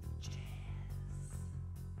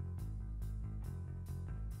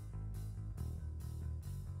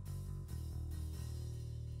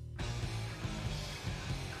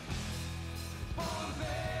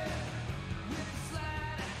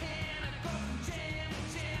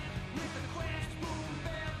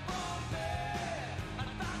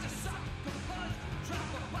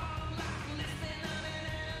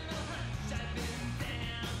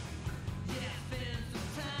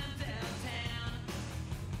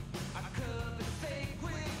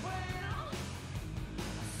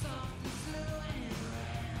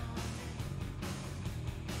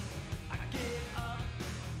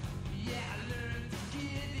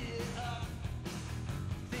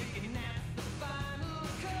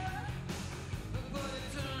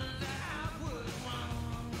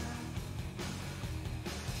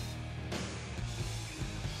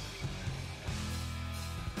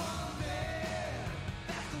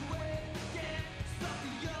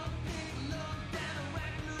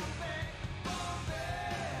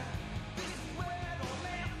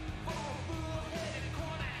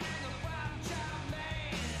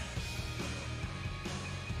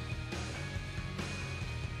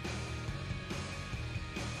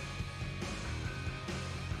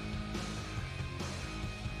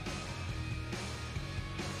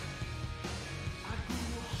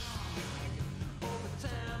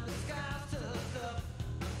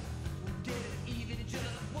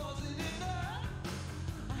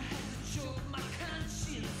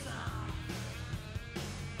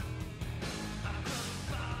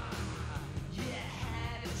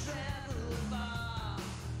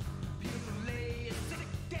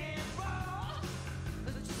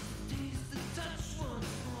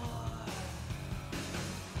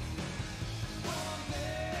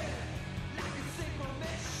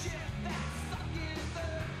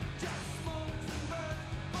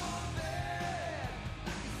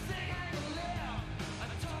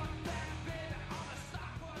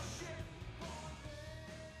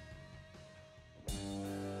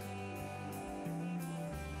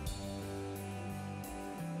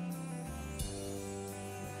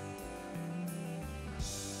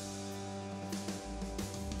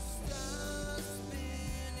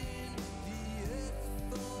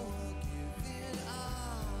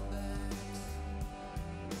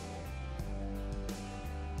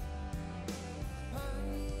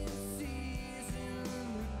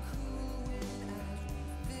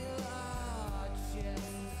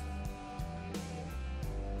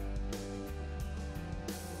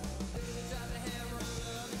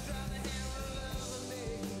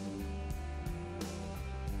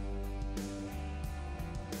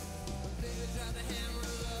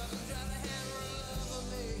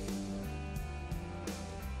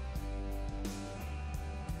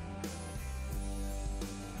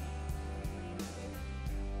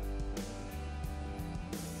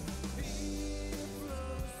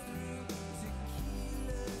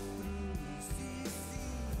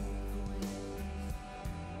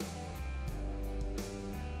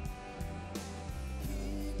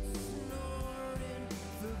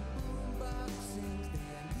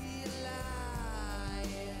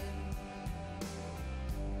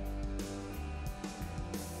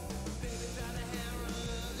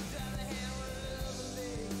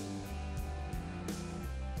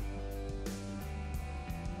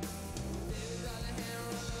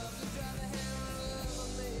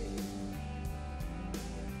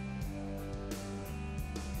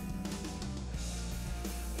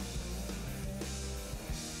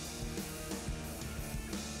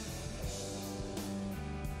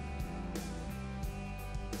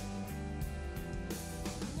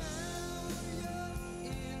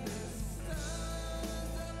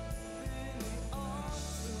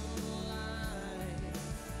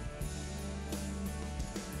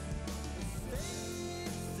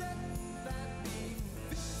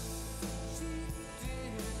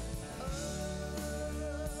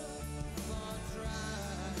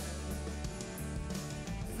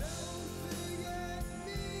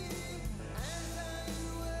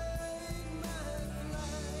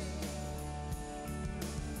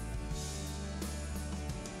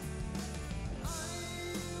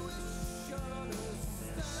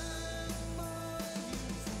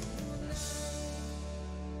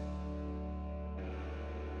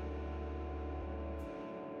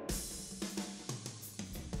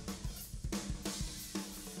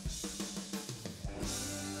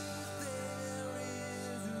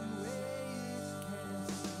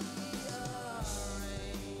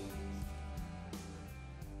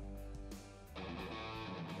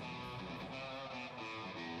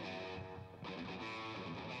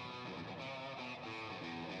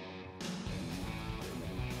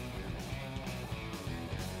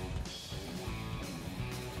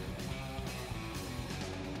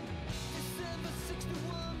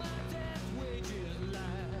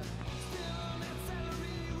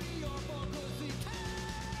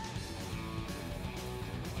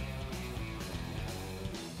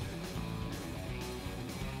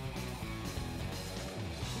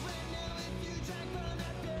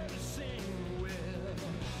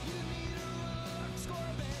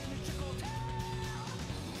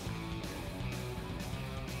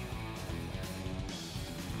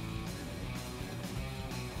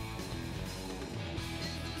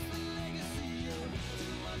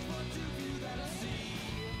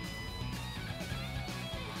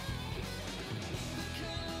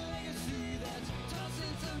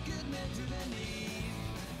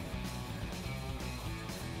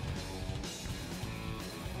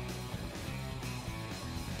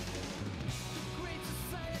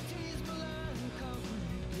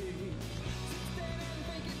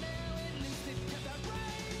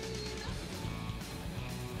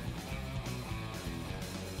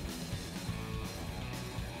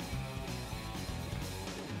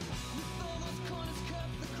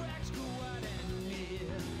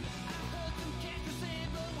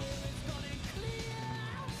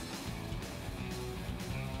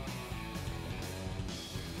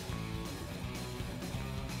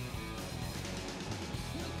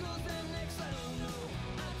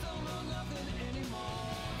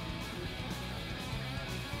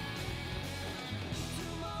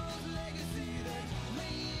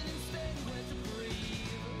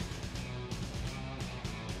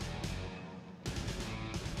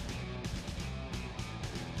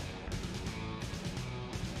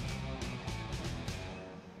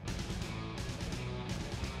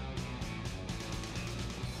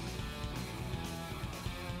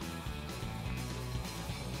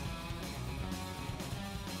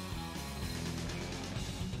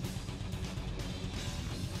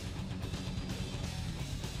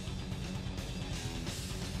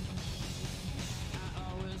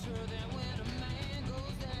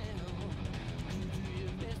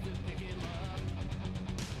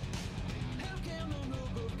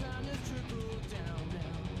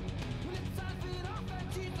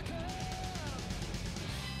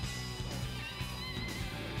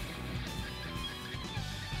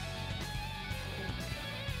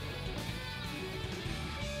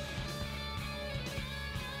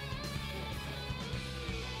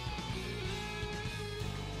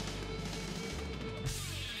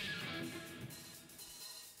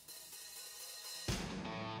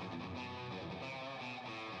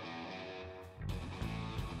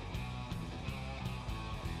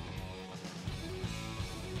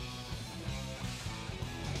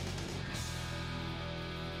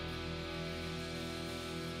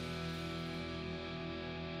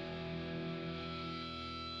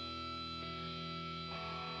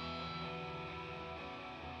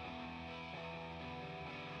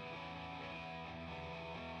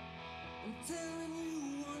Telling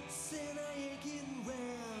you once and I ain't getting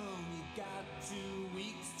round. You got 2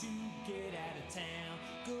 weeks to get out of town.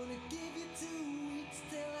 Gonna give you 2 weeks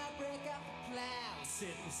till I break out the plow.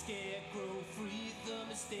 Set the scarecrow free, the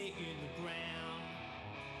mistake in the ground.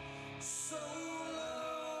 So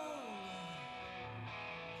long,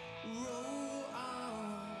 roll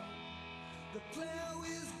on. The plow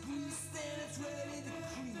is greased and it's ready to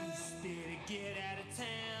crease. Better get out of town.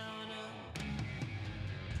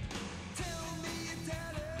 Tell me,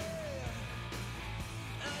 daddy,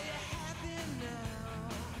 are you happy now?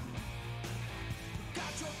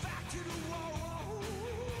 Got your back to the wall.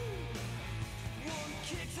 One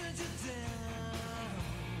kick sends you down.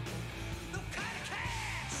 No kind of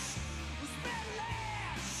cash, spend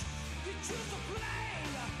lash. You choose to play.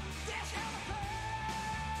 That's how to play.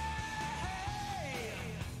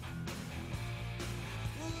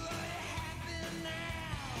 Well, are you happy now?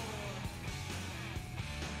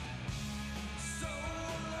 So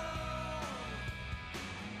long,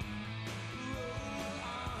 roll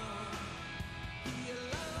on. The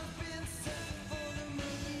alarm's been set for the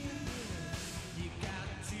moon. You got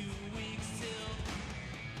 2 weeks till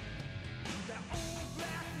that old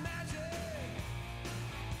black magic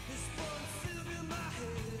is spun silver in my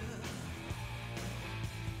head.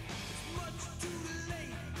 It's much too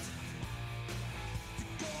late to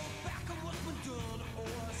go back on what's been done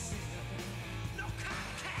or said. No kind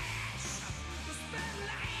of cash, no spend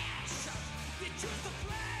lash. You choose to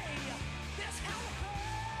play this hell of a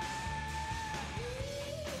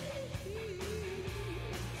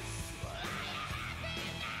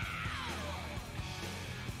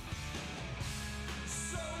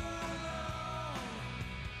so long,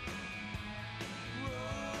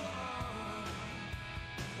 roll on.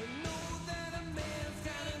 I know that a man's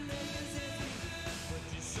got a name, but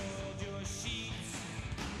you soiled your sheets.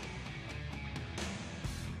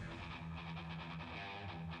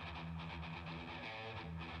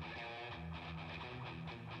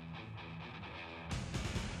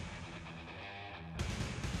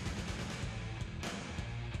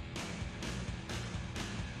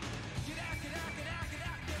 Get out, get out, get out, get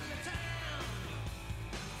out, get in the town.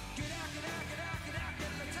 Get out, get out, get out, get out, get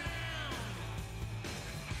in the town.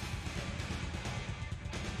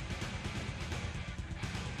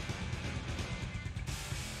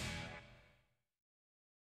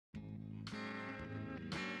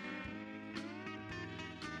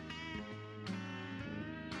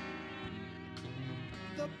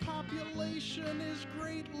 The population is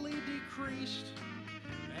greatly decreased,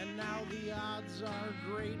 and now the odds are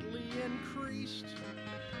greatly increased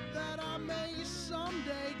that I may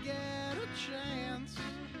someday get a chance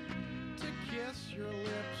to kiss your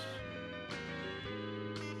lips.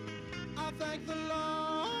 I thank the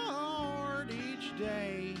Lord each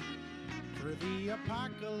day for the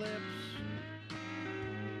apocalypse.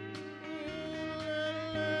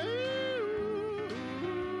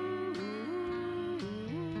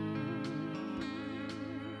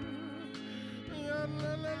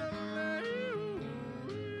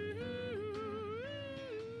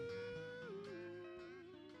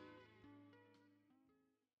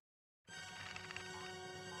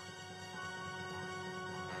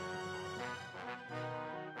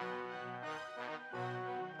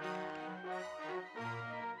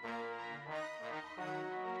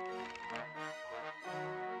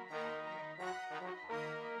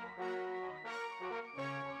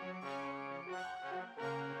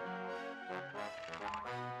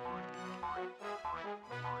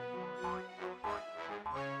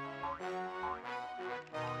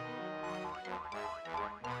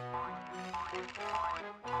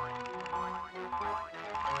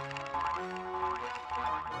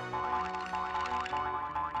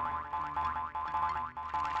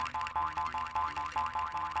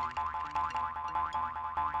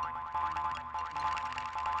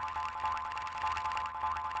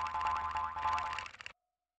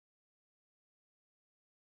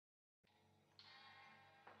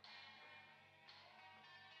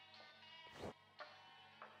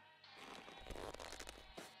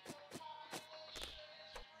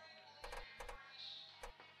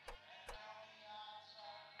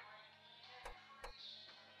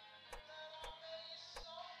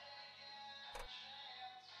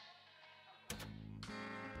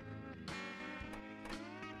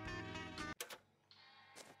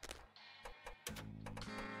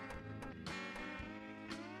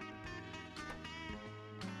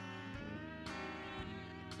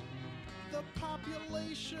 The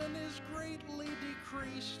population is greatly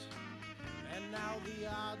decreased, and now the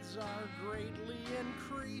odds are greatly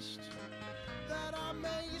increased that I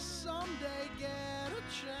may someday get a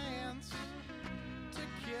chance to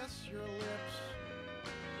kiss your lips.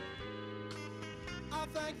 I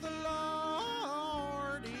thank the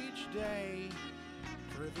Lord each day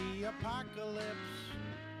for the apocalypse.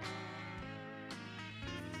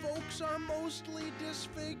 Folks are mostly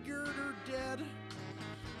disfigured or dead,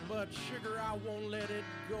 but sugar, I won't let it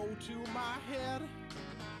go to my head.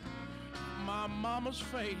 My mama's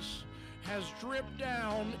face has dripped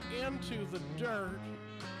down into the dirt,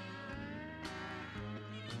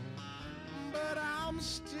 but I'm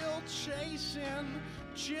still chasing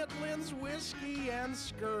Chitlin's whiskey and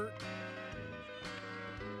skirt.